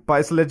time, but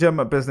it's a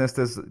legitimate business.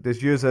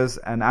 There's users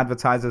and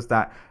advertisers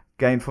that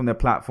gain from their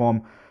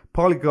platform.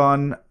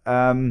 Polygon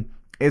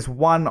is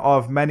one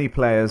of many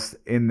players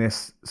in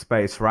this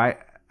space, right?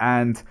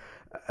 And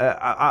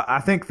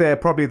I think they're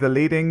probably the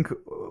leading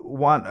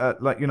one,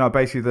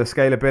 basically the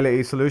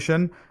scalability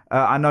solution.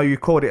 I know you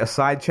called it a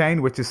side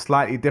chain, which is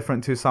slightly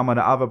different to some of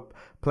the other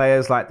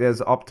players. Like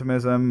there's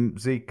Optimism,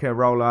 Zk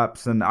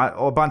rollups, and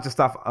a bunch of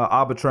stuff,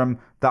 Arbitrum,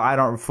 that I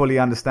don't fully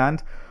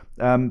understand.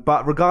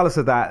 But regardless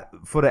of that,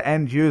 for the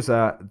end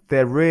user,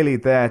 they're really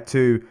there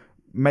to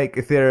make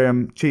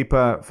Ethereum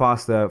cheaper,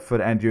 faster for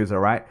the end user,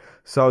 right?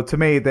 So to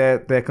me,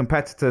 they're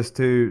competitors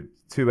to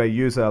a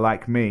user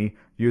like me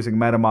using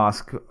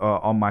MetaMask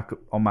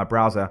on my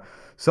browser.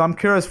 So I'm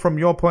curious from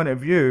your point of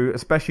view,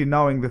 especially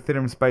knowing the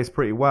Ethereum space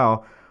pretty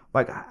well,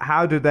 like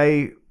how do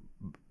they,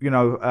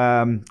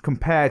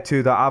 compare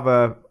to the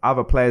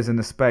other players in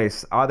the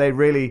space? Are they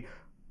really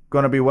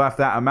going to be worth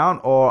that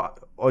amount, or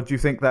do you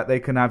think that they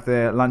can have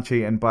their lunch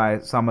eaten by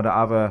some of the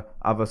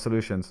other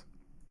solutions?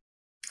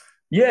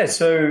 Yeah,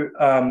 so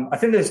I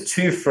think there's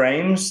two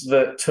frames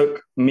that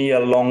took me a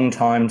long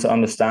time to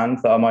understand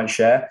that I might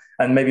share,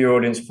 and maybe your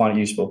audience will find it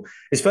useful.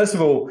 Is first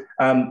of all,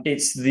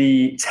 it's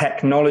the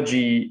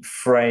technology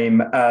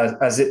frame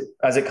as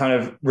it kind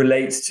of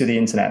relates to the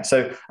internet.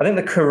 So I think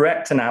the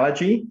correct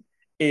analogy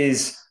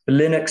is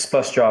Linux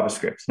plus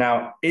JavaScript.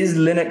 Now, is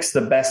Linux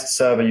the best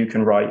server you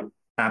can write?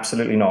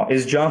 Absolutely not.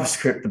 Is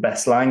JavaScript the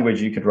best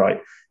language you could write?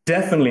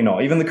 Definitely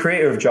not. Even the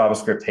creator of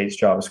JavaScript hates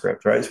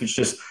JavaScript, right? Which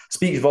just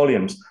speaks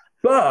volumes.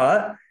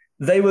 But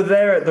they were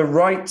there at the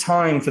right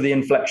time for the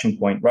inflection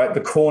point, right?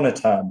 The corner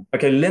turn.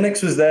 Okay,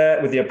 Linux was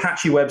there with the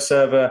Apache web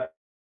server,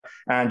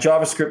 and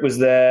JavaScript was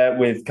there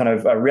with kind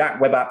of React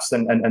web apps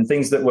and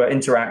things that were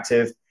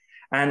interactive,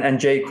 and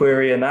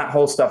jQuery and that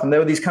whole stuff. And there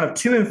were these kind of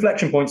two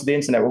inflection points of the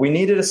internet where we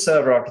needed a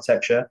server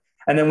architecture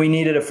and then we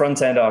needed a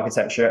front-end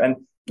architecture. And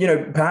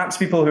perhaps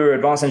people who are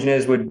advanced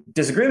engineers would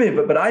disagree with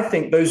me, but I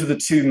think those are the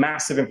two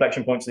massive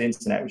inflection points of the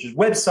internet, which is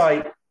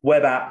website,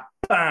 web app,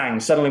 bang,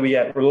 suddenly we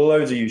get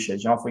loads of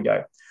usage and off we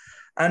go.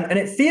 And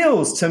it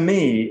feels to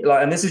me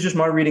like, and this is just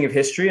my reading of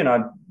history, and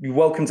I'd be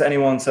welcome to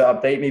anyone to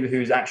update me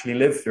who's actually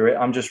lived through it.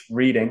 I'm just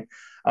reading.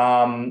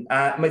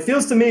 It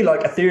feels to me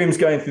like Ethereum's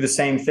going through the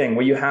same thing,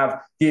 where you have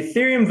the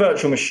Ethereum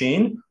virtual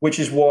machine, which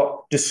is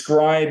what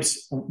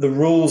describes the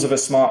rules of a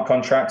smart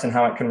contract and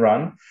how it can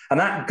run. And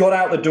that got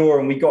out the door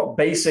and we got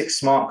basic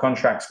smart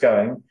contracts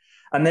going.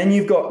 And then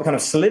you've got kind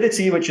of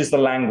Solidity, which is the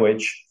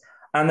language.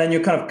 And then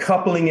you're kind of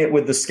coupling it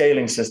with the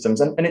scaling systems.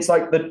 And it's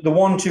like the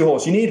 1-2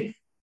 horse. You need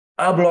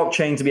a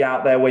blockchain to be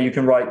out there where you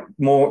can write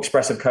more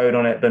expressive code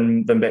on it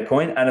than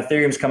Bitcoin. And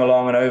Ethereum's come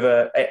along, and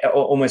over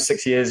almost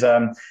 6 years,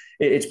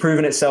 it's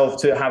proven itself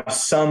to have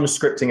some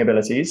scripting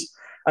abilities.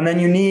 And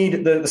then you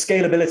need the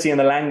scalability and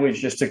the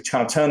language just to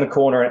kind of turn the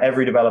corner and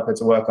every developer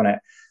to work on it.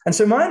 And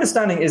so my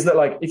understanding is that,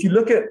 like, if you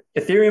look at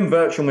Ethereum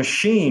virtual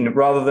machine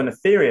rather than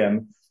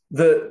Ethereum,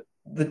 the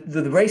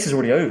race is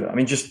already over. I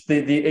mean, just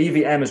the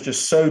EVM has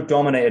just so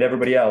dominated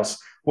everybody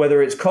else,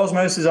 whether it's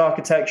Cosmos's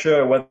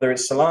architecture, or whether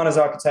it's Solana's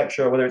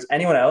architecture, or whether it's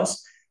anyone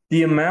else.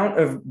 The amount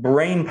of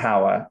brain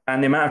power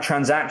and the amount of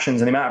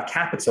transactions and the amount of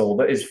capital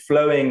that is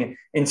flowing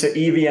into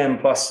EVM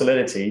plus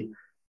Solidity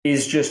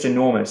is just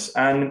enormous.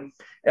 And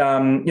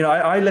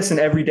I listen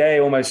every day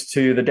almost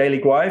to the Daily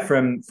Guai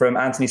from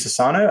Anthony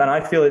Sassano, and I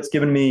feel it's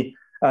given me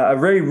a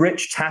very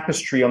rich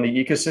tapestry on the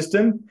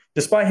ecosystem,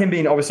 despite him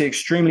being obviously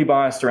extremely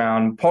biased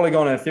around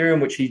Polygon and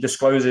Ethereum, which he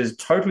discloses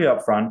totally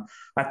upfront.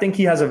 I think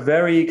he has a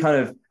very kind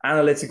of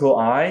analytical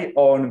eye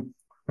on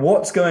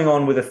what's going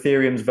on with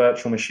Ethereum's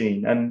virtual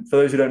machine. And for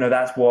those who don't know,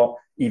 that's what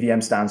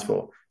EVM stands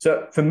for.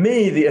 So for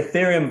me, the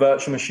Ethereum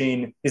virtual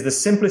machine is the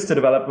simplest to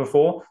develop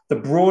before, the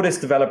broadest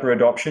developer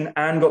adoption,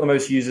 and got the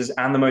most users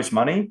and the most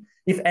money.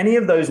 If any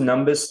of those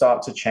numbers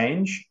start to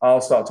change,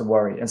 I'll start to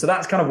worry. And so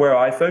that's kind of where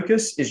I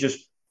focus, is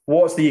just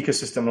what's the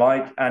ecosystem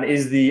like? And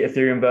is the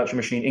Ethereum virtual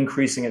machine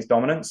increasing its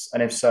dominance?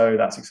 And if so,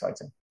 that's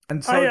exciting.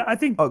 And so I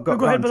think, go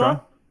ahead,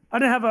 Bilal. I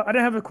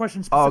didn't have a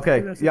question specifically.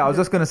 Oh, okay. Yeah, I was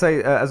just going to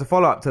say, as a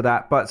follow-up to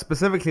that, but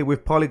specifically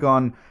with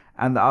Polygon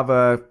and the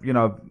other,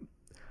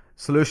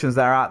 solutions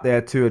that are out there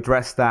to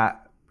address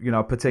that,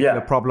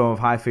 particular problem of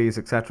high fees,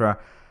 etc.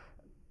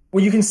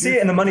 Well, you can see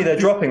it in the money they're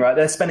dropping, right?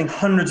 They're spending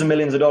hundreds of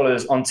millions of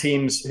dollars on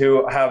teams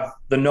who have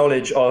the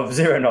knowledge of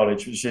zero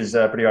knowledge, which is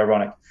pretty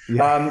ironic.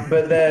 Yeah.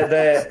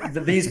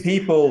 But these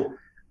people,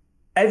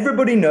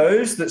 everybody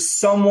knows that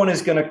someone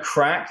is going to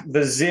crack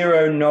the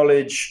zero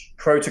knowledge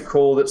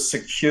protocol that's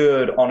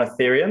secured on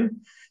Ethereum.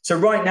 So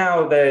right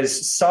now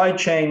there's side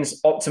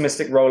chains,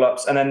 optimistic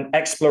rollups, and then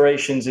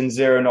explorations in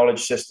zero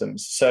knowledge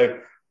systems. So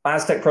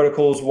Aztec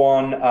Protocol's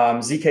one,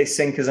 ZK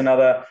Sync is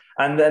another.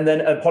 And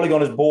then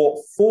Polygon has bought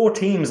 4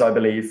 teams, I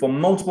believe, for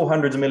multiple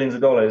hundreds of millions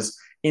of dollars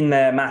in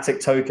their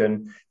Matic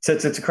token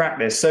to crack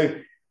this. So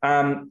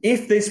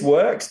if this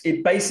works,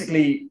 it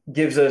basically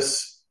gives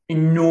us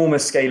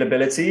enormous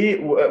scalability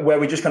where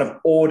we just kind of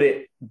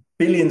audit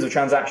billions of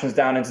transactions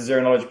down into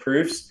zero knowledge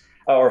proofs,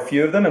 or a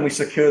few of them, and we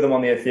secure them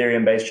on the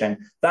Ethereum base chain.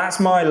 That's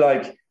my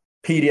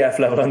PDF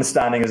level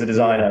understanding as a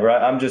designer,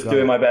 right? I'm just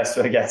doing my best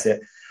to get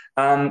it.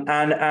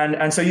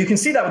 And so you can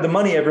see that with the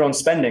money everyone's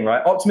spending,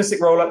 right?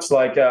 Optimistic rollups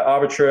like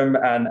Arbitrum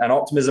and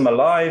Optimism are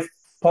live.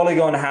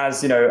 Polygon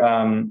has,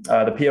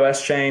 the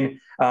POS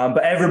chain,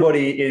 but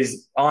everybody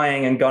is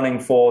eyeing and gunning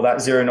for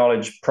that zero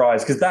knowledge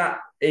prize, because that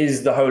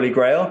is the holy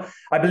grail.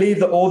 I believe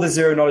that all the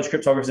zero knowledge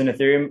cryptographers in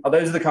Ethereum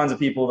those are the kinds of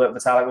people that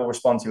Vitalik will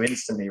respond to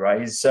instantly, right?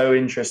 He's so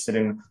interested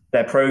in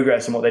their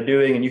progress and what they're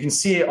doing. And you can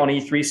see it on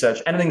ETH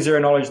research. Anything zero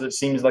knowledge that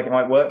seems like it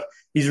might work,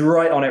 he's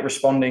right on it,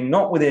 responding,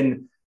 not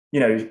within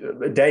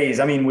days.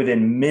 I mean,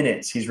 within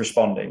minutes, he's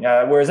responding.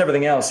 Whereas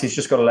everything else, he's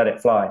just got to let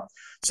it fly.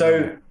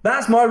 So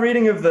that's my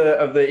reading of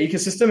the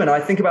ecosystem. And I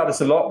think about this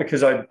a lot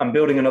because I'm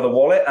building another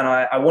wallet, and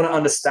I want to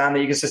understand the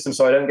ecosystem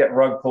so I don't get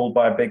rug pulled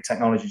by a big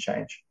technology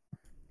change.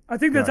 I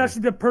think that's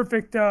actually the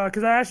perfect,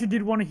 because I actually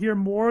did want to hear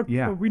more.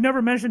 Yeah. But we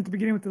never mentioned at the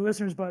beginning with the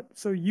listeners, but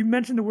so you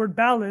mentioned the word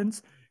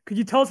balance. Could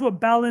you tell us what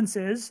balance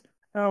is,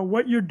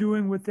 what you're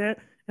doing with it,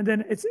 and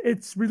then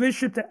its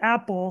relationship to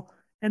Apple,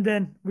 and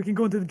then we can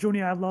go into the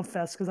Jony I Love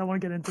Fest because I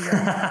want to get into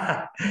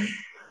that.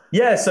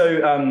 Yeah,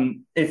 so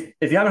if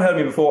you haven't heard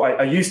me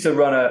before, I used to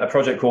run a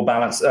project called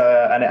Balance,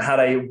 and it had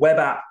a web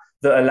app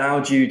that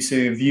allowed you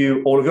to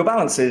view all of your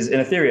balances in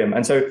Ethereum.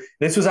 And so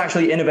this was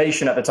actually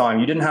innovation at the time.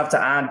 You didn't have to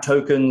add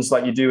tokens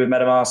like you do with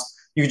MetaMask.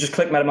 You could just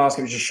click MetaMask,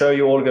 it would just show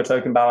you all of your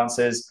token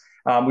balances.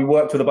 We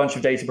worked with a bunch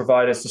of data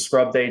providers to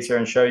scrub data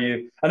and show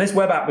you. And this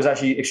web app was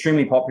actually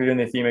extremely popular in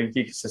the Ethereum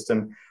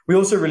ecosystem. We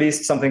also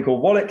released something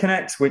called Wallet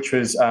Connect, which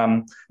was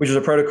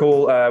a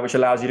protocol which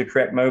allows you to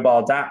create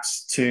mobile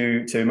dApps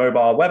to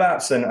mobile web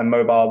apps and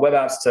mobile web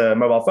apps to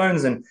mobile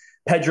phones. And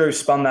Pedro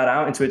spun that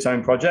out into its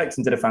own project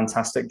and did a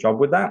fantastic job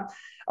with that.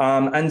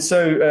 And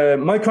so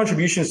my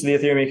contributions to the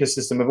Ethereum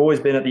ecosystem have always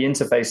been at the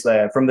interface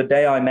layer. From the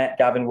day I met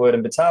Gavin Wood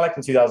and Vitalik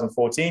in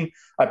 2014,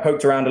 I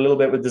poked around a little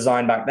bit with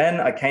design back then.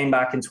 I came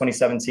back in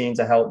 2017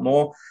 to help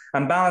more.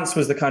 And Balance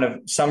was the kind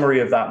of summary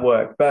of that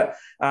work. But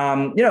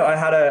I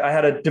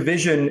had a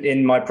division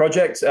in my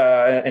project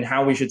in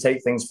how we should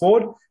take things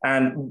forward,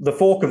 and the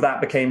fork of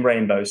that became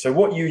Rainbow. So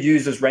what you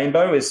use as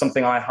Rainbow is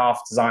something I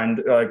half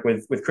designed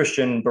with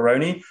Christian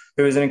Baroni,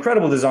 who is an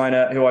incredible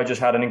designer who I just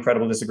had an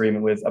incredible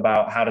disagreement with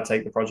about how to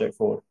take the project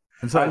forward.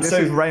 And so this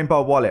is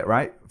Rainbow Wallet,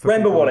 right?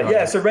 Rainbow Wallet,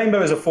 yeah. So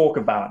Rainbow is a fork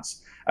of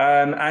Balance.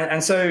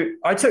 And so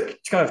I took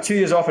kind of 2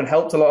 years off and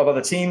helped a lot of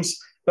other teams.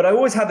 But I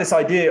always had this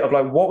idea of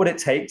like, what would it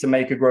take to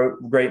make a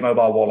great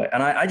mobile wallet?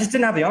 And I just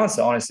didn't have the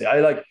answer, honestly.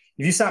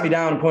 If you sat me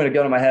down and pointed a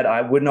gun at my head,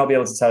 I would not be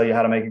able to tell you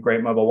how to make a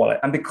great mobile wallet.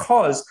 And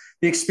because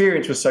the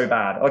experience was so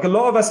bad, like a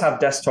lot of us have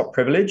desktop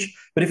privilege,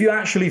 but if you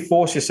actually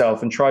force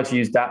yourself and try to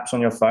use dApps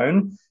on your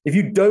phone, if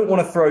you don't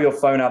want to throw your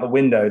phone out the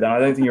window, then I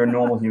don't think you're a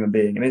normal human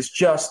being. And it's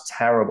just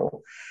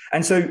terrible.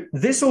 And so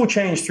this all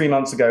changed 3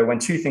 months ago when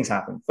two things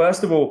happened.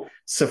 First of all,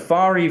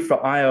 Safari for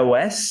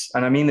iOS,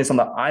 and I mean this on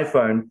the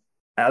iPhone,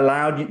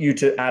 allowed you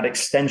to add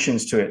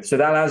extensions to it. So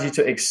that allows you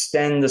to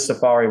extend the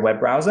Safari web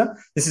browser.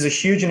 This is a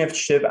huge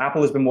initiative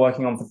Apple has been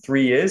working on for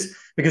 3 years,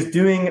 because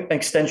doing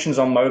extensions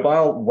on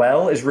mobile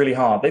well is really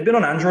hard. They've been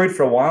on Android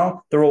for a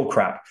while. They're all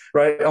crap,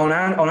 right? On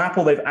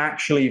Apple, they've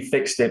actually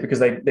fixed it because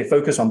they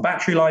focus on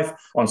battery life,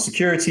 on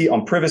security,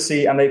 on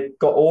privacy, and they've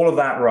got all of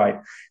that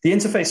right. The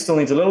interface still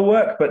needs a little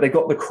work, but they've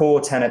got the core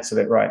tenets of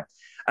it right.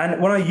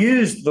 And when I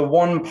used the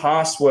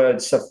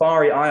 1Password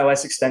Safari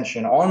iOS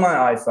extension on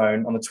my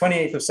iPhone on the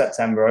 28th of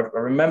September, I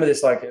remember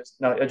this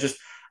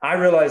I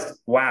realized,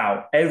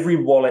 wow, every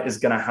wallet is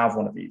going to have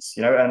one of these,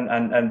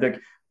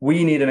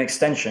 we need an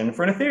extension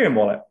for an Ethereum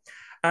wallet.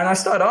 And I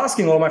started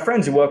asking all of my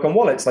friends who work on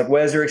wallets, like,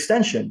 where's your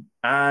extension?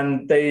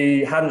 And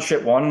they hadn't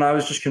shipped one, and I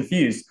was just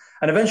confused.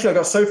 And eventually I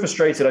got so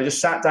frustrated, I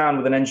just sat down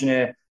with an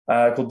engineer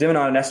called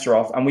Dimitar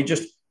Nesterov, and we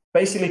just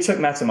basically took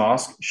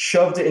MetaMask,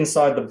 shoved it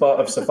inside the butt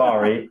of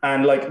Safari,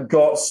 and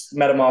got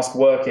MetaMask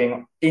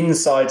working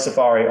inside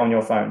Safari on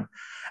your phone.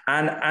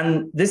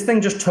 And this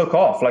thing just took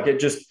off.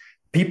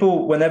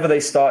 People, whenever they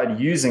started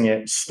using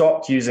it,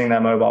 stopped using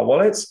their mobile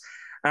wallets.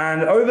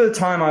 And over the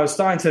time, I was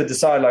starting to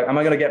decide, am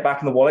I going to get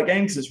back in the wallet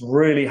game? Because it's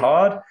really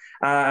hard.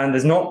 And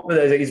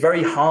it's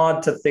very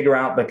hard to figure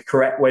out the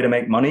correct way to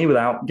make money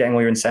without getting all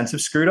your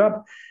incentives screwed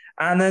up.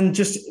 And then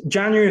just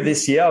January of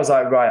this year, I was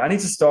like, right, I need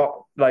to stop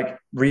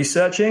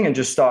researching and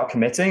just start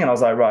committing. And I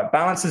was like, right,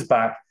 Balance is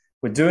back.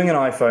 We're doing an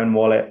iPhone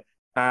wallet,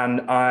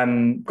 and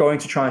I'm going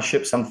to try and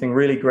ship something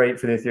really great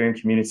for the Ethereum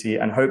community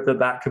and hope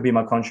that could be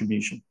my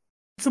contribution.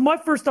 So my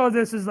first thought of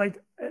this is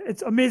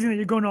it's amazing that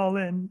you're going all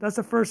in. That's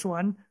the first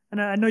one. And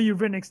I know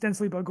you've written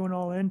extensively about going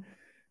all in.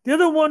 The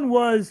other one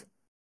was,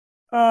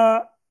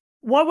 why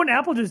wouldn't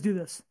Apple just do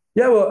this?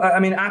 Yeah, well, I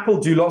mean,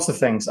 Apple do lots of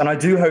things, and I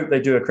do hope they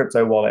do a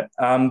crypto wallet.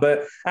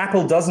 But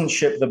Apple doesn't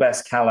ship the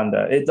best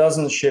calendar. It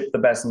doesn't ship the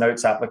best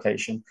notes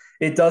application.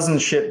 It doesn't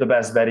ship the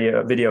best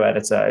video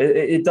editor.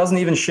 It doesn't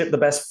even ship the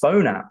best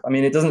phone app. I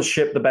mean, it doesn't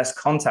ship the best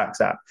contacts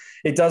app.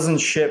 It doesn't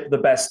ship the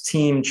best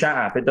team chat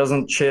app. It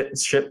doesn't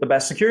ship the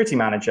best security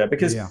manager,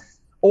 because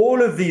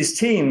all of these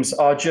teams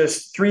are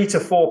just 3 to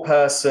 4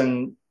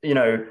 person,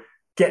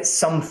 get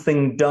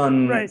something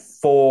done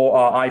for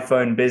our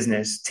iPhone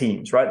business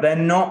teams, right? They're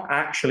not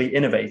actually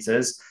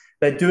innovators.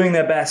 They're doing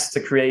their best to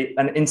create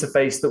an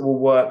interface that will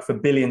work for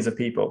billions of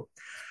people.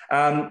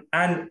 And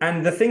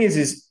the thing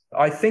is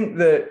I think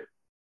that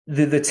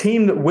the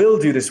team that will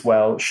do this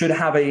well should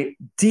have a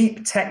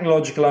deep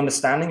technological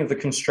understanding of the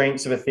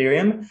constraints of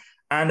Ethereum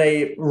and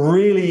a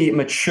really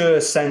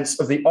mature sense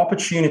of the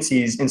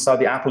opportunities inside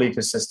the Apple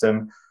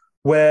ecosystem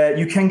where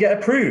you can get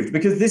approved,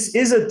 because this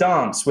is a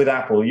dance with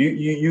Apple.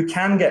 You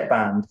can get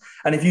banned.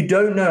 And if you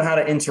don't know how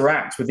to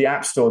interact with the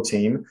App Store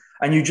team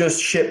and you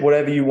just ship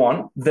whatever you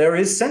want, there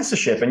is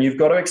censorship, and you've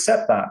got to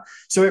accept that.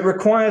 So it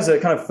requires a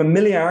kind of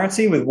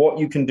familiarity with what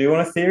you can do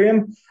on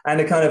Ethereum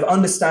and a kind of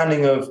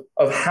understanding of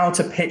how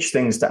to pitch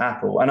things to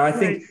Apple. And I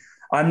think,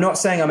 I'm not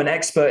saying I'm an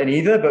expert in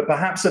either, but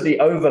perhaps at the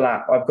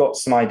overlap, I've got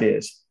some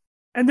ideas.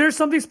 And there's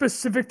something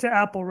specific to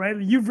Apple, right?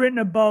 You've written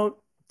about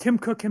Tim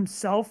Cook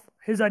himself,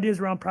 his ideas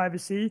around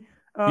privacy.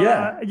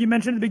 You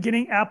mentioned at the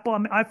beginning, Apple,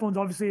 iPhones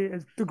obviously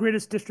is the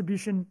greatest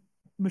distribution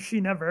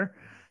machine ever.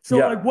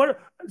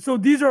 So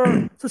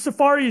so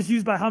Safari is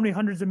used by how many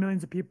hundreds of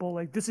millions of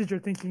people? This is your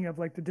thinking of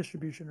the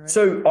distribution, right?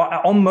 So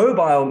on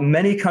mobile,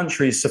 many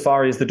countries,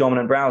 Safari is the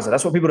dominant browser.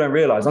 That's what people don't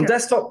realize. On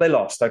desktop, they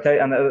lost, okay?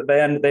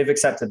 And they've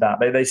accepted that.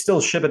 They still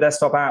ship a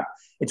desktop app.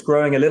 It's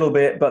growing a little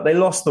bit, but they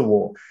lost the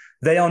war.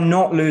 They are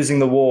not losing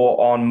the war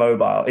on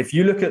mobile. If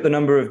you look at the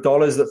number of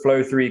dollars that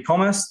flow through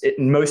e-commerce,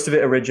 most of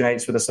it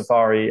originates with a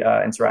Safari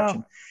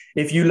interaction. Wow.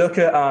 If you look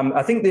at,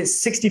 I think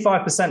it's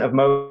 65% of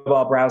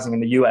mobile browsing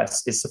in the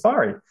US is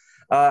Safari.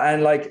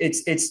 And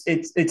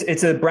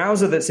it's a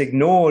browser that's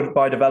ignored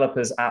by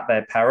developers at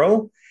their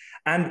peril.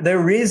 And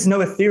there is no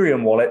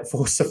Ethereum wallet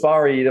for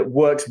Safari that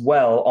works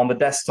well on the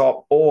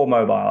desktop or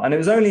mobile. And it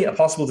was only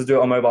possible to do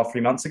it on mobile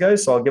 3 months ago.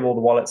 So I'll give all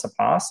the wallets a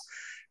pass.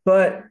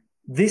 But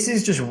this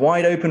is just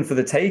wide open for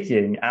the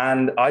taking.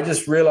 And I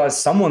just realized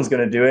someone's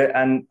going to do it.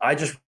 And I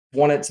just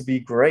want it to be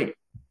great.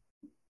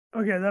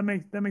 Okay, that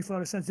makes a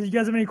lot of sense. Did you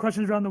guys have any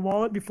questions around the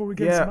wallet before we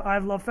get into some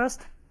I've Love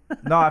Fest?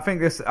 No, I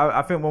think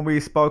when we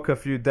spoke a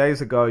few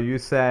days ago, you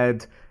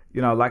said,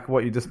 like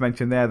what you just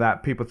mentioned there,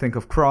 that people think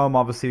of Chrome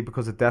obviously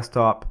because of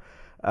desktop.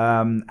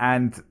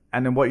 And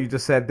then what you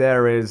just said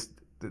there is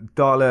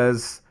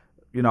dollars,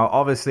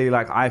 obviously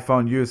like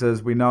iPhone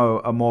users we know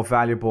are more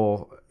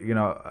valuable,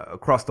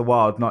 across the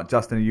world, not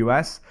just in the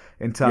US,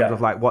 in terms of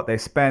like what they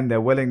spend,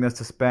 their willingness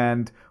to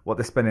spend, what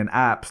they spend in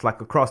apps,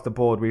 like across the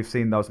board, we've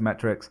seen those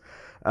metrics.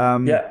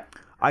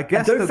 I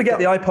guess and don't forget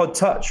the iPod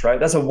Touch, right?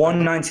 That's a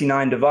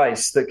 $199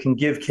 device that can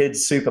give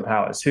kids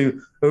superpowers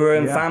who are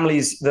in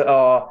families that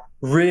are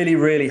really,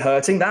 really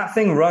hurting. That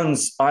thing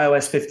runs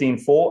iOS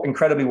 15.4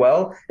 incredibly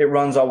well. It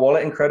runs our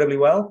wallet incredibly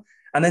well.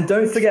 And then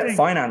don't forget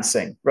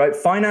financing, right?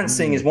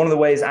 Financing is one of the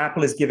ways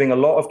Apple is giving a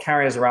lot of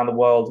carriers around the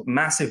world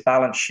massive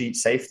balance sheet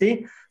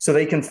safety so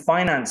they can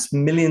finance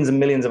millions and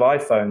millions of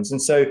iPhones.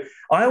 And so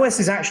iOS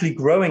is actually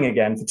growing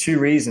again for two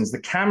reasons. The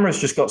camera's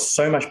just got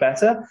so much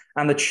better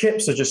and the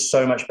chips are just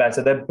so much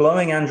better. They're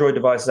blowing Android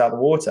devices out of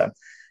the water.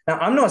 Now,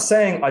 I'm not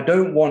saying I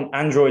don't want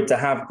Android to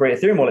have great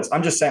Ethereum wallets.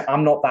 I'm just saying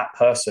I'm not that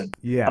person.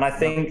 Yeah. And I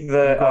think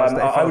that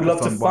I would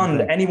love to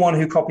fund anyone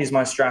who copies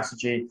my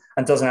strategy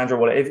and does an Android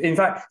wallet. In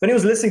fact, if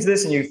anyone's listening to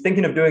this and you're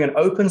thinking of doing an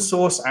open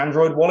source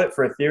Android wallet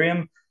for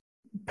Ethereum,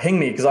 ping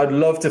me because I'd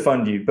love to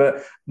fund you.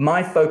 But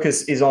my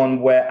focus is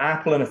on where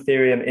Apple and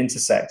Ethereum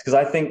intersect because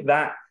I think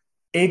that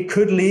it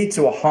could lead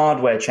to a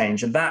hardware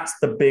change. And that's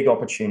the big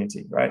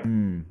opportunity, right?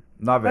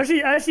 Love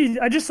it. Actually,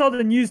 I just saw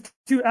the news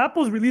too.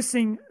 Apple's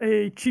releasing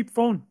a cheap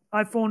phone,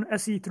 iPhone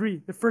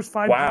SE3, the first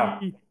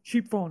 5G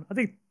cheap phone. I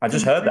think I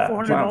just heard that.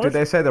 Wow. Did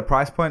they say the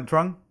price point,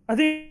 Trung? I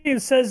think it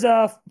says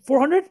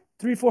 400.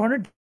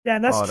 Yeah,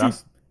 and that's cheap.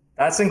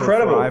 That's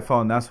incredible. For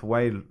iPhone, that's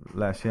way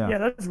less. Yeah. Yeah,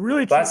 that's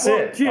really cheap. That's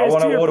it. I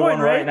want to order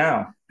one right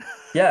now.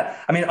 Yeah,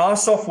 I mean, our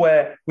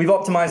software, we've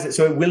optimized it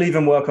so it will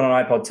even work on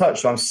an iPod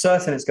Touch. So I'm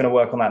certain it's going to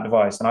work on that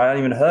device. And I hadn't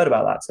even heard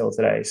about that till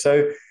today.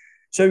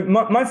 So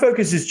my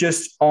focus is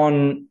just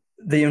on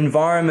the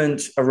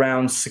environment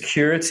around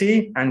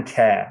security and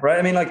care, right?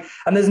 I mean,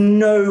 and there's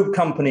no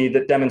company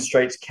that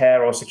demonstrates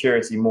care or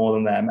security more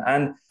than them.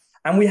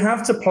 And we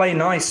have to play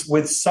nice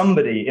with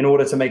somebody in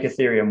order to make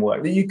Ethereum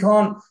work. You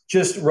can't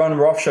just run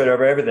roughshod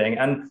over everything.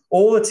 And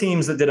all the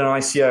teams that did an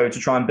ICO to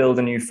try and build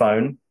a new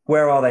phone,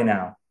 where are they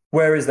now?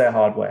 Where is their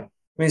hardware?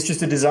 I mean, it's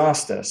just a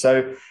disaster.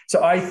 So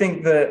I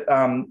think that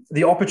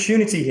the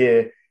opportunity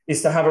here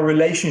is to have a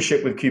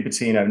relationship with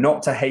Cupertino,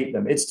 not to hate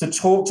them. It's to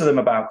talk to them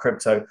about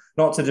crypto,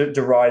 not to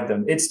deride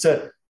them. It's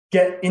to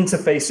get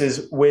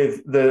interfaces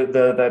with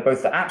the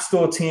both the App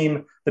Store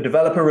team, the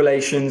developer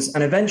relations,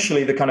 and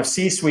eventually the kind of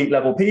C-suite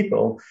level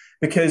people,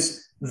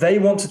 because they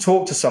want to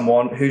talk to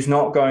someone who's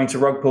not going to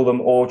rug pull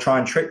them or try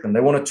and trick them.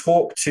 They want to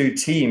talk to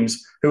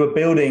teams who are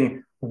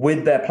building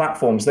with their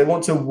platforms. They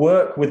want to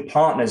work with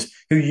partners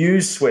who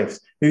use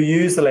Swift, who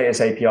use the latest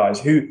APIs,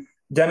 who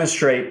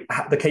demonstrate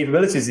the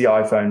capabilities of the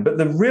iPhone. But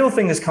the real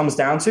thing this comes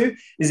down to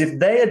is if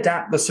they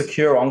adapt the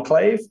secure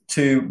enclave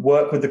to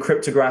work with the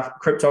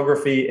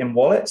cryptography in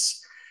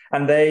wallets,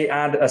 and they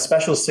add a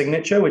special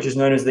signature, which is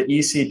known as the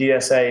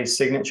ECDSA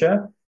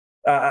signature,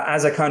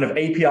 as a kind of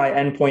API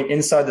endpoint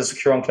inside the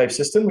secure enclave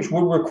system, which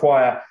would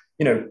require,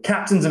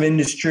 captains of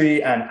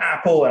industry and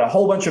Apple and a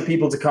whole bunch of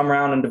people to come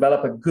around and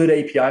develop a good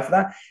API for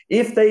that.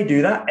 If they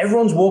do that,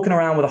 everyone's walking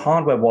around with a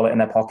hardware wallet in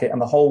their pocket and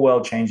the whole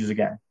world changes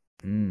again.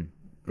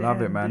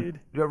 Love it,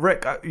 man. Dude.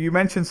 Rick, you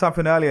mentioned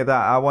something earlier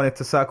that I wanted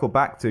to circle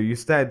back to. You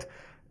said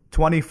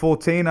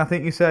 2014, I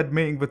think you said,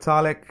 meeting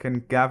Vitalik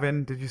and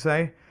Gavin, did you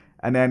say?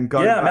 And then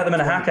I met them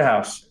in a hacker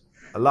house.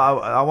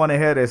 I want to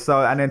hear this.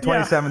 So, and in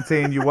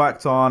 2017, you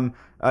worked on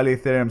early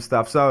Ethereum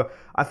stuff. So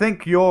I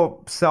think you're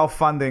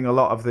self-funding a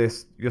lot of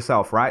this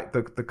yourself, right?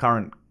 The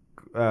current,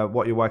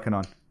 what you're working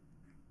on.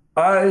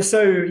 Vitalik,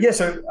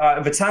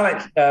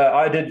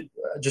 I did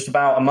just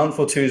about a month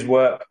or two's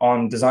work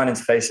on design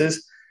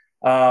interfaces.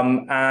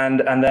 And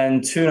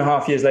then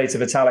 2.5 years later,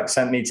 Vitalik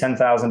sent me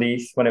 10,000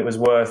 ETH when it was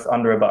worth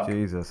under $1.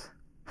 Jesus.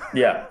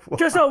 Yeah.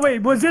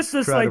 Wait, was this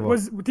just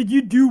did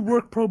you do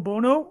work pro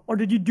bono or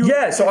did you do?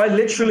 Yeah. So I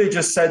literally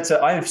just said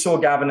I saw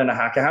Gavin in a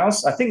hacker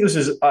house. I think this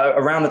was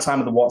around the time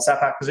of the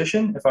WhatsApp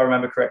acquisition, if I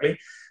remember correctly.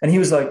 And he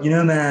was like,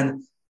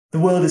 man, the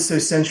world is so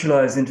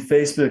centralized into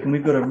Facebook and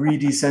we've got to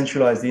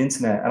re-decentralize the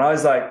internet. And I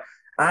was like,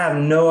 I have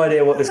no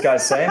idea what this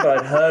guy's saying, but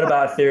I'd heard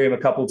about Ethereum a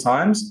couple of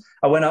times.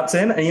 I went up to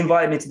him and he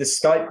invited me to this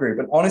Skype group.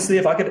 And honestly,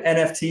 if I could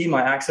NFT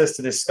my access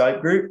to this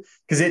Skype group,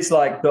 because it's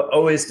like the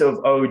Oest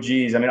of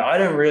OGs. I mean, I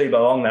don't really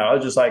belong there. I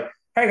was just like,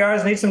 hey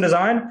guys, need some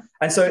design.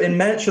 And so in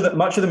much of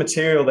the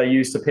material they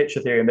used to pitch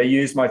Ethereum, they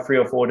used my 3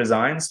 or 4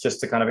 designs just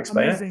to kind of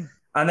explain it.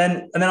 And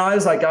then I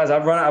was like, guys,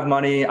 I've run out of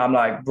money. I'm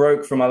like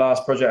broke from my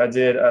last project I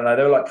did. And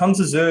they were like, come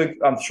to Zug.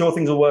 I'm sure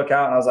things will work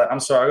out. And I was like, I'm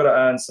sorry, I got to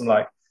earn some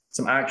like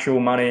some actual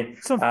money.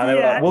 Some And they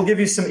were like, fiat. we'll give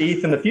you some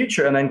ETH in the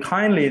future. And then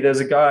kindly, there's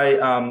a guy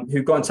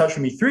who got in touch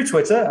with me through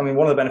Twitter. I mean,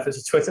 one of the benefits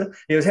of Twitter,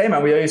 he goes, hey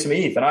man, we owe you some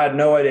ETH. And I had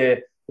no idea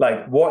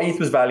like what ETH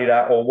was valued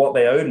at or what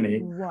they owed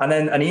me. Wow. And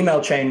then an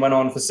email chain went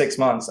on for 6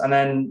 months. And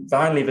then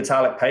finally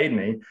Vitalik paid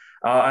me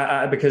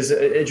because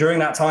during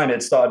that time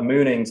it started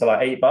mooning to like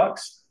 $8.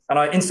 And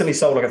I instantly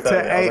sold like a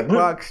third. To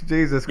 $8,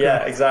 Jesus Christ.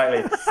 Yeah,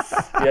 exactly.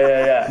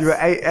 Yeah. You were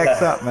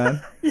 8x up,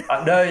 man.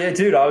 No, yeah,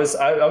 dude. I was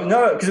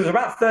no, because it was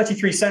about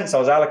 33 cents I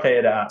was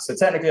allocated at. So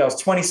technically, I was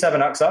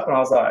 27x up, and I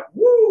was like,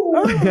 "Woo!"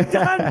 Oh,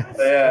 done.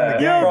 Yeah.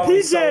 Yo,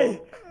 Probably PJ. sold-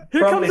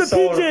 Here probably comes the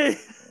sold-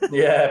 PJ.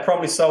 Yeah,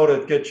 probably sold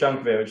a good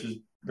chunk of it, which is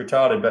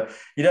retarded. But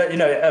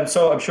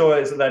I'm sure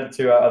it's led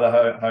to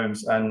other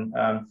homes. And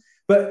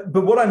but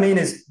what I mean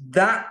is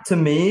that to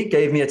me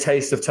gave me a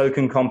taste of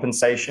token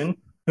compensation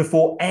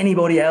before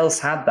anybody else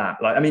had that.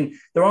 Like, I mean,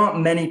 there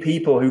aren't many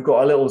people who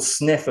got a little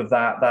sniff of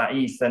that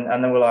ETH and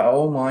then were like,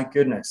 oh my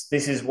goodness,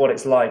 this is what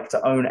it's like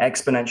to own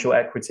exponential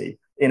equity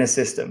in a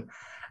system.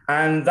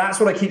 And that's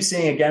what I keep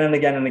seeing again and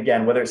again and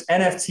again, whether it's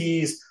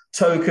NFTs,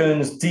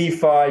 tokens,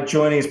 DeFi,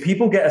 joinings,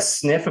 people get a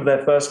sniff of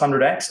their first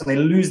 100x and they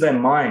lose their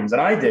minds. And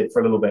I did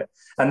for a little bit.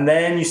 And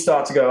then you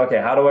start to go,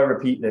 okay, how do I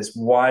repeat this?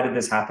 Why did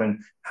this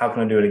happen? How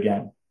can I do it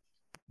again?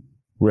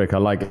 Rick, I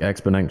like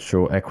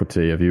exponential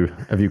equity. Have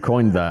you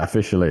coined that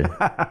officially?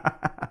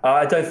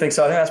 I don't think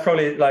so. I think that's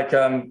probably like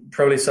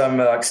some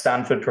like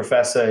Stanford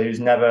professor who's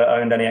never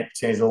owned any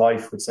equity in his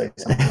life would say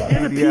something like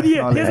that. He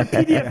has a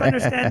PDF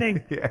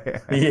understanding.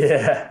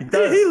 Yeah, he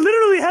does. He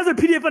literally has a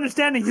PDF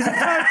understanding. His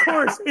entire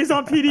course is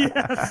on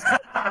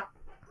PDFs.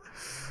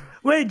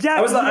 Wait, Jack.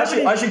 I was like,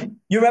 actually,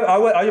 you remember?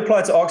 I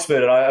applied to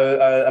Oxford,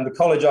 and the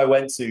college I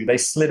went to, they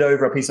slid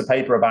over a piece of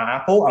paper about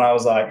Apple, and I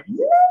was like,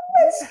 yes.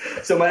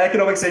 So my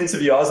economics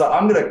interview, I was like,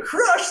 I'm going to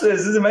crush this.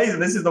 This is amazing.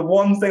 This is the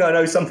one thing I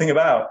know something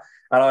about.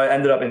 And I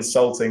ended up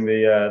insulting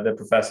the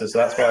professor, so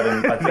that's why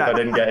I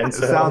didn't get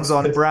into it. Sounds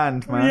on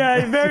brand, man.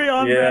 Yeah, very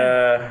on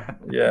brand.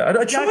 Yeah.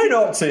 I try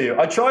not to.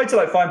 I try to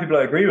like find people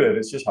I agree with.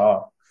 It's just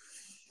hard.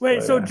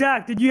 Wait, so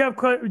Jack, did you have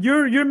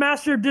your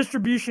master of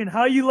distribution?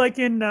 How you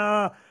liking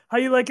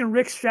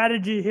Rick's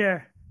strategy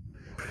here?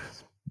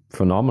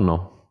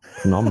 Phenomenal.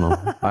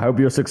 I hope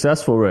you're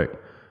successful, Rick.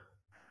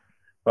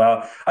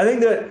 Well, I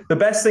think that the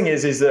best thing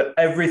is that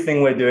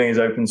everything we're doing is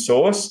open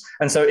source.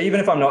 And so even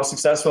if I'm not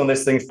successful and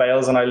this thing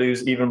fails and I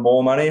lose even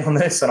more money on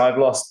this, and I've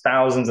lost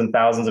thousands and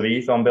thousands of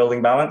ETH on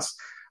building balance,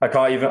 I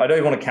don't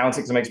even want to count it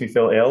because it makes me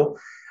feel ill.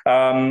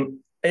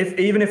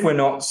 Even if we're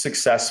not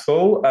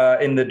successful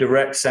in the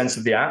direct sense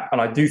of the app,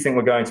 and I do think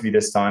we're going to be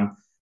this time,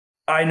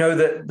 I know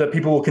that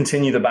people will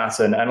continue the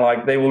baton and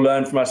like they will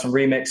learn from us and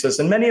remix us.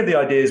 And many of the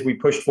ideas we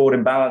pushed forward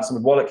in Balance and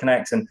with Wallet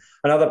Connect and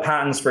other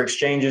patterns for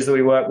exchanges that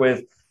we work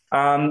with,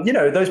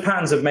 those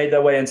patterns have made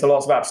their way into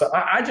lots of apps. So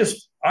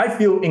I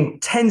feel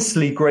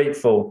intensely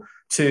grateful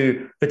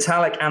to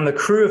Vitalik and the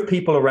crew of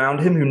people around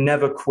him who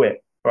never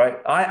quit. Right.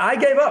 I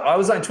gave up. I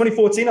was like in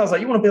 2014. I was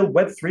like, you want to build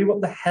Web3? What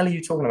the hell are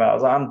you talking about? I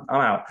was like, I'm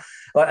out.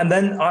 And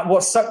then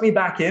what sucked me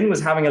back in was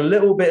having a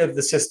little bit of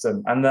the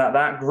system, and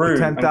that grew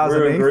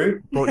 10,000 and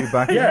grew. Brought you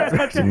back. Yeah,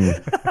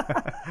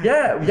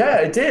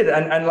 it did.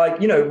 And like,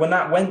 when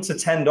that went to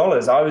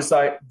 $10, I was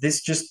like,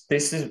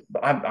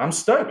 I'm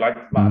stoked.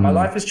 Like my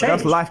life has changed.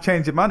 That's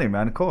life-changing money,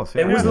 man. Of course.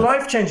 It was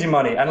life-changing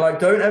money. And like,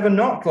 don't ever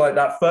knock like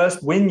that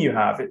first win you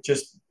have. It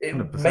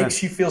 100%.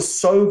 Makes you feel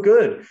so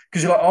good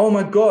because you're like, oh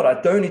my God,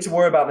 I don't need to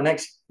worry about the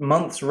next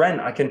month's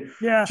rent. I can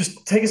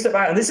just take a step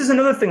back. And this is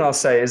another thing I'll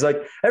say is like,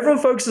 everyone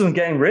focuses on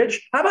getting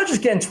rich. How about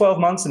just getting 12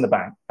 months in the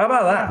bank? How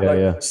about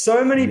that?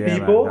 So many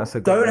people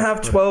don't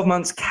have 12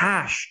 months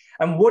cash.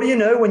 And what do you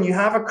know when you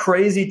have a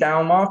crazy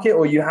down market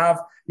or you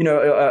have,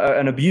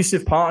 an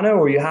abusive partner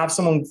or you have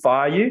someone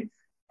fire you,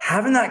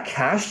 having that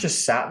cash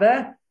just sat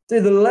there,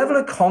 dude, the level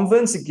of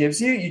confidence it gives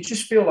you, you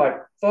just feel like,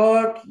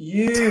 fuck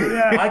you.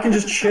 I can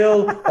just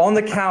chill on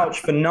the couch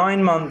for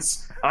 9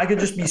 months. I could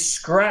just be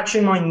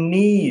scratching my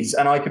knees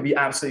and I could be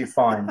absolutely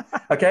fine.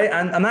 Okay.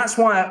 And that's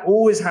why I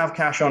always have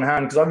cash on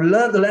hand because I've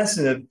learned the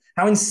lesson of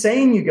how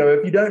insane you go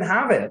if you don't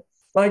have it.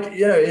 Like,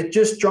 it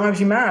just drives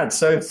you mad.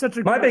 So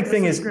my big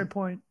thing is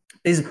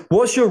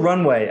what's your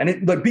runway?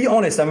 And be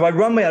honest. I mean, by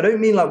runway, I don't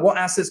mean like what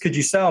assets could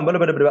you sell?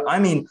 I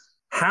mean,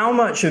 how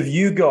much have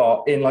you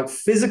got in like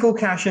physical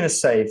cash in a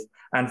safe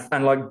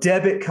and like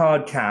debit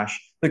card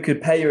cash that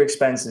could pay your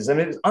expenses? I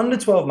mean, if it's under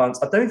 12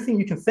 months, I don't think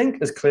you can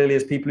think as clearly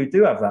as people who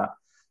do have that.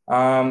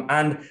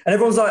 And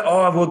everyone's like,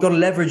 oh, we've got to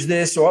leverage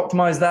this or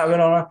optimize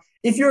that.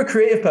 If you're a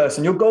creative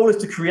person, your goal is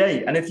to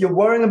create. And if you're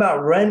worrying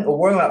about rent or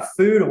worrying about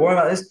food or worrying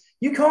about this,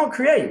 you can't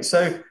create.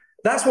 So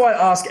that's why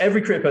I ask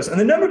every creative person. And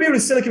the number of people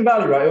in Silicon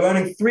Valley, right, who are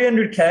earning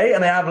 $300K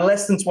and they have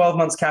less than 12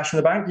 months cash in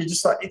the bank, you're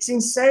just like, it's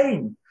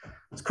insane.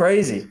 It's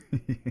crazy.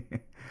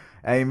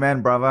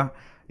 Amen, brother.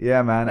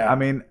 Yeah, man. Yeah. I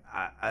mean,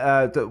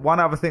 one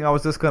other thing I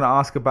was just going to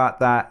ask about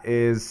that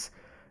is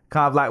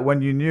kind of like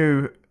when you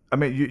knew, I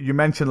mean, you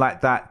mentioned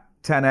like that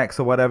 10x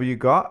or whatever you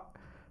got.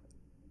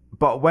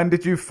 But when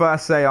did you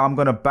first say, I'm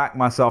going to back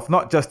myself,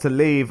 not just to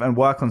leave and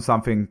work on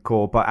something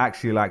cool, but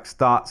actually like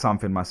start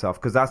something myself?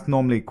 Because that's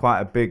normally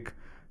quite a big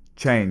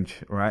change,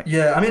 right?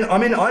 Yeah,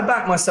 I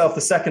backed myself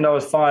the second I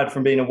was fired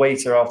from being a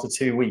waiter after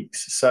 2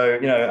 weeks. So,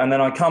 and then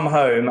I come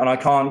home and I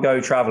can't go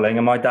traveling,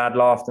 and my dad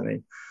laughed at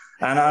me.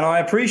 And I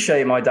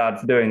appreciate my dad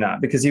for doing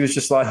that, because he was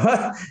just like,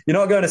 you're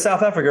not going to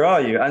South Africa, are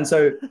you? And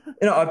so,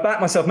 I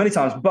backed myself many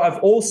times, but I've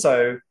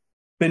also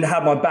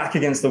had my back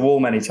against the wall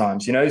many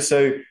times,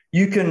 so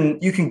you can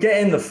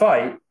get in the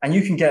fight and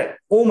you can get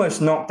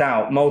almost knocked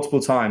out multiple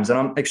times. And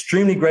I'm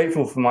extremely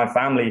grateful for my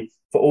family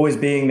for always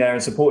being there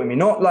and supporting me.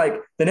 Not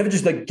like they never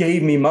just like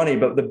gave me money,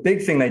 but the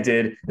big thing they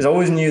did is I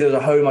always knew there was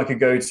a home I could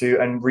go to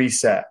and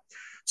reset.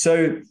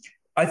 So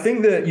I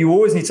think that you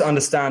always need to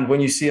understand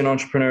when you see an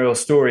entrepreneurial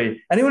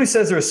story, anyone who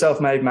says they're a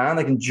self-made man,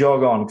 they can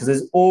jog on, because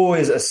there's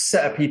always a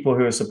set of people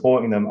who are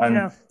supporting them.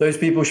 And those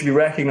people should be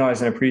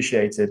recognized and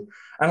appreciated.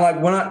 And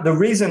like the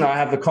reason I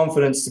have the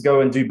confidence to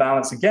go and do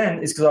Balance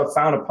again is because I've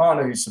found a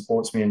partner who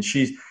supports me, and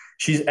she's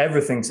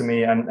everything to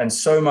me. And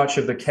so much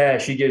of the care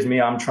she gives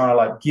me, I'm trying to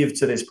like give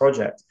to this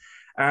project.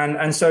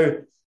 And so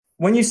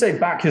when you say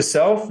back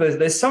yourself,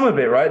 there's some of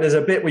it, right? There's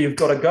a bit where you've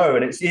got to go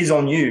and it is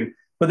on you.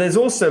 But there's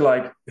also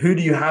like, who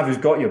do you have who's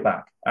got your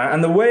back?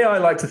 And the way I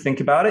like to think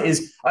about it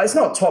is it's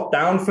not top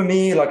down for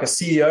me, like a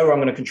CEO where I'm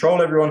going to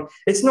control everyone.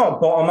 It's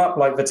not bottom up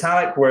like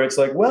Vitalik, where it's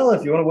like, well,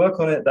 if you want to work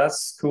on it,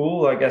 that's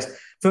cool, I guess.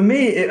 For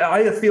me,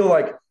 I feel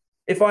like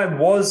if I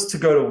was to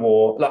go to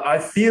war, like I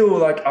feel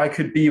like I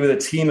could be with a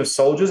team of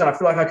soldiers, and I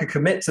feel like I could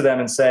commit to them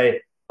and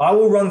say, I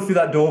will run through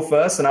that door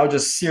first, and I'll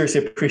just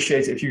seriously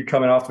appreciate it if you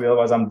come in after me,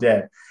 otherwise I'm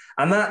dead.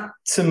 And that,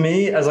 to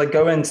me, as I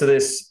go into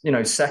this,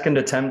 second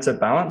attempt at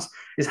Balance,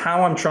 is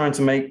how I'm trying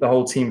to make the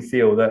whole team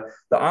feel that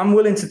I'm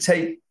willing to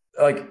take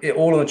like it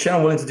all on the chin.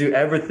 I'm willing to do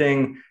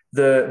everything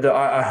that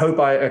I hope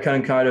I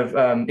can kind of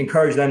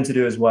encourage them to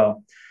do as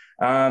well.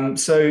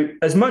 So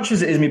as much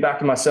as it is me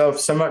backing myself,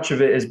 so much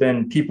of it has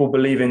been people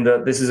believing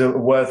that this is a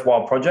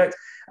worthwhile project.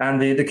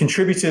 And the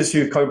contributors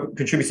who've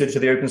contributed to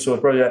the open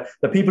source project,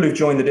 the people who've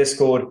joined the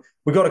Discord,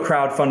 we've got a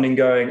crowdfunding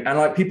going, and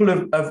like people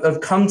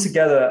have come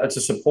together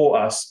to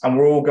support us, and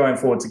we're all going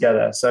forward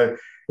together. So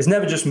it's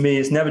never just me,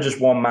 it's never just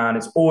one man,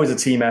 it's always a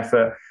team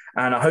effort.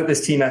 And I hope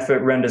this team effort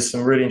renders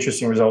some really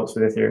interesting results for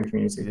the Ethereum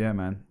community. Yeah,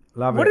 man.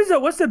 Love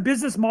it. What's the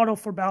business model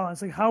for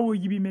Balance? Like, how will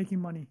you be making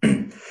money?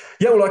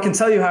 Yeah, well, I can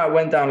tell you how it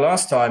went down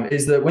last time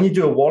is that when you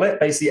do a wallet,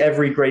 basically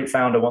every great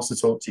founder wants to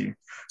talk to you.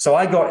 So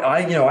I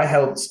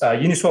helped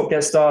Uniswap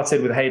get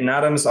started with Hayden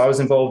Adams. I was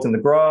involved in the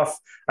graph.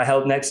 I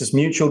helped Nexus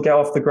Mutual get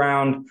off the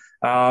ground.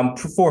 4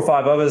 or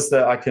 5 others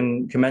that I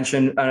can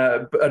mention.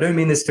 I don't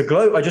mean this to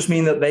gloat. I just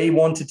mean that they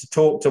wanted to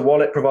talk to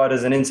wallet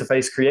providers and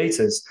interface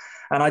creators.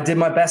 And I did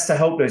my best to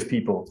help those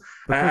people.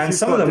 And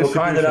some of them were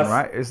kind enough.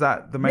 Right? Is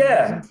that the main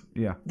reason?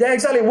 Yeah,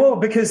 exactly. Well,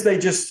 because they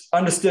just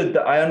understood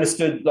that I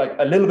understood like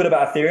a little bit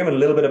about Ethereum and a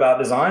little bit about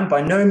design.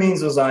 By no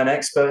means was I an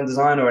expert in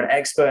design or an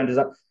expert in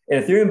design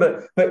in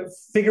Ethereum, but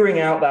figuring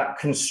out that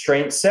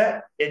constraint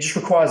set, it just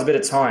requires a bit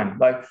of time.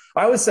 Like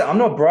I always say, I'm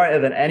not brighter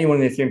than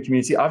anyone in the Ethereum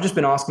community. I've just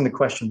been asking the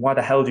question, why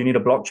the hell do you need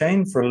a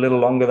blockchain for a little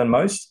longer than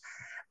most?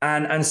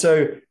 And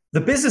so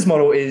the business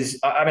model is,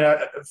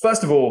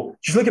 first of all,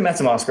 just look at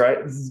MetaMask, right?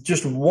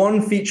 Just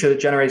one feature that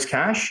generates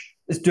cash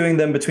is doing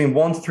them between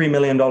 $1 to $3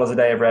 million a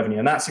day of revenue,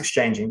 and that's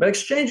exchanging. But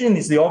exchanging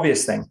is the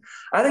obvious thing.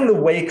 I think the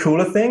way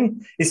cooler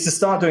thing is to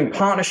start doing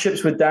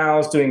partnerships with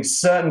DAOs, doing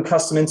certain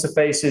custom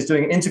interfaces,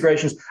 doing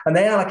integrations, and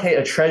they allocate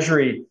a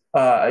treasury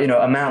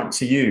amount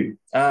to you.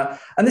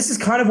 And this is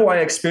kind of what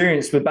I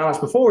experienced with Balance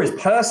before. Is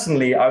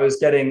personally, I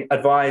was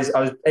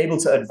able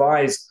to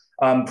advise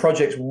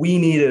projects we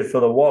needed for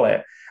the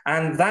wallet.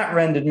 And that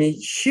rendered me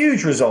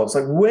huge results,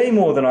 like way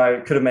more than I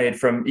could have made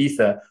from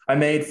Ether. I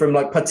made from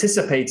like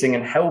participating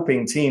and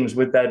helping teams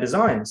with their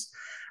designs.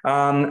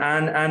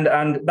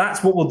 And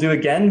that's what we'll do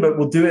again, but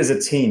we'll do it as a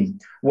team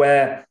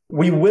where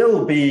we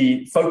will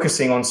be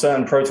focusing on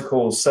certain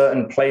protocols,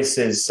 certain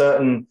places,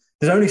 there's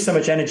only so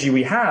much energy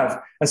we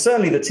have. And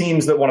certainly the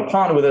teams that want to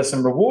partner with us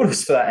and reward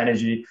us for that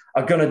energy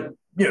are going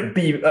to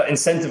be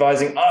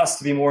incentivizing us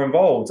to be more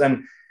involved.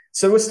 And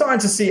so we're starting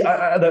to see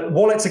that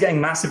wallets are getting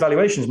massive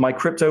valuations. My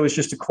crypto was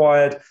just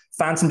acquired.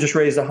 Phantom just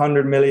raised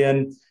 100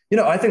 million.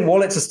 I think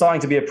wallets are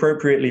starting to be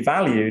appropriately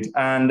valued,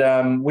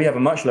 and we have a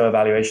much lower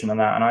valuation than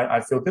that. And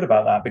I feel good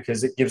about that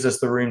because it gives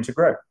us the room to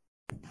grow.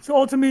 So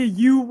ultimately,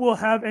 you will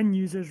have end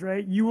users,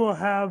 right? You will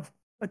have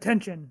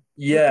attention.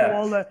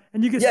 Yeah.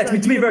 And you can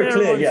to be very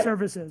clear,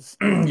 services.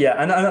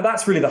 Yeah, and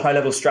that's really the high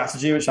level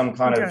strategy, which I'm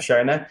kind of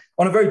sharing there.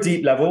 On a very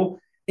deep level,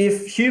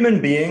 if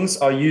human beings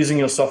are using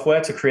your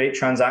software to create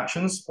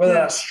transactions, whether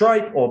that's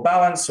Stripe or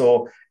Balance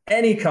or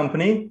any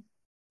company,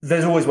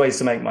 there's always ways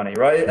to make money,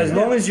 right? As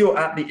long as you're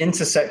at the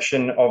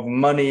intersection of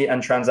money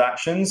and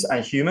transactions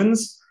and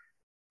humans,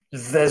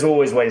 there's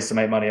always ways to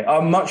make money.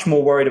 I'm much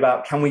more worried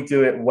about, can we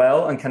do it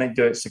well and can it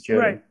do it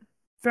securely? Right.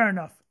 Fair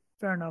enough.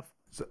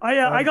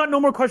 I got no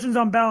more questions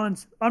on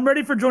balance. I'm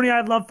ready for Jony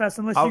Ive Love Fest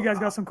unless you guys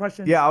got some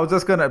questions. Yeah, I was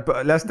just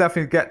but let's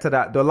definitely get to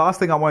that. The last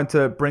thing I wanted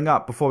to bring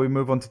up before we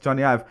move on to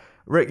Jony Ive,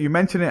 Rick, you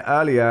mentioned it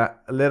earlier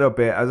a little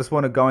bit. I just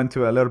want to go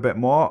into it a little bit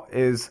more.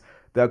 Is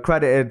the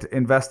accredited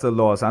investor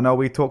laws? I know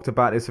we talked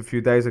about this a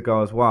few days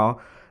ago as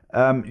well.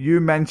 You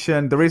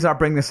mentioned the reason I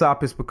bring this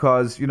up is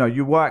because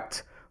you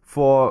worked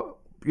for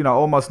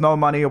almost no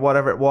money or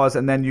whatever it was,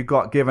 and then you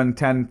got given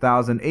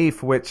 10,000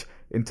 ETH, which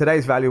in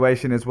today's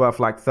valuation is worth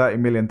like $30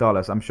 million.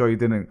 I'm sure you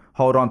didn't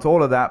hold on to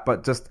all of that,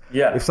 but just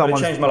if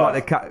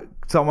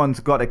someone's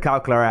got a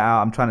calculator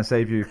out, I'm trying to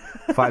save you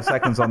 5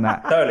 seconds on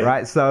that. Totally.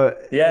 Right? So,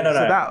 so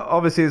that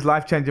obviously is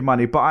life-changing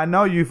money. But I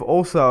know you've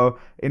also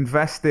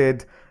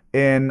invested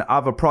in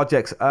other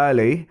projects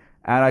early.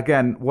 And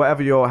again,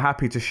 whatever you're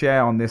happy to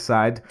share on this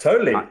side.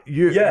 Totally.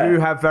 You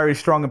have very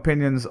strong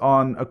opinions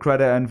on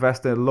accredited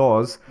investor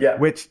laws,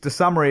 which the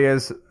summary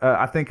is,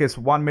 I think it's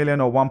 $1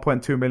 million or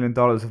 $1.2 million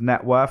of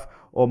net worth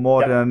or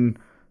more than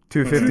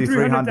 250,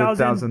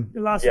 300,000. The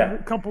last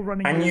couple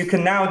running. And you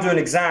can now do an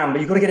exam,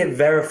 but you've got to get it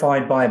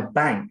verified by a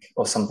bank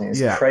or something.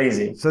 It's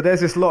crazy. So there's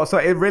this law. So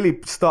it really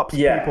stops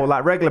people,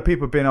 like regular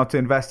people, being able to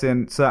invest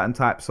in certain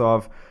types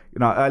of,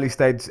 early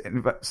stage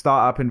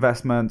startup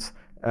investments.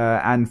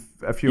 And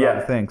a few other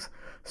things.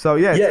 So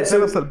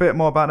tell us a bit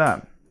more about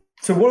that.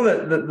 So one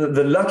of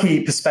the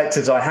lucky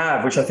perspectives I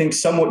have, which I think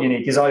is somewhat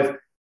unique, is I've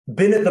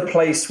been at the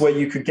place where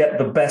you could get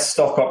the best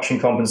stock option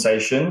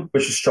compensation,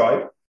 which is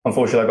Stripe.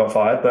 Unfortunately, I got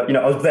fired, but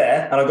I was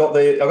there and I got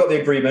the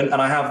agreement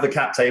and I have the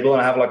cap table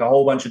and I have like a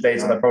whole bunch of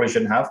data that I probably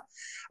shouldn't have.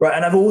 Right.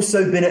 And I've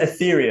also been at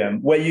Ethereum,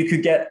 where you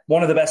could get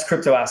one of the best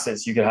crypto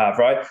assets you could have.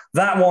 Right.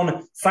 That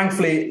one,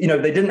 thankfully,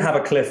 they didn't have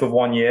a cliff of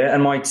 1 year,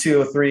 and my 2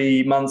 or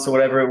 3 months or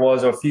whatever it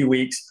was, or a few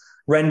weeks,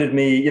 rendered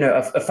me,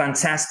 a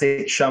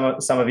fantastic sum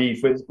of ETH,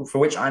 for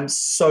which I'm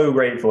so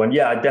grateful. And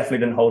I definitely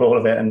didn't hold all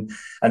of it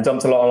and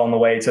dumped a lot along the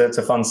way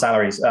to fund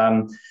salaries.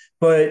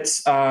 But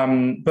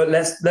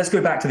let's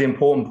go back to the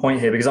important point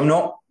here, because I'm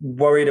not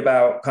worried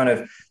about kind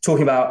of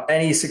talking about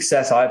any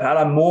success I've had.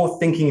 I'm more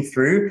thinking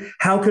through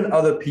how can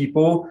other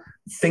people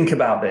think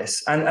about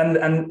this,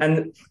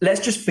 and let's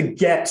just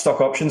forget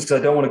stock options, because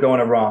I don't want to go on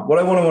a rant. What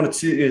I want to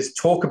do is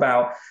talk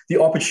about the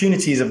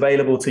opportunities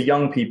available to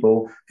young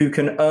people who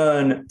can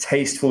earn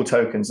tasteful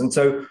tokens. And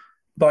so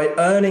by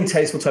earning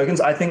tasteful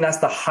tokens, I think that's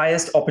the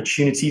highest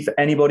opportunity for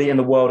anybody in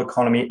the world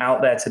economy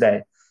out there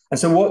today. And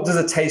so what does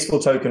a tasteful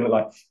token look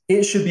like?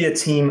 It should be a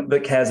team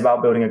that cares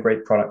about building a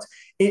great product.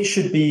 It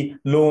should be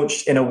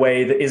launched in a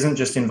way that isn't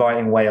just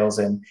inviting whales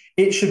in.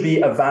 It should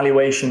be a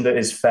valuation that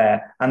is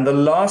fair. And the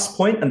last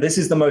point, and this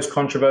is the most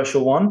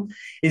controversial one,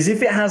 is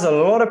if it has a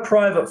lot of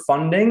private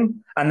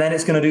funding and then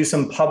it's going to do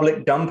some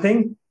public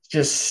dumping,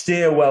 just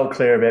steer well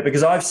clear of it,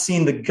 because I've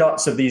seen the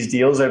guts of these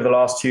deals over the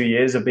last 2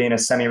 years of being a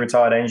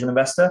semi-retired angel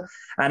investor,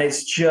 and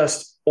it's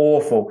just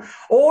awful.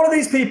 All of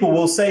these people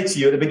will say to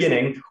you at the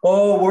beginning,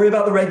 worry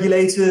about the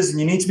regulators and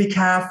you need to be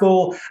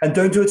careful and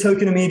don't do a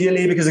token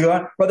immediately because they're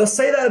going, but they'll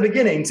say that at the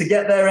beginning to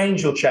get their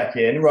angel check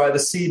in, right? The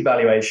seed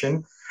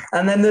valuation.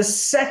 And then the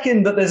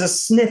second that there's a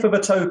sniff of a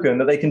token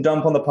that they can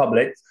dump on the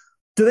public,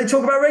 do they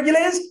talk about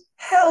regulators?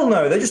 Hell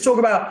no. They just talk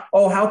about,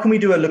 how can we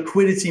do a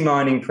liquidity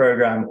mining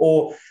program?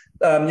 Or,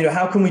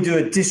 how can we do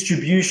a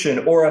distribution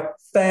or a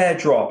fair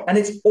drop? And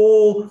it's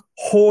all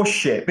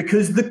horseshit,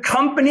 because the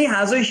company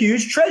has a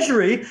huge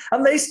treasury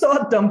and they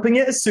start dumping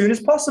it as soon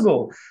as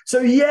possible. So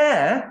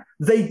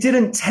they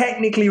didn't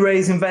technically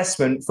raise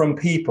investment from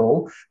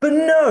people, but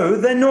no,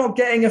 they're not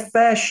getting a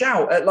fair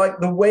shout at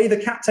like the way the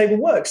cap table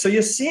works. So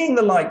you're seeing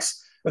the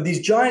likes of these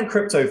giant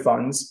crypto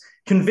funds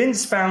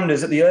convince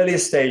founders at the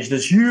earliest stage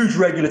there's huge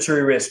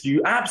regulatory risk.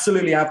 You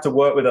absolutely have to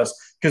work with us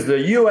because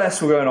the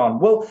US were going on.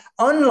 Well,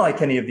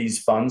 unlike any of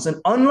these funds and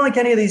unlike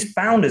any of these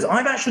founders,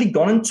 I've actually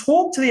gone and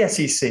talked to the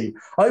SEC.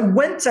 I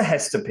went to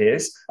Hester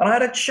Pierce and I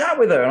had a chat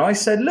with her and I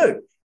said,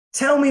 look,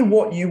 tell me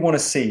what you want to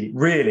see,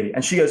 really.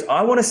 And she goes,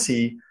 I want to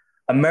see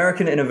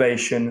American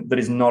innovation that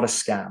is not a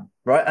scam,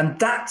 right? And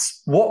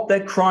that's what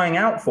they're crying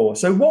out for.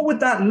 So what would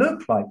that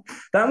look like?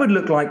 That would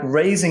look like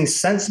raising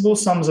sensible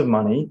sums of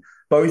money,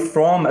 both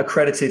from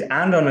accredited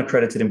and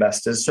unaccredited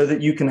investors, so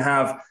that you can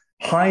have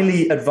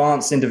highly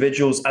advanced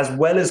individuals as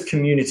well as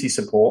community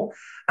support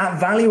at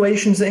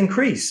valuations that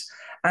increase.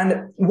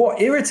 And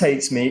what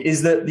irritates me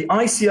is that the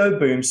ICO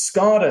boom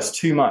scarred us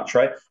too much,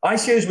 right?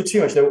 ICOs were too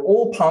much. They were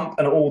all pump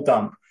and all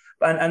dump.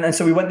 And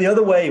so we went the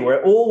other way, where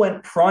it all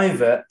went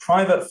private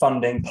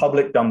funding,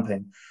 public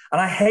dumping.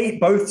 And I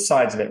hate both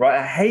sides of it, right?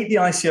 I hate the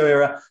ICO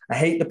era. I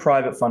hate the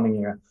private funding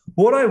era.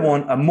 What I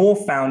want are more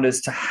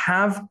founders to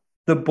have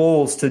the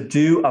balls to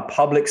do a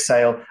public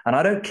sale. And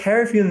I don't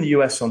care if you're in the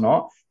US or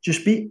not,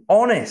 just be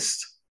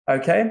honest.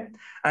 Okay.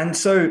 And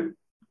so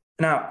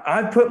now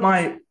I've put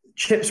my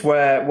chips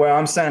where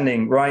I'm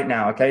standing right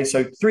now. Okay.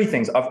 So 3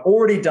 things. I've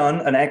already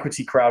done an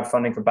equity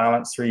crowdfunding for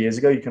Balance 3 years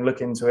ago. You can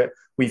look into it.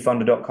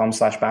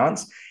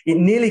 WeFunded.com/balance. It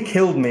nearly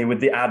killed me with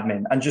the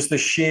admin and just the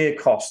sheer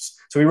costs.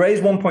 So we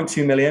raised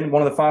 1.2 million,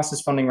 one of the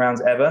fastest funding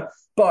rounds ever.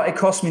 but it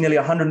cost me nearly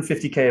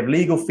 150K of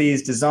legal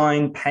fees,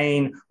 design,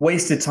 pain,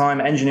 wasted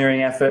time,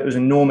 engineering effort. It was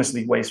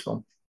enormously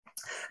wasteful.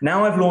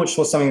 Now I've launched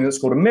something that's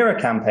called a mirror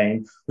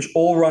campaign, which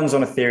all runs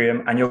on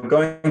Ethereum, and you're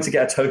going to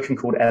get a token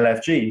called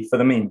LFG for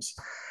the memes.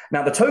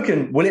 Now, the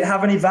token, will it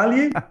have any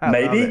value?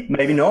 Maybe,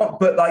 maybe not.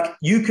 But like,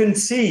 you can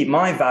see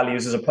my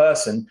values as a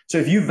person. So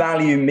if you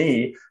value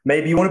me,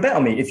 maybe you want to bet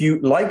on me. If you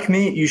like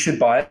me, you should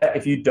buy it.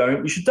 If you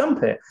don't, you should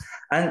dump it.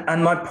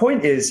 And my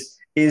point is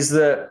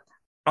that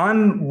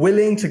I'm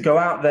willing to go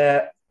out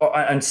there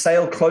and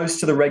sail close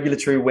to the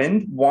regulatory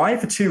wind. Why?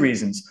 For two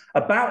reasons.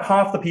 About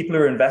half the people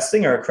who are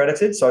investing are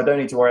accredited, so I don't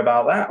need to worry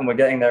about that. And we're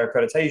getting their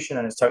accreditation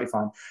and it's totally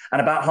fine. And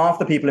about half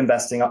the people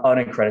investing are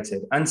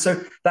unaccredited. And so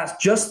that's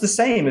just the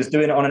same as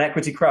doing it on an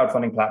equity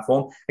crowdfunding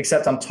platform,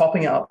 except I'm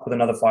topping it up with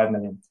another 5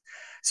 million.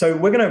 So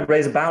we're going to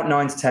raise about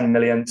 9 to 10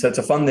 million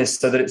to fund this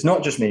so that it's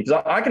not just me,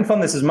 because I can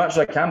fund this as much as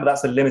I can, but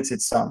that's a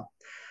limited sum.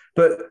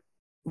 But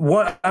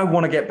what I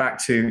want to get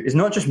back to is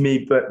not just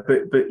me, but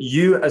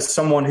you as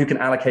someone who can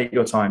allocate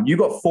your time. You've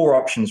got 4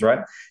 options, right?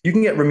 You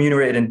can get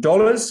remunerated in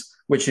dollars,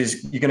 which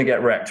is you're going to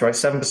get wrecked, right?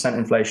 7%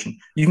 inflation.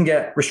 You can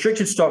get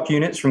restricted stock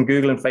units from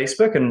Google and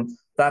Facebook, and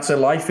that's a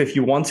life if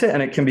you want it.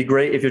 And it can be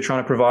great if you're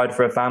trying to provide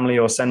for a family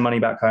or send money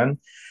back home.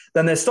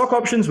 Then there's stock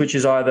options, which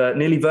is either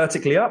nearly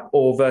vertically up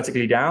or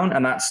vertically down,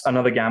 and that's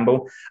another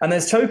gamble. And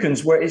there's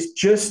tokens where it's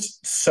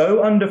just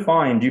so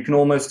undefined, you can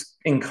almost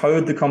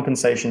encode the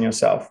compensation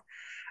yourself.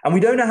 And we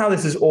don't know how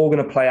this is all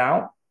going to play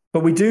out,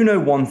 but we do know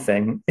one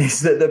thing is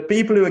that the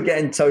people who are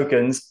getting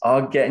tokens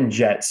are getting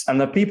jets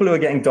and the people who are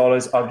getting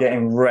dollars are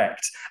getting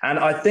wrecked. And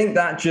I think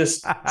that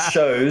just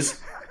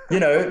shows,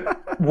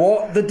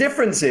 what the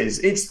difference is.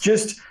 It's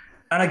just,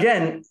 and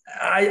again,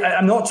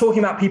 I'm not talking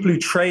about people who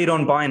trade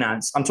on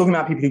Binance. I'm talking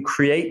about people who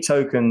create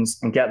tokens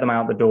and get them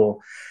out the door.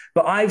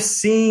 But I've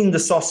seen the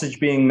sausage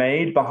being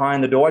made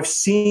behind the door. I've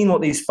seen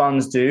what these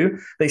funds do.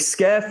 They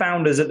scare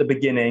founders at the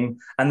beginning,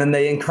 and then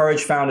they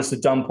encourage founders to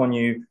dump on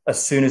you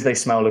as soon as they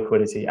smell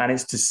liquidity. And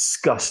it's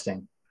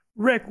disgusting.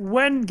 Rick,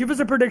 give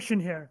us a prediction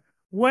here.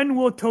 When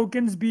will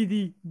tokens be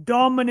the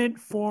dominant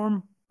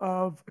form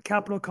of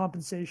capital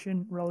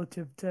compensation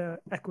relative to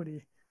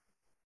equity?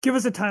 Give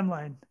us a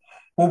timeline.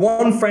 Well,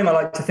 one frame I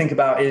like to think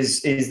about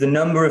is the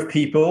number of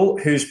people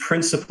whose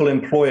principal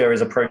employer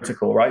is a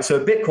protocol, right?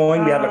 So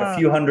Bitcoin, we have like a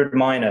few hundred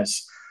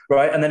miners,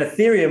 right? And then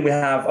Ethereum, we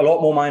have a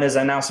lot more miners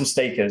and now some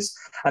stakers.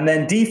 And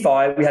then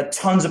DeFi, we had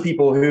tons of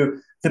people who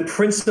the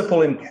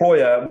principal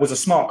employer was a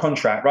smart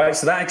contract, right?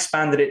 So that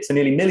expanded it to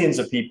nearly millions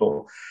of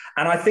people.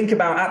 And I think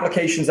about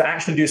applications that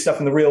actually do stuff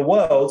in the real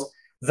world.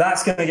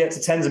 That's going to get to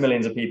tens of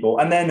millions of people.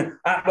 And then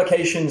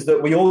applications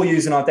that we all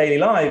use in our daily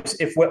lives,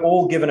 if we're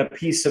all given a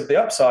piece of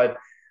the upside,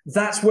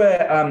 that's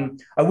where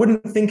I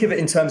wouldn't think of it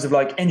in terms of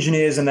like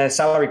engineers and their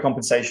salary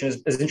compensation,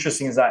 as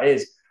interesting as that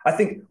is. I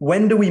think,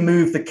 when do we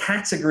move the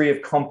category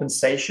of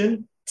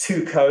compensation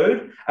to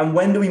code? And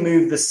when do we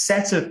move the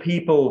set of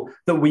people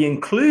that we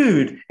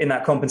include in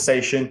that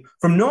compensation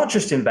from not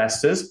just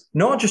investors,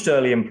 not just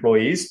early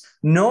employees,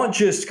 not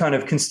just kind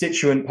of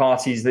constituent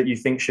parties that you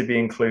think should be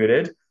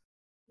included,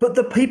 but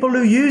the people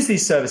who use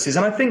these services?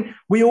 And I think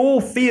we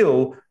all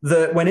feel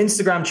that when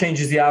Instagram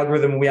changes the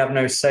algorithm, we have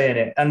no say in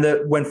it. And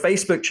that when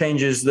Facebook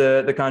changes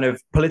the kind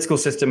of political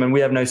system and we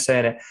have no say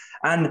in it.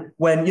 And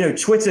when,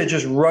 Twitter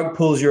just rug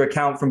pulls your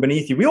account from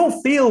beneath you, we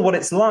all feel what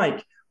it's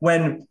like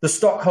when the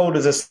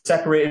stockholders are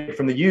separated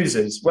from the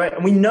users.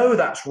 And we know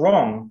that's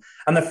wrong.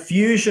 And the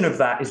fusion of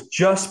that is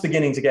just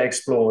beginning to get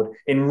explored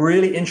in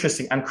really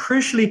interesting and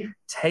crucially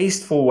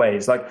tasteful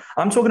ways. Like,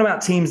 I'm talking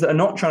about teams that are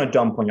not trying to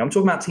dump on you. I'm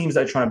talking about teams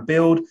that are trying to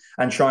build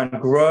and try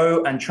and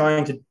grow and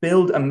trying to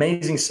build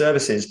amazing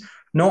services,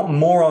 not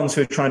morons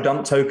who are trying to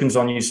dump tokens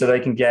on you so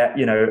they can get,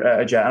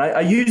 a jet. And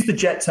I use the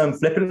jet term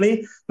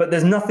flippantly, but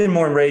there's nothing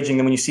more enraging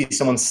than when you see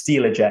someone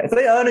steal a jet. If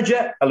they earn a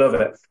jet, I love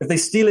it. If they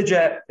steal a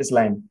jet, it's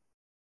lame.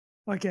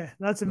 Okay,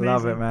 that's amazing.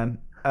 Love it,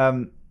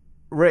 man.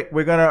 Rick,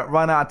 we're going to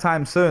run out of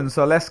time soon,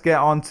 so let's get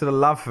on to the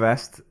Love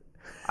Fest.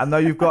 I know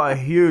you've got a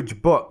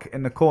huge book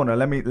in the corner.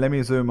 Let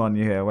me zoom on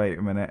you here. Wait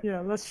a minute.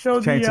 Yeah, let's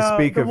show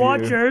the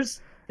watchers.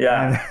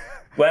 Yeah.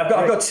 Well,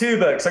 I've got 2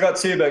 books.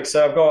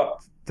 So I've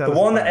got the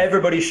one that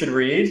everybody should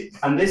read.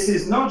 And this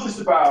is not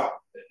just about,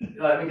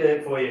 let me get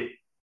it for you.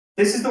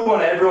 This is the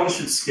one everyone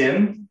should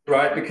skim,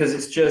 right? Because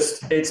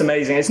it's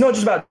amazing. It's not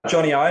just about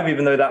Johnny Ive,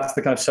 even though that's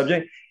the kind of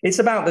subject. It's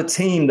about the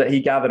team that he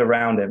gathered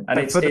around him.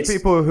 And for the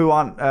people who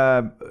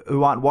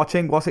aren't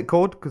watching, what's it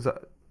called? Because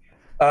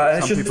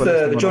it's just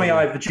the Johnny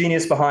Ive, the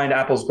genius behind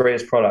Apple's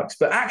greatest products.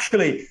 But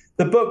actually,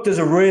 the book does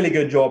a really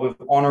good job of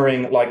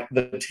honoring like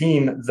the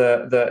team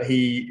that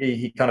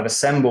he kind of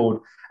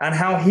assembled and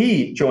how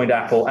he joined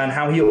Apple and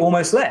how he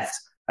almost left.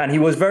 And he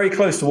was very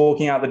close to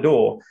walking out the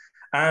door.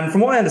 And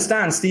from what I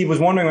understand, Steve was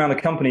wandering around the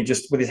company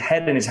just with his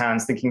head in his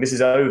hands, thinking this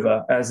is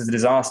over, this is a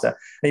disaster.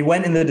 And he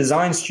went in the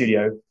design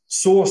studio,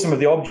 saw some of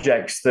the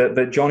objects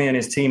that Johnny and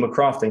his team were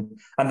crafting.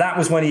 And that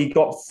was when he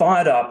got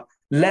fired up,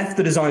 left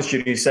the design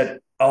studio, said,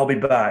 I'll be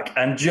back,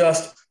 and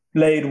just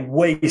laid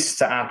waste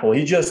to Apple.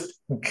 He just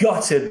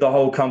gutted the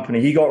whole company.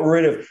 He got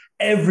rid of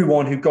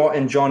everyone who got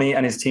in Johnny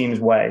and his team's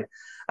way.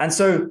 And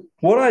so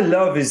what I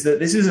love is that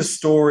this is a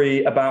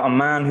story about a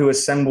man who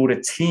assembled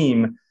a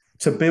team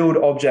to build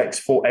objects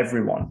for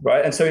everyone,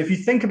 right? And so if you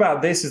think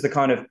about this as the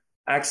kind of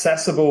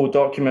accessible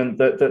document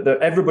that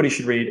everybody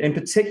should read, in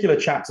particular,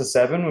 chapter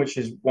 7, which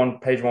is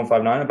page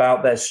 159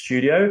 about their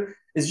studio,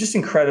 is just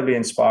incredibly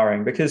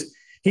inspiring because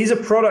he's a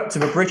product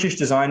of a British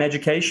design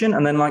education.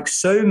 And then, like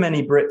so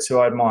many Brits who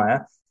I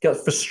admire, got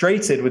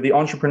frustrated with the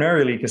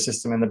entrepreneurial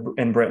ecosystem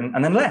in Britain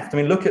and then left. I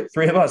mean, look at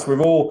three of us. We've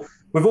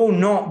all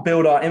not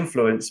built our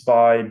influence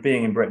by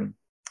being in Britain.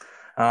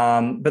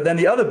 But then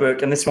the other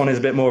book, and this one is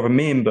a bit more of a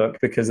meme book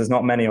because there's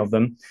not many of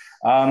them.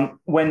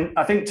 When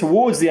I think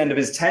towards the end of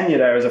his tenure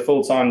there as a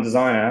full-time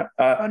designer,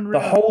 the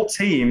whole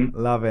team,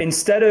 love it.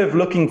 Instead of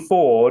looking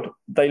forward,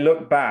 they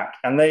look back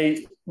and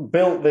they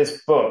built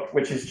this book,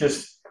 which is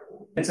just,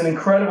 it's an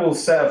incredible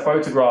set of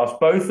photographs,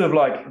 both of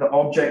like the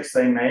objects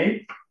they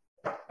made,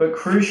 but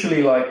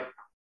crucially like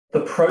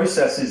the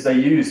processes they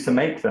use to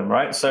make them,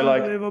 right? So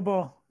like,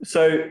 unbelievable.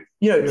 So,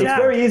 it's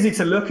very easy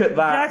to look at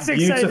that Jack's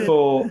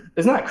beautiful, excited.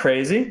 Isn't that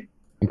crazy?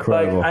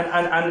 Incredible. Like,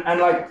 and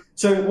like,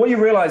 so what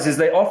you realize is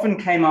they often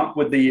came up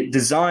with the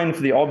design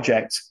for the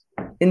object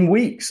in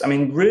weeks. I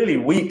mean, really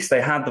weeks,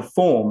 they had the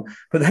form,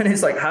 but then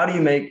it's like, how do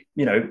you make,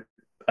 1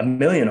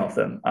 million of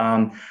them?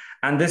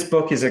 And this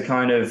book is a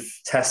kind of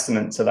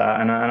testament to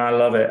that. And I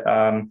love it.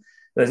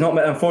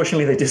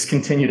 Unfortunately, they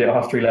discontinued it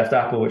after he left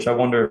Apple, which I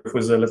wonder if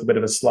was a little bit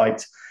of a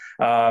slight.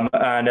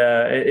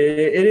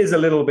 It is a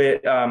little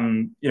bit,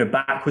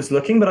 backwards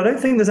looking, but I don't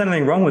think there's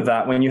anything wrong with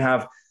that when you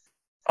have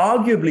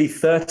arguably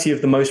 30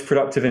 of the most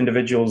productive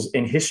individuals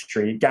in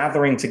history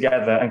gathering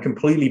together and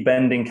completely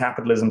bending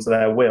capitalism to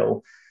their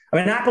will. I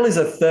mean, Apple is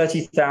a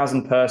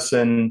 30,000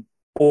 person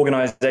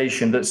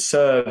organization that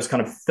serves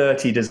kind of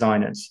 30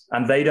 designers,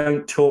 and they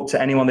don't talk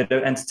to anyone. They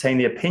don't entertain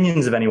the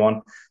opinions of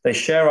anyone. They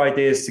share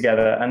ideas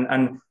together.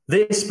 And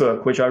this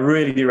book, which I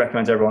really do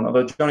recommend to everyone,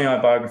 the Johnny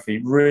Ive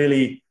biography,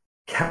 really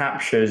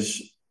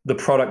captures the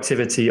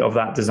productivity of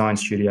that design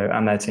studio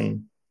and their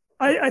team.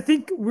 I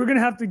think we're going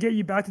to have to get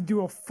you back to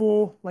do a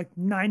full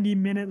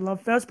 90-minute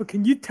love fest, but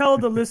can you tell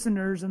the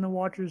listeners and the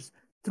watchers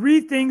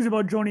 3 things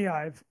about Johnny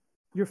Ive,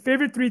 your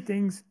favorite 3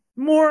 things,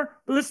 more,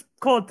 but let's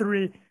call it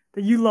 3,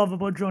 that you love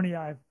about Johnny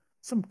Ive?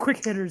 Some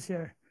quick hitters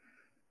here.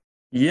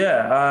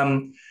 Yeah.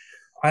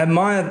 I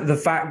admire the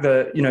fact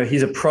that,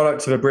 he's a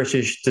product of a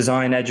British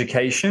design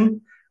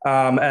education.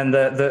 And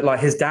that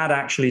his dad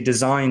actually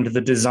designed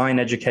the design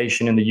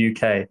education in the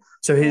UK.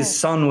 So his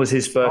son was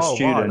his first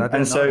student. Wow,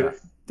 and so,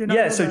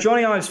 so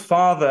Johnny Ive's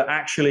father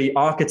actually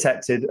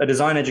architected a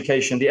design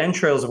education, the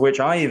entrails of which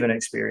I even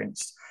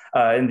experienced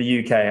in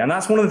the UK. And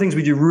that's one of the things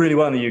we do really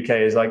well in the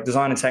UK is like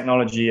design and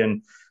technology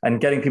and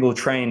getting people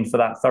trained for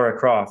that thorough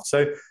craft.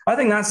 So I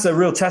think that's a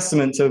real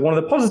testament to one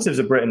of the positives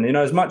of Britain.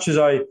 As much as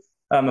I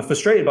am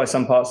frustrated by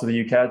some parts of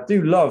the UK, I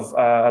do love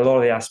a lot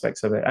of the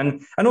aspects of it.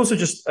 And also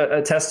just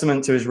a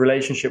testament to his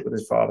relationship with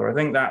his father. I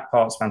think that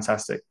part's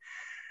fantastic.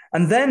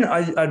 And then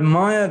I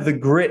admire the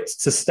grit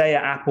to stay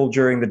at Apple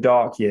during the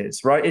dark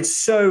years, right? It's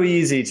so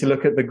easy to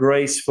look at the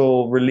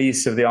graceful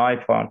release of the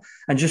iPod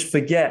and just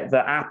forget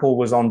that Apple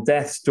was on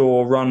death's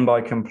door, run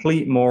by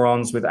complete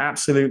morons with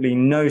absolutely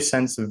no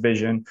sense of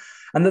vision,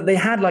 and that they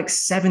had like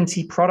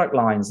 70 product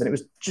lines, and it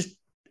was just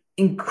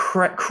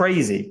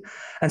crazy.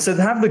 And so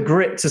to have the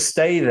grit to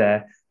stay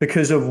there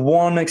because of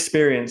one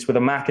experience with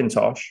a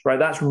Macintosh, right?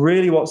 That's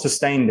really what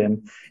sustained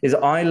him. Is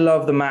I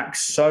love the Mac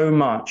so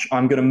much,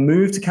 I'm going to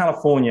move to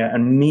California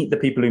and meet the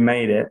people who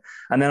made it,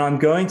 and then I'm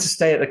going to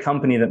stay at the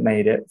company that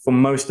made it for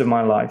most of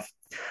my life.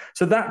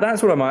 So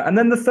that's what I'm at. And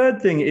then the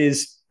third thing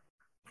is,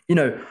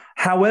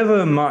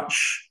 however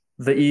much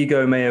the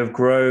ego may have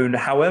grown,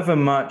 however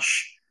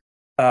much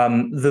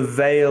the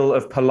veil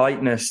of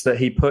politeness that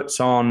he puts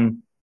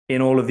on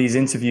in all of these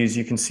interviews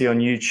you can see on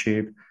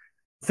YouTube,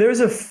 there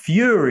is a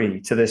fury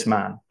to this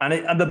man. And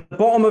at the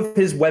bottom of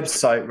his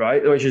website,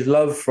 right, which is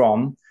Love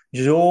From,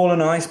 which is all a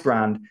nice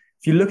brand,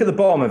 if you look at the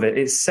bottom of it,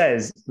 it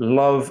says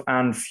love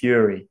and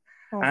fury.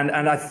 Oh. And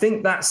I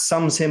think that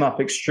sums him up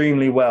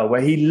extremely well,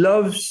 where he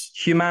loves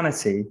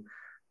humanity,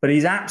 but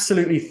he's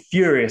absolutely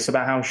furious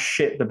about how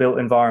shit the built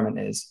environment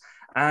is.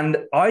 And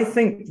I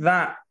think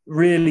that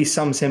really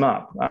sums him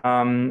up.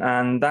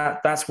 And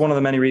that's one of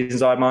the many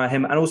reasons I admire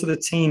him, and also the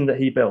team that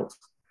he built.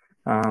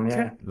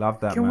 Love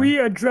that. Can we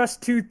address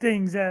 2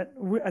 things that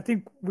I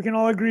think we can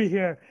all agree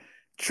here?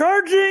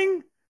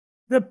 Charging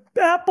the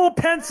Apple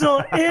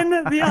Pencil in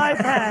the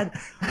iPad.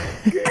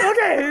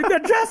 Okay,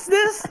 address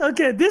this.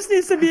 Okay, this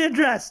needs to be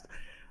addressed.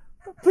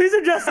 Please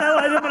address that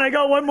item, and I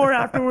got one more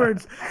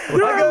afterwards.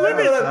 There are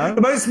limits.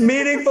 The most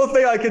meaningful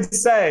thing I could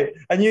say,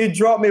 and you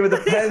dropped me with a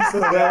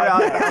pencil.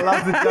 I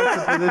love the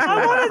juxtaposition.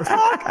 I want to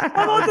talk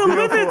about the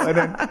limits.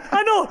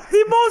 I know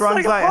the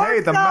most hey,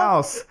 the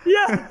mouse.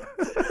 Yeah,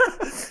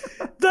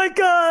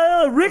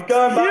 Rick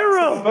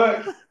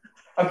Hero.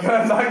 I'm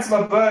going back to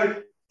my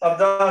book. I'm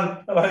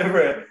done. I'm over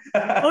it.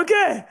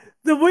 Okay,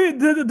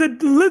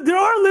 there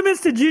are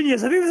limits to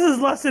genius. I think this is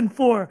lesson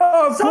 4.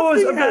 Oh, of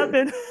course. Something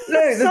happened.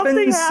 Look, there's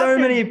been so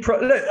many.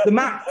 Look, the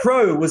Mac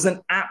Pro was an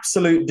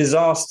absolute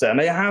disaster, and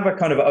they have a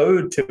kind of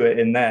ode to it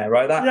in there,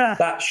 right?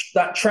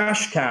 That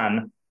trash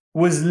can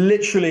was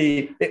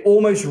literally, it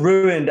almost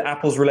ruined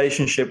Apple's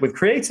relationship with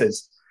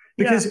creators,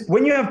 because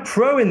when you have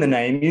Pro in the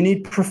name, you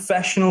need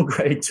professional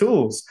grade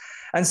tools.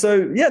 And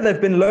so,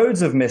 there've been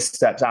loads of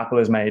missteps Apple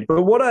has made,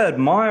 but what I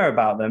admire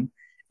about them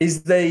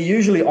is they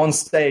usually on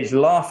stage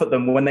laugh at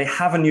them when they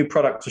have a new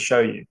product to show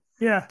you.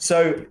 Yeah.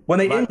 So when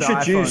they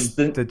introduced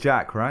the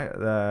jack, right?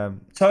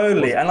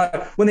 Totally. And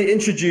like when they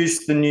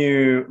introduced the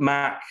new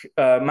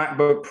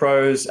MacBook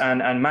Pros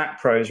and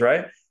Mac Pros,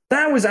 right?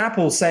 That was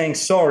Apple saying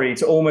sorry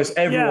to almost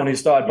everyone who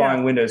started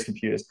buying Windows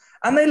computers.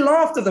 And they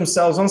laughed at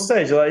themselves on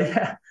stage. They're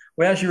like,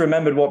 we actually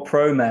remembered what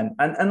Pro meant.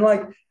 And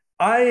like,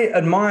 I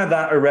admire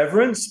that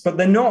irreverence, but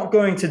they're not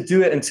going to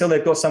do it until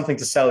they've got something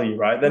to sell you,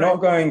 right? They're not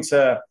going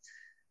to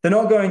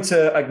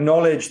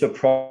acknowledge the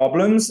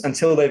problems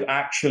until they've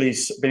actually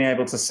been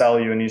able to sell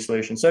you a new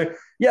solution. So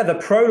the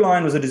Pro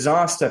line was a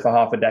disaster for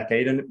half a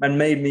decade and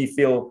made me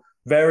feel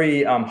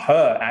very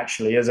hurt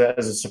actually as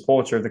a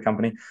supporter of the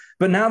company.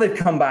 But now they've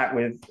come back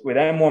with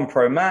M1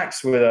 Pro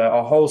Max, with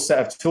a whole set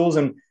of tools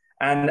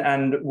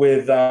and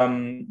with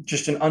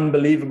just an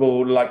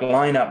unbelievable like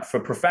lineup for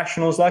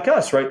professionals like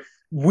us, right?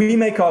 We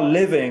make our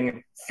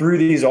living through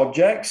these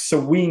objects, so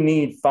we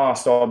need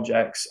fast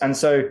objects. And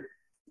so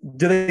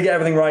do they get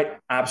everything right?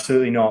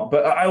 Absolutely not.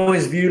 But I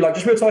always view, like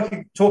just we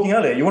were talking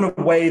earlier, you want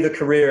to weigh the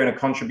career and a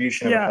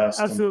contribution of a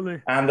person.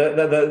 Absolutely. And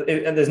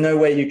there's no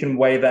way you can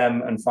weigh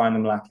them and find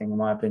them lacking, in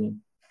my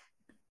opinion.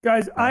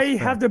 Guys, I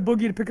have to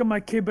boogie to pick up my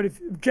kid, but if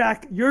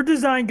Jack, you're a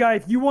design guy,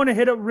 if you want to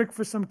hit up Rick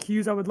for some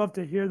cues, I would love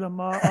to hear them.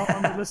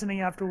 I'll be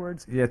listening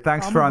afterwards. Yeah,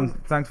 thanks for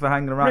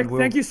hanging around. Rick,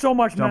 thank you so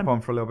much, jump man.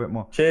 on for a little bit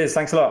more. Cheers,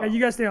 thanks a lot. Yeah, you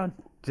guys stay on.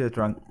 Cheers,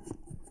 Drunk.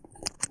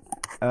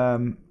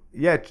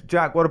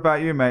 Jack, what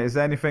about you, mate? Is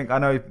there anything? I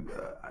know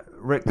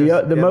Rick.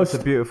 The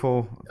most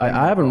beautiful.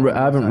 I haven't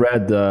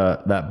read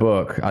that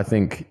book. I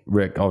think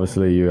Rick,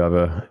 obviously, you have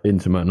a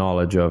intimate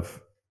knowledge of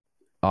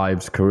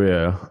Ives'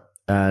 career,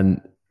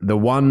 and the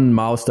one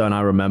milestone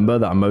I remember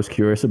that I'm most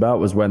curious about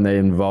was when they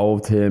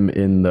involved him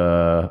in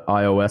the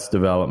iOS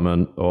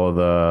development, or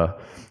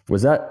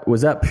was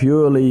that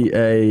purely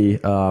a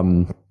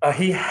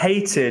he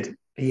hated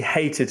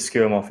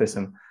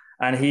skeuomorphism,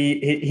 and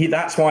he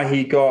that's why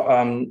he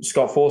got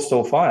Scott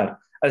Forstall fired.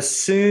 As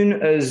soon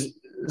as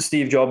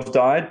Steve Jobs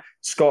died,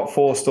 Scott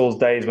Forstall's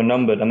days were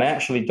numbered, and they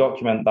actually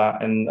document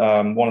that in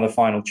one of the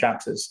final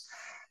chapters.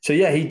 So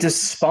he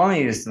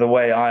despised the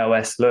way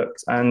iOS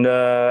looked, and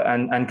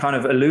kind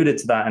of alluded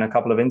to that in a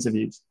couple of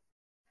interviews.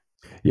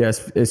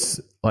 Yes, it's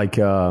like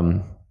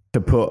to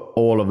put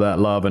all of that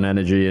love and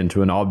energy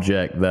into an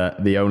object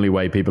that the only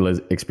way people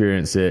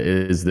experience it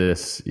is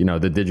this,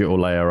 the digital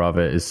layer of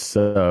it is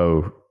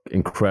so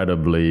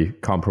incredibly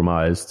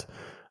compromised.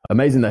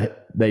 Amazing that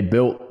they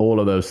built all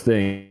of those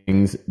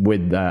things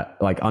with that,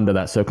 like under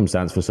that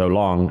circumstance for so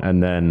long,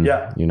 and then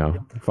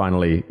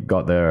finally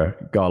got a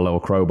little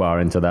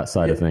crowbar into that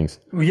side of things.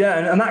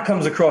 Yeah, and that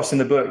comes across in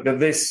the book, that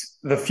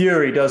the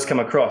fury does come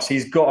across.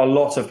 He's got a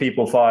lot of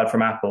people fired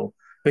from Apple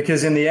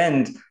because in the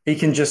end he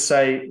can just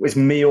say it's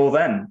me or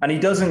them, and he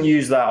doesn't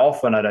use that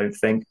often, I don't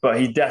think, but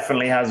he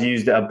definitely has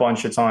used it a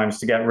bunch of times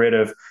to get rid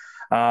of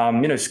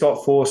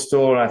Scott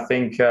Forstall, and I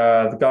think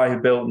the guy who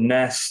built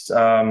Nest,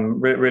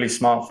 really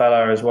smart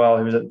fella as well,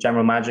 who was at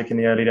General Magic in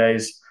the early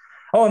days.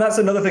 Oh, and that's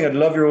another thing I'd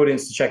love your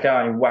audience to check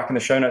out and whack in the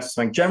show notes or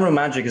something. General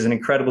Magic is an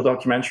incredible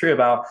documentary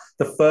about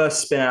the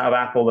first spin out of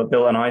Apple that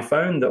built an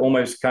iPhone that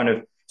almost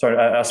a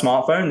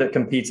smartphone that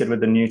competed with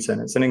the Newton.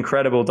 It's an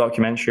incredible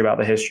documentary about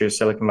the history of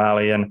Silicon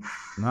Valley and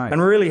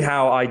really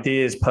how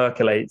ideas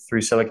percolate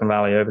through Silicon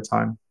Valley over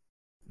time.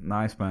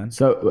 Nice, man.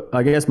 So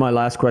I guess my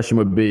last question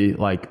would be,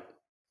 like,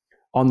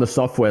 on the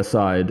software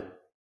side,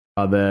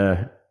 are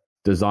there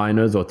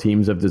designers or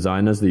teams of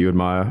designers that you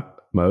admire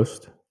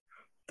most?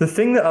 The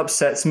thing that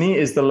upsets me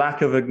is the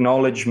lack of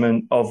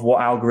acknowledgement of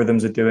what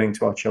algorithms are doing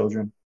to our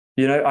children.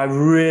 I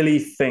really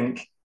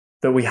think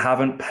that we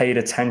haven't paid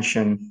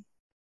attention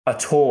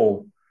at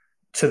all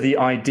to the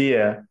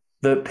idea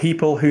that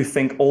people who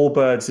think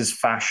Allbirds is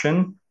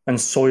fashion and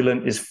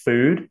Soylent is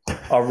food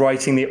are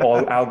writing the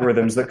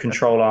algorithms that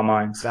control our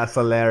minds. That's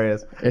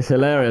hilarious. It's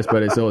hilarious,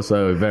 but it's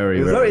also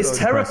very it's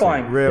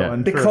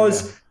terrifying.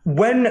 Because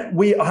when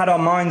we had our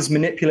minds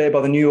manipulated by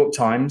the New York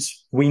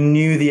Times, we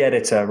knew the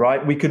editor,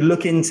 right? We could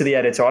look into the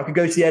editor. I could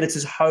go to the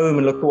editor's home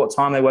and look at what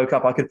time they woke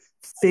up. I could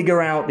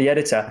figure out the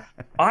editor.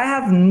 I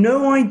have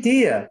no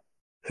idea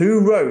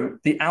who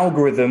wrote the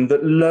algorithm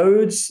that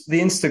loads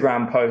the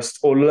Instagram post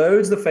or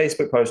loads the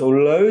Facebook post or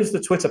loads the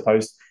Twitter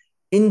post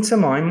into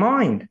my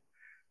mind.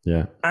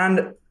 Yeah.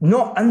 And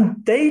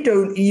they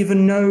don't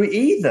even know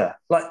either.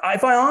 Like,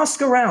 if I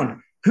ask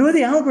around, who are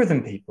the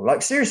algorithm people?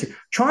 Like, seriously,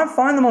 try and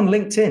find them on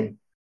LinkedIn.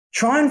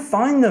 Try and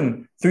find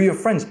them through your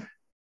friends.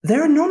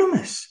 They're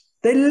anonymous.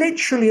 They're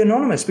literally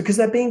anonymous because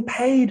they're being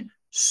paid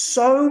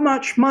so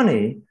much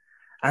money.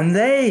 And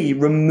they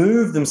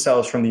remove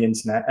themselves from the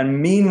internet.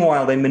 And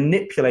meanwhile, they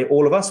manipulate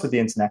all of us with the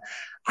internet.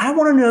 I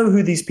want to know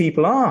who these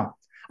people are.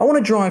 I want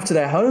to drive to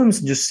their homes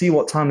and just see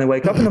what time they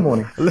wake up in the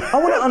morning. I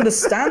want to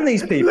understand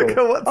these people. Look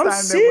at what time I'm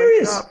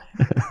serious.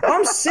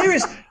 I'm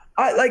serious.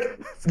 Like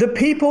the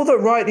people that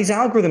write these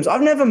algorithms,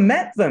 I've never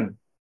met them.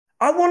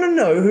 I want to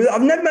know who.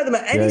 I've never met them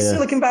at any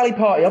Silicon Valley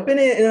party. I've been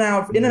in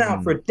and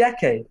out for a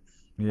decade.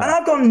 Yeah. And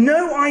I've got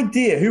no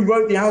idea who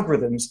wrote the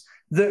algorithms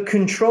that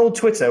controlled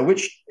Twitter,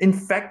 which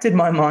infected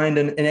my mind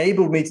and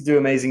enabled me to do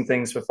amazing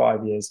things for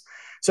 5 years.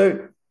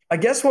 So I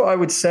guess what I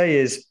would say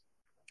is,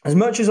 as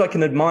much as I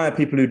can admire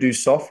people who do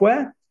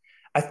software,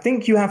 I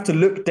think you have to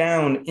look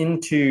down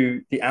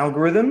into the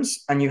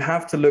algorithms and you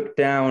have to look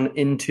down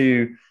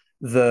into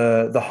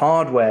the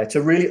hardware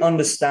to really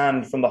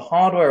understand from the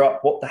hardware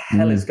up what the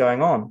hell is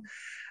going on.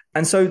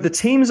 And so the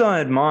teams I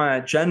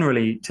admire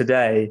generally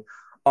today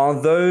are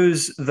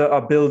those that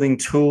are building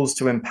tools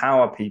to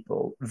empower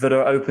people that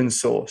are open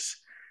source.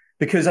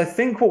 Because I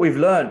think what we've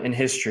learned in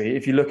history,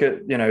 if you look at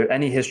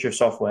any history of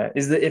software,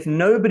 is that if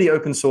nobody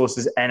open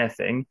sources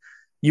anything,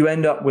 you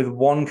end up with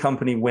one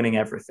company winning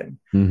everything.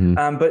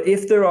 But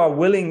if there are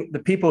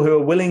the people who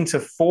are willing to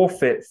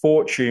forfeit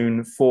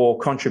fortune for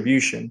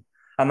contribution,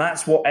 and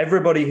that's what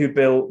everybody who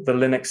built the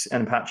Linux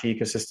and Apache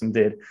ecosystem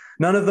did.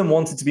 None of them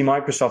wanted to be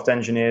Microsoft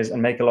engineers and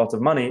make a lot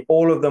of money.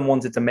 All of them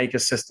wanted to make a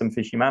system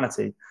for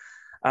humanity.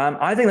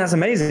 I think that's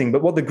amazing.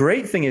 But what the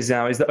great thing is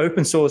now is that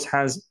open source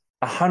has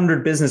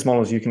 100 business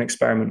models you can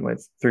experiment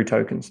with through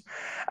tokens.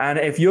 And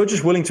if you're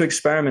just willing to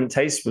experiment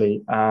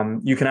tastefully,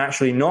 you can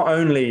actually not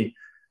only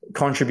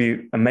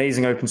contribute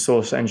amazing open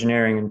source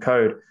engineering and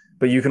code,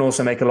 but you can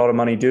also make a lot of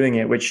money doing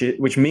it,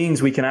 which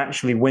means we can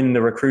actually win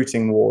the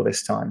recruiting war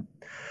this time.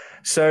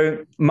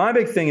 So my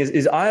big thing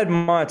is I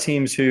admire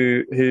teams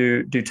who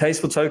do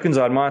tasteful tokens.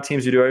 I admire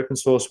teams who do open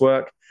source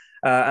work.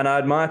 And I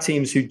admire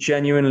teams who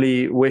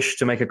genuinely wish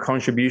to make a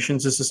contribution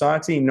to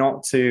society,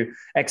 not to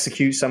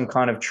execute some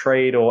kind of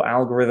trade or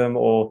algorithm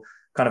or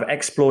kind of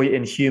exploit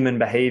in human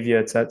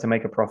behavior to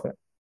make a profit.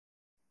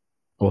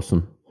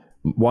 Awesome.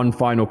 One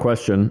final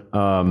question.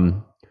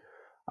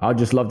 I'd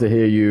just love to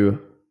hear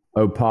you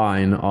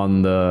opine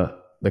on the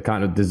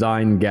kind of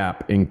design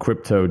gap in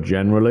crypto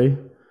generally,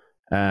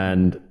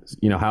 and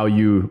how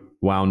you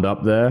wound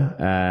up there.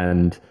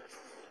 And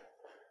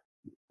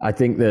I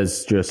think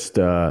there's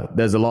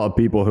a lot of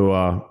people who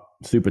are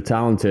super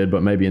talented,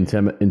 but maybe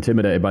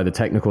intimidated by the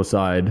technical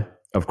side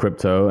of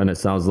crypto. And it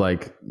sounds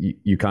like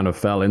you kind of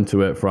fell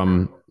into it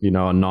from, a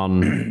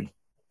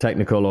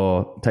non-technical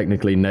or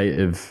technically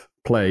native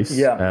place.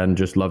 Yeah. And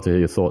just love to hear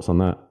your thoughts on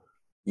that.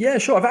 Yeah,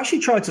 sure. I've actually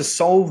tried to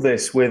solve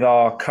this with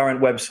our current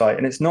website,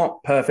 and it's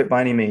not perfect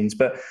by any means,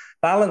 but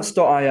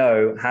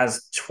Balance.io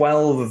has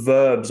 12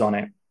 verbs on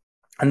it.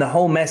 And the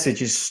whole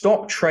message is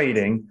stop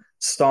trading,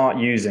 start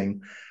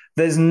using.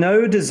 There's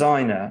no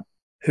designer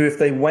who, if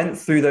they went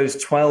through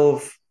those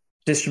 12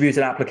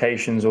 distributed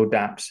applications or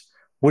dApps,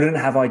 wouldn't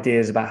have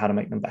ideas about how to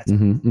make them better.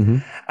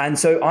 And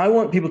so I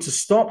want people to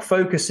stop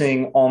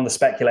focusing on the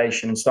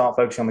speculation and start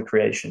focusing on the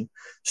creation.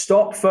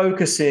 Stop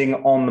focusing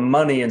on the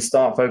money and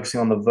start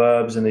focusing on the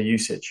verbs and the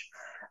usage.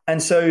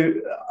 And so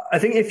I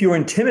think if you're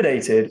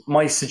intimidated,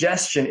 my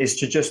suggestion is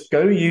to just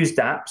go use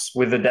dApps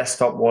with a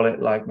desktop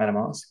wallet like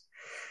MetaMask.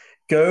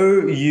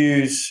 Go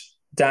use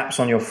dApps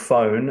on your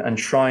phone and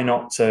try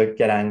not to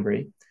get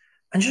angry.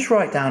 And just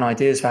write down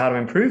ideas for how to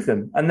improve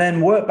them and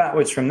then work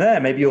backwards from there.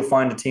 Maybe you'll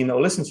find a team that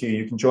will listen to you.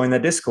 You can join their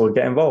Discord,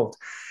 get involved.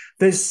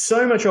 There's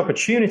so much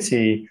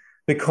opportunity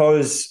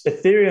because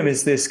Ethereum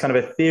is this kind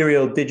of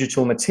ethereal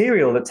digital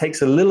material that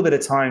takes a little bit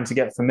of time to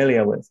get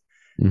familiar with.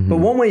 But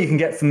one way you can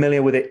get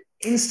familiar with it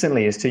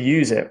instantly is to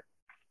use it.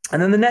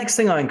 And then the next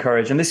thing I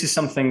encourage, and this is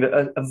something that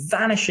a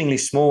vanishingly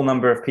small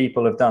number of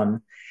people have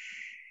done,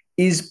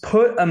 is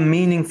put a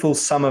meaningful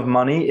sum of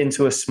money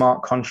into a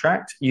smart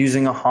contract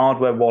using a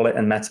hardware wallet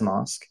and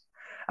MetaMask.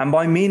 And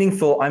by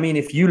meaningful, I mean,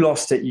 if you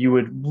lost it, you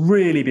would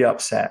really be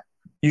upset.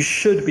 You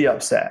should be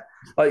upset.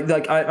 I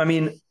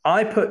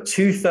put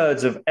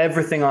 2/3 of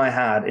everything I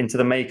had into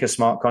the Maker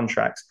smart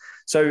contracts.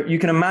 So you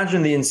can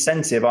imagine the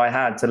incentive I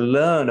had to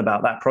learn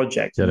about that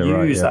project,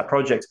 that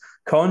project,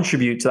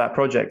 contribute to that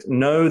project,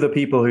 know the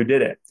people who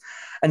did it.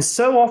 And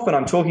so often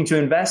I'm talking to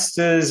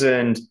investors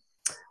and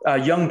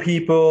young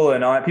people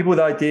and people with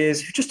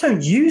ideas who just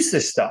don't use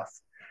this stuff.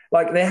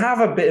 Like they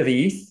have a bit of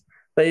ETH,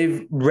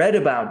 they've read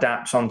about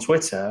dApps on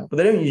Twitter, but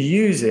they don't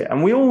use it.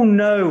 And we all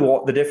know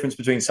what the difference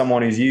between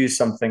someone who's used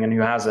something and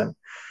who hasn't.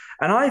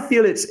 And I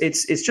feel it's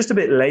just a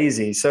bit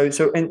lazy. So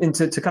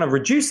to kind of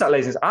reduce that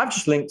laziness, I've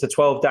just linked to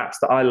 12 dApps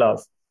that I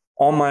love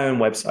on my own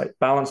website,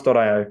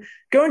 balance.io.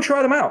 Go and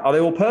try them out. Are they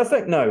all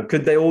perfect? No.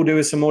 Could they all do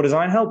with some more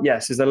design help?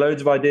 Yes. Is there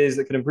loads of ideas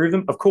that could improve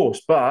them? Of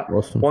course. But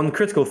One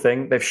critical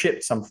thing, they've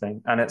shipped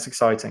something and it's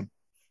exciting.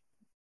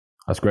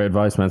 That's great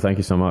advice, man. Thank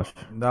you so much.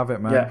 Love it,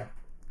 man.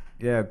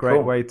 Yeah,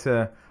 great way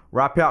to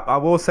wrap it up. I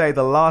will say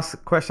the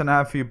last question I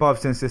have for you, Bob,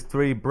 since there's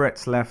 3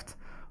 Brits left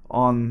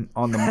on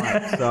the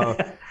mic. So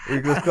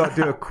we just got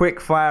to do a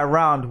quick fire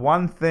round.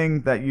 One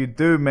thing that you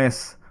do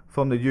miss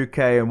from the UK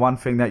and one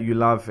thing that you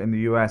love in the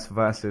US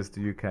versus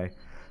the UK.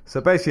 So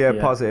basically a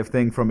positive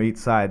thing from each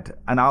side.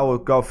 And I will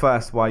go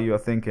first while you're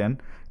thinking.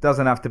 It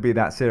doesn't have to be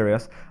that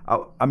serious.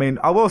 I mean,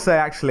 I will say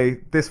actually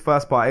this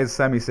first part is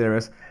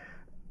semi-serious.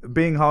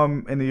 Being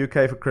home in the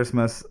UK for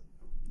Christmas,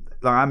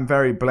 like, I'm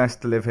very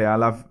blessed to live here. I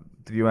love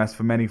the US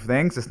for many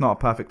things. It's not a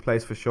perfect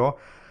place for sure.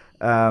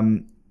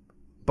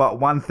 But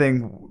one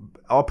thing,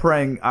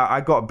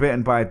 I got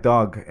bitten by a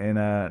dog in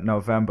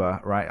November,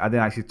 right? I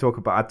didn't actually talk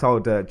about, I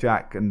told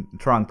Jack and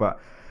Trunk, but,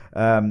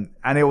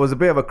 and it was a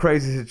bit of a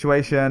crazy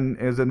situation.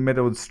 It was in the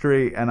middle of the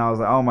street and I was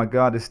like, oh my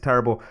God, it's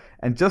terrible.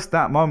 And just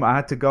that moment, I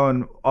had to go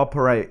and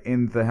operate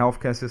in the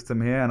healthcare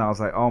system here. And I was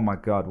like, oh my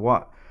God,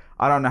 what?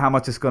 I don't know how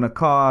much it's going to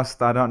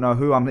cost. I don't know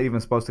who I'm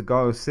even supposed to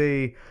go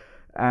see.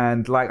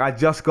 And like, I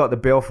just got the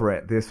bill for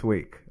it this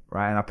week,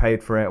 right? And I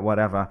paid for it,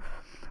 whatever.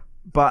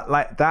 But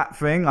like that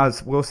thing, I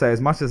will say, as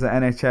much as the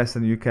NHS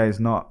in the UK is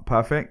not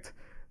perfect,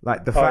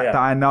 like the fact that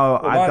I know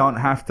I don't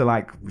have to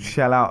like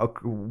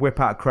whip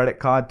out a credit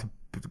card to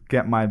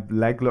get my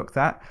leg looked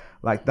at,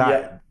 like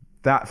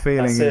that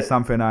feeling is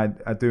something I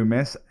do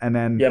miss. And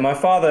then my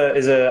father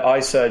is an eye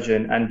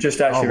surgeon and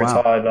just actually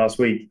retired last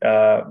week.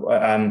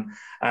 And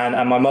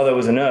my mother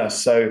was a nurse,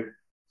 so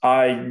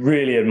I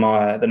really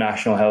admire the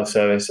National Health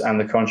Service and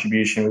the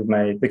contribution we've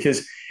made,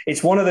 because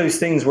it's one of those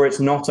things where it's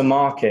not a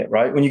market,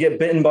 right? When you get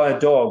bitten by a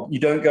dog, you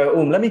don't go,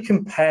 oh, let me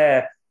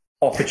compare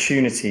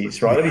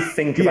opportunities, right? Let me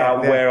think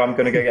about where I'm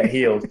going to go get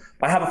healed.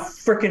 I have a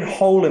freaking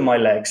hole in my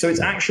leg. So it's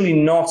actually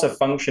not a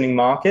functioning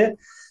market.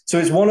 So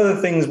it's one of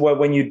the things where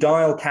when you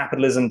dial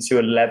capitalism to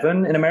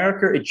 11 in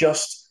America, it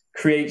just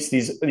creates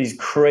these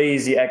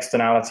crazy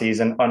externalities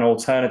and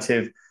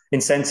alternative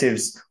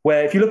incentives,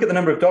 where if you look at the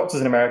number of doctors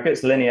in America,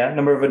 it's linear.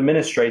 Number of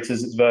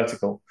administrators, it's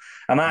vertical.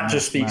 And that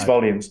just speaks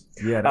volumes.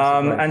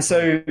 And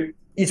so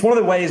it's one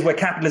of the ways where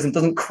capitalism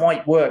doesn't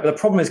quite work. The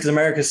problem is because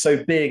America is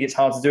so big, it's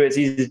hard to do it. It's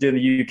easy to do in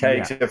the UK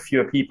because you have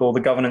fewer people. The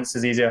governance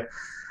is easier.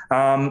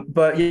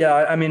 But yeah,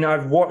 I mean,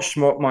 I've watched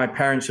what my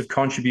parents have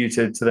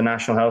contributed to the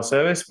National Health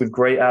Service with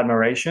great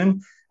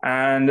admiration.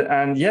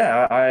 And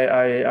yeah,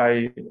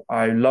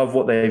 I love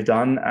what they've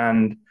done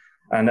and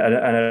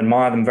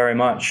admire them very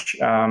much.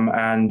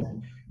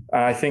 And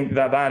I think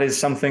that is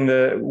something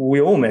that we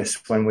all miss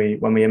when we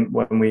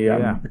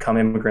become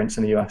immigrants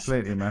in the US.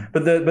 Completely, man.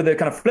 But the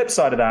kind of flip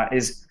side of that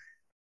is,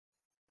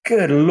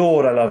 good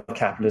Lord, I love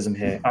capitalism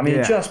here. I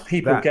mean, just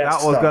people get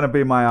that was going to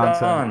be my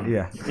answer. Done.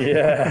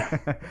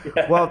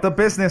 Yeah. Well, the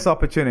business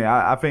opportunity.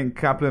 I think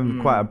capitalism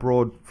is quite a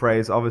broad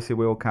phrase. Obviously,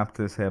 we're all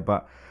capitalists here,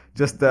 but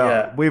just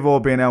we've all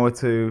been able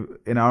to,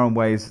 in our own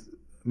ways,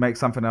 make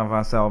something of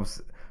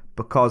ourselves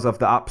because of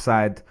the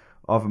upside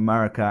of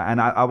America. And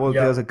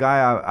there's a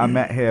guy I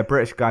met here, a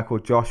British guy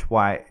called Josh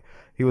White.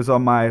 He was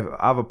on my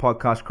other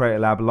podcast, Creator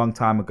Lab, a long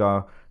time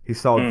ago. He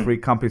sold 3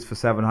 companies for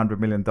 $700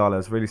 million.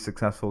 Really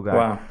successful guy.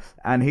 Wow.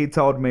 And he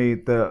told me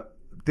the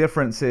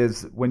difference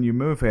is when you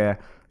move here,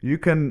 you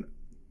can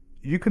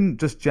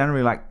just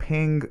generally like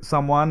ping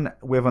someone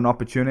with an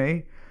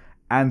opportunity,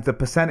 and the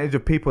percentage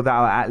of people that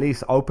are at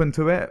least open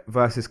to it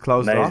versus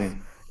closed off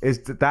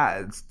is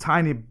that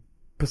tiny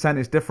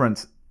percentage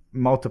difference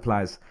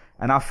multiplies.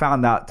 And I've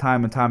found that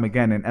time and time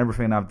again in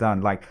everything I've done.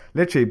 Like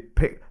literally,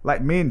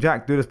 like me and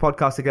Jack do this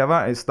podcast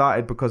together. It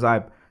started because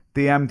I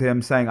DM'd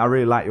him saying, I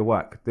really like your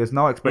work. There's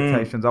no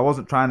expectations. I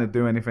wasn't trying to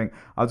do anything.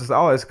 I was just like,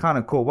 oh, it's kind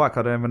of cool work.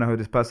 I don't even know who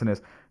this person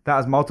is. That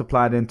has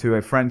multiplied into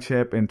a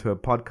friendship, into a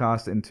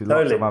podcast, into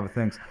lots of other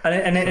things.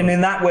 And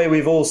in that way,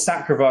 we've all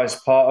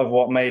sacrificed part of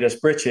what made us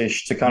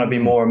British to kind of be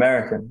more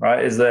American,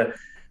 right? Is that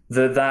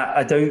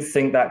I don't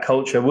think that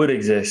culture would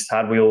exist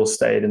had we all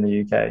stayed in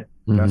the UK.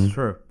 That's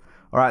true.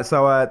 All right,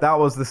 so that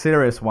was the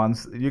serious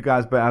ones. You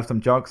guys better have some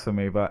jokes for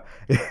me, but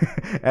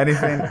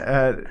anything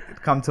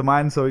come to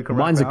mind so we can...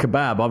 Mine's a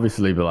kebab,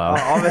 obviously, Bilal.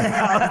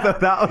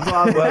 That was what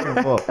I was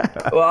looking for.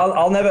 Well,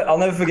 I'll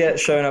never forget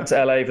showing up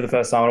to LA for the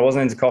first time. I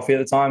wasn't into coffee at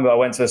the time, but I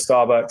went to a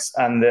Starbucks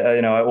and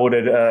I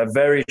ordered a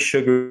very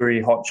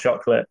sugary hot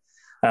chocolate,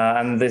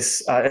 and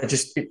this it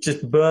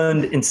just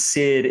burned and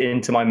seared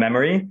into my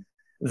memory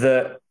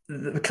that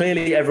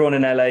clearly everyone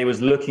in LA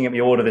was looking at me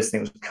order this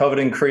thing. It was covered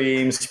in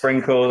cream,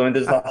 sprinkles. I mean,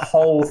 there's the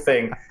whole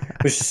thing.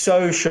 It was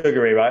so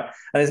sugary, right?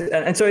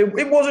 And so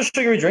it was a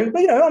sugary drink,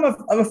 but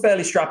I'm a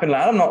fairly strapping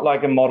lad. I'm not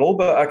like a model,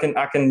 but I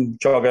can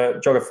jog a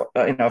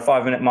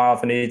 5-minute mile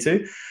if I need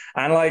to.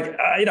 And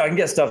I can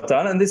get stuff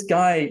done. And this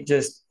guy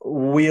just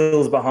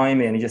wheels behind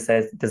me and he just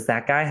says, does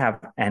that guy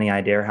have any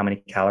idea how many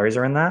calories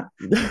are in that?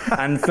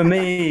 And for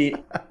me,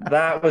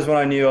 that was when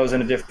I knew I was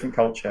in a different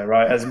culture,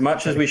 right? As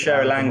much as we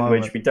share a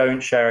language, we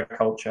don't share a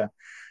culture.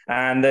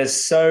 And there's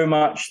so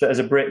much that as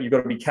a Brit, you've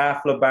got to be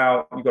careful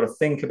about, you've got to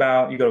think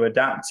about, you've got to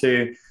adapt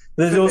to.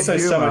 There's also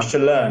so much to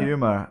learn.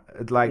 Humor.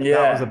 That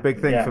was a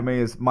big thing for me.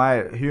 Is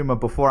my humor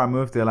before I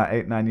moved there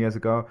 8-9 years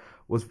ago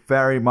was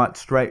very much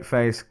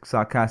straight-faced,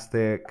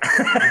 sarcastic,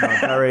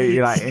 very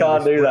you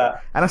can't do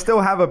that. And I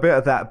still have a bit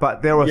of that,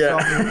 but there were so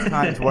many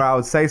times where I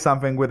would say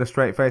something with a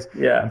straight face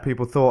and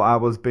people thought I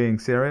was being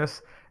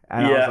serious.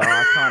 And I was like,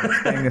 I can't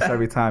explain this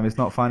every time. It's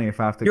not funny if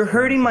I have to. You're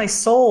hurting my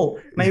soul.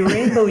 My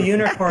rainbow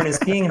unicorn is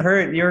being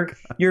hurt.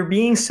 You're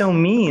being so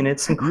mean.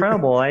 It's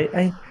incredible.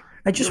 I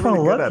just want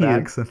to love you.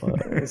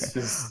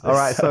 All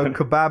right, so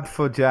kebab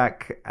for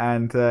Jack,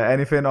 and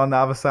anything on the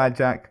other side,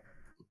 Jack?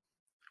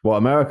 What,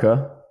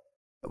 America?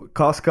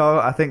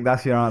 Costco. I think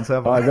that's your answer.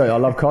 I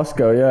love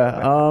Costco. Yeah.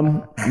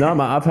 No,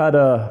 man, I've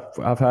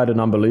had an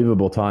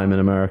unbelievable time in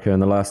America in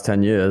the last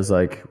 10 years.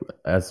 Like,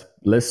 as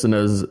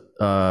listeners,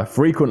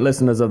 frequent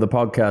listeners of the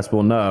podcast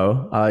will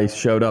know, I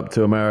showed up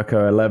to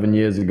America 11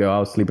 years ago. I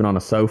was sleeping on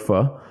a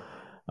sofa.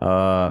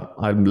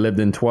 I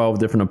lived in 12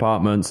 different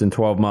apartments in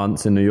 12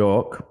 months in New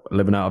York,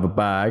 living out of a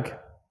bag,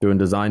 doing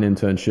design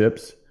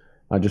internships.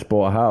 I just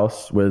bought a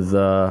house with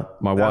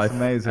my wife,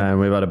 amazing. And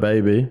we've had a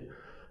baby.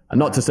 And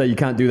not to say you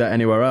can't do that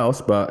anywhere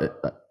else,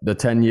 but the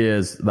 10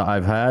 years that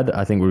I've had,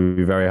 I think would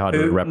be very hard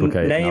to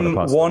replicate. Name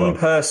one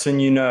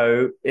person you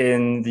know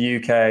in the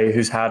UK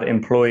who's had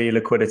employee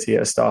liquidity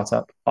at a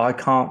startup. I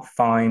can't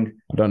find.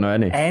 I don't know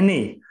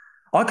any.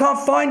 I can't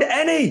find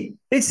any.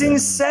 It's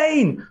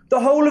insane.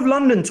 The whole of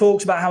London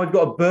talks about how we've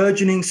got a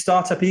burgeoning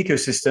startup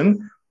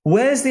ecosystem.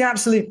 Where's the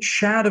absolute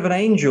shad of an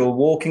angel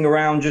walking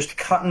around just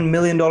cutting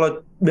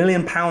 £1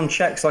 million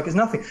checks like it's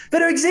nothing? They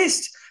don't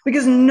exist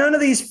because none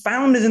of these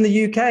founders in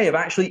the UK have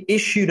actually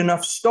issued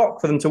enough stock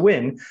for them to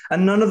win,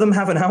 and none of them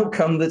have an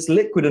outcome that's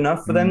liquid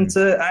enough for them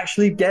to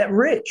actually get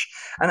rich.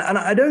 And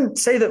I don't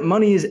say that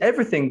money is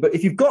everything, but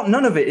if you've got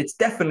none of it, it's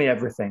definitely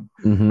everything.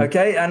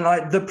 Okay. And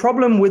like the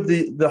problem with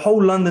the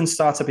whole London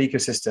startup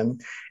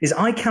ecosystem is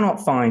I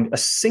cannot find a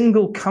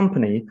single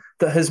company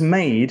that has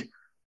made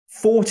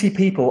 40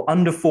 people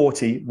under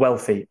 40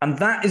 wealthy. And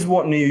that is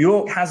what New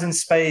York has in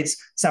spades,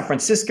 San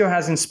Francisco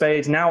has in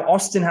spades, now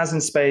Austin has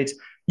in spades.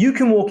 You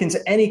can walk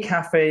into any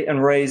cafe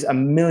and raise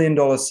 $1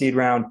 million seed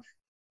round,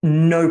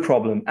 no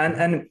problem.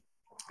 And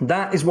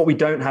that is what we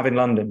don't have in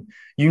London.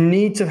 You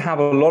need to have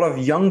a lot of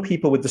young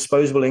people with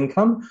disposable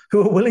income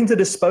who are willing to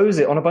dispose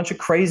it on a bunch of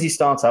crazy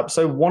startups.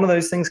 So one of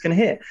those things can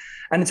hit.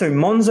 And so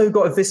Monzo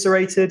got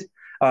eviscerated.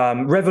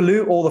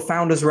 Revolut, all the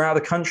founders were out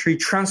of the country.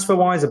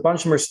 TransferWise, a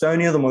bunch of them are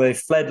Estonia, where they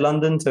fled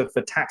London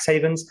for tax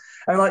havens.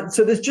 And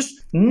so there's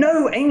just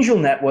no angel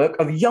network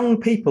of young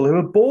people who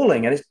are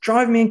balling, and it's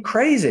driving me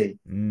crazy.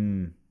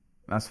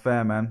 That's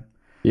fair, man.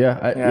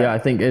 Yeah, I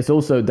think it's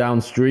also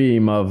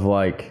downstream of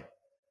like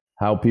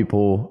how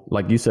people,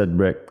 like you said,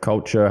 Rick,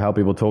 culture, how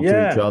people talk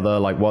to each other,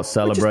 like what's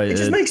celebrated. It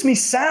just makes me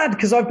sad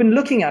because I've been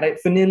looking at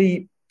it for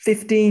nearly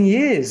 15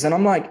 years, and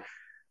I'm like,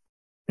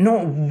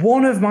 not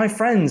one of my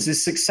friends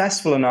is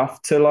successful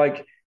enough to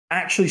like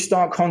actually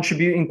start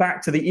contributing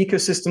back to the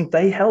ecosystem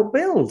they helped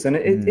build. And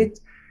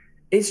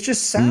it's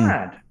just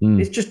sad.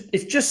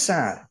 It's just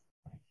sad.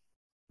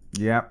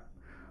 Yeah.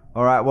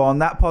 All right. Well, on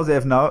that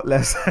positive note,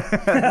 let's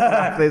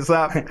wrap this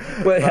up.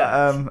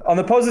 On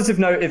the positive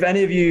note, if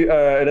any of you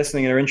are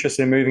listening and are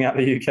interested in moving out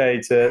of the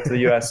UK to the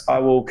US, I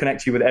will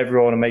connect you with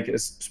everyone and make it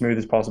as smooth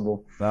as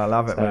possible. I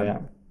love it, man. Yeah.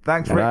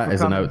 Thanks, Rick. That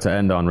is a note to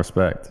end on.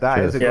 Respect. That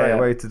is a great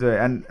way to do it.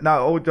 And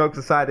no, all jokes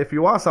aside, if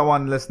you are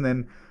someone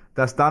listening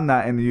that's done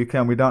that in the UK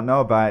and we don't know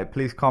about it,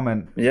 please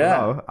comment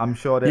below. I'm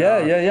sure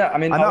there are. Yeah. I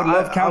mean, I would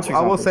love counter I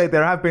will say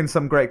there have been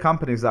some great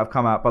companies that have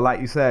come out, but like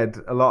you said,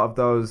 a lot of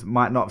those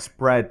might not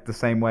spread the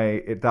same way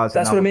it does.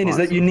 That's what I mean, is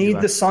that you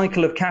need the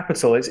cycle of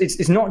capital.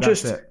 It's not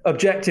just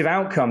objective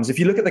outcomes. If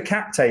you look at the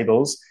cap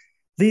tables,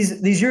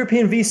 these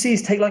European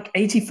VCs take like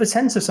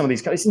 80% of some of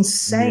these. It's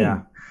insane.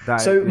 Yeah.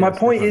 So my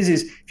point is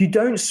if you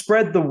don't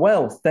spread the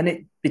wealth,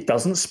 then it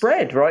doesn't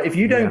spread, right? If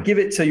you don't give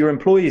it to your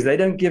employees, they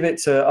don't give it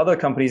to other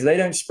companies, they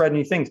don't spread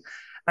any things.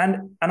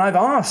 And I've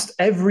asked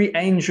every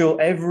angel,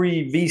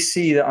 every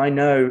VC that I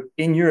know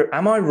in Europe,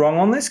 am I wrong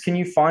on this? Can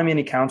you find me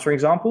any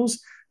counterexamples?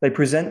 They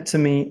present to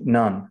me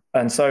none.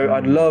 And so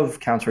I'd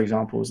love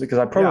counterexamples because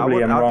I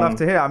probably am wrong. I'd love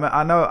to hear. I mean,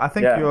 I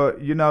think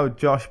you know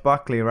Josh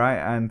Buckley, right?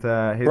 And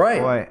his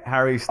boy,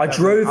 Harry Stebbings. I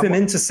drove him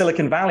into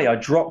Silicon Valley. I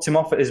dropped him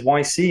off at his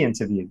YC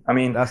interview. I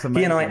mean,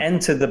 he and I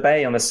entered the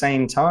Bay on the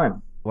same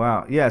time.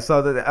 Wow. Yeah.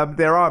 So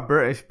there are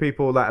British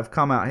people that have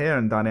come out here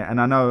and done it. And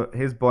I know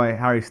his boy,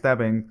 Harry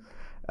Stebbings,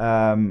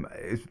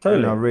 is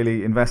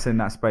really invested in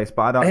that space.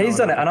 But I don't know. He's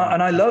done it. And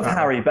I love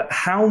Harry. But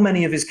how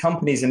many of his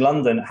companies in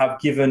London have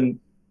given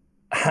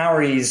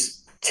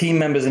Harry's team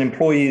members and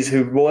employees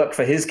who work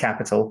for his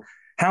capital,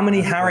 how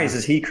many Harrys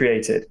has he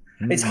created?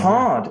 It's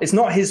hard. It's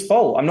not his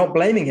fault. I'm not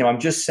blaming him. I'm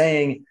just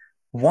saying,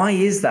 why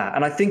is that?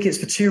 And I think it's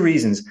for two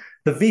reasons.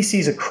 The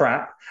VCs are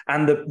crap,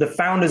 and the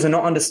founders are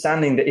not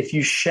understanding that if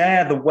you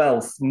share the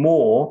wealth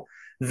more,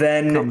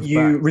 then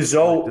you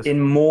result in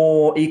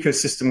more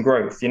ecosystem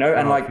growth,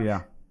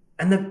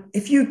 and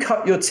if you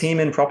cut your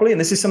team in properly,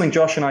 and this is something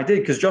Josh and I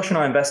did, because Josh and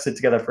I invested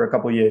together for a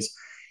couple of years,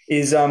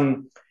 is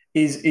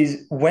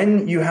is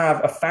when you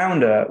have a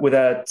founder with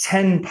a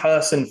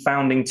 10-person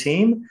founding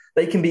team,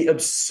 they can be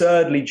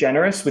absurdly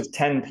generous with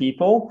 10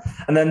 people.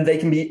 And then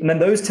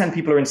those 10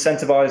 people are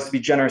incentivized to be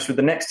generous with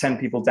the next 10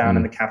 people down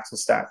in the capital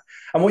stack.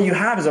 And what you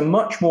have is a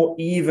much more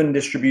even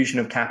distribution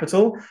of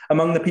capital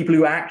among the people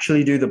who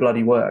actually do the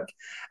bloody work.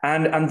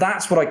 And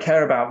that's what I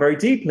care about very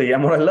deeply.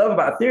 And what I love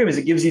about Ethereum is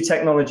it gives you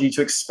technology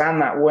to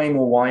expand that way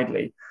more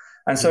widely.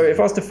 And so if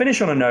I was to finish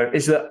on a note,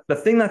 is that the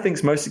thing that I think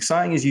is most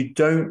exciting is you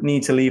don't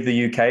need to leave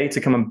the UK to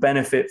come and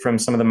benefit from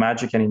some of the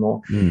magic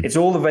anymore. It's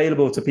all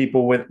available to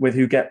people with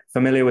who get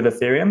familiar with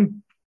Ethereum.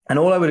 And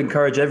all I would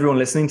encourage everyone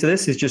listening to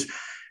this is just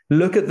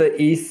look at the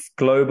ETH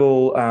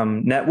Global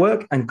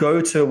network and go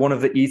to one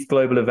of the ETH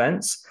Global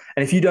events.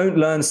 And if you don't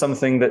learn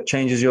something that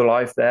changes your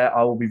life there,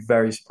 I will be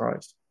very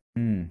surprised.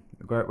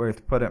 Great way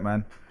to put it,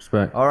 man.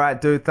 Respect. All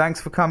right, dude.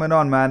 Thanks for coming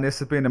on, man. This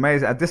has been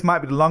amazing. This might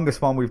be the longest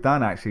one we've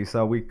done, actually.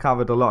 So we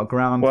covered a lot of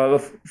ground. Well,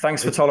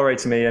 thanks for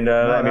tolerating me and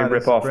letting me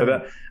rip off.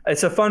 But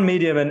it's a fun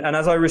medium. And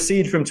as I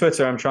recede from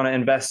Twitter, I'm trying to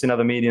invest in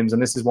other mediums.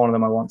 And this is one of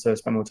them I want to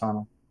spend more time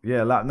on.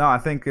 Yeah, no, I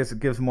think it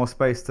gives more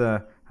space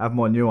to have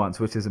more nuance,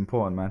 which is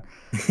important, man.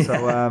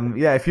 So,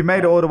 if you made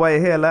it all the way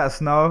here, let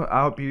us know.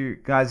 I hope you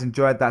guys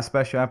enjoyed that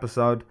special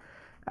episode.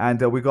 And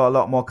we got a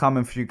lot more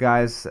coming for you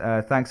guys.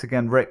 Thanks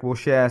again, Rick. We'll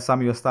share some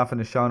of your stuff in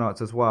the show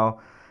notes as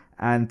well.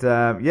 And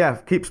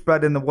keep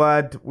spreading the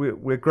word.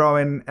 We're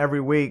growing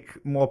every week.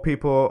 More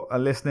people are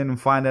listening and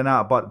finding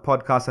out about the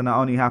podcast. And that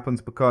only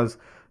happens because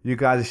you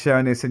guys are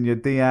sharing this in your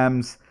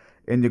DMs,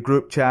 in your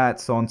group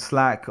chats, on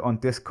Slack, on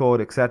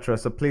Discord, etc.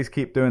 So please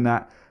keep doing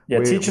that. Yeah,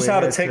 teach us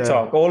how to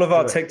TikTok. All of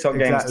our TikTok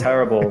games are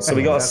terrible. So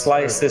we got to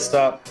slice this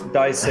up,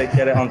 dice it,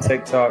 get it on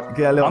TikTok.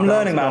 I'm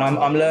learning, man.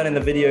 I'm learning the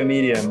video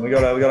medium. We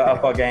got to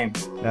up our game.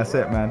 That's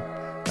it, man.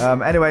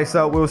 Anyway,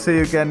 so we'll see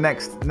you again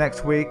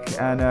next week,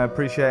 and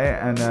appreciate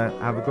it, and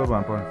have a good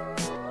one, boy.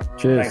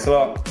 Cheers. Thanks a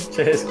lot.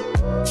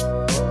 Cheers.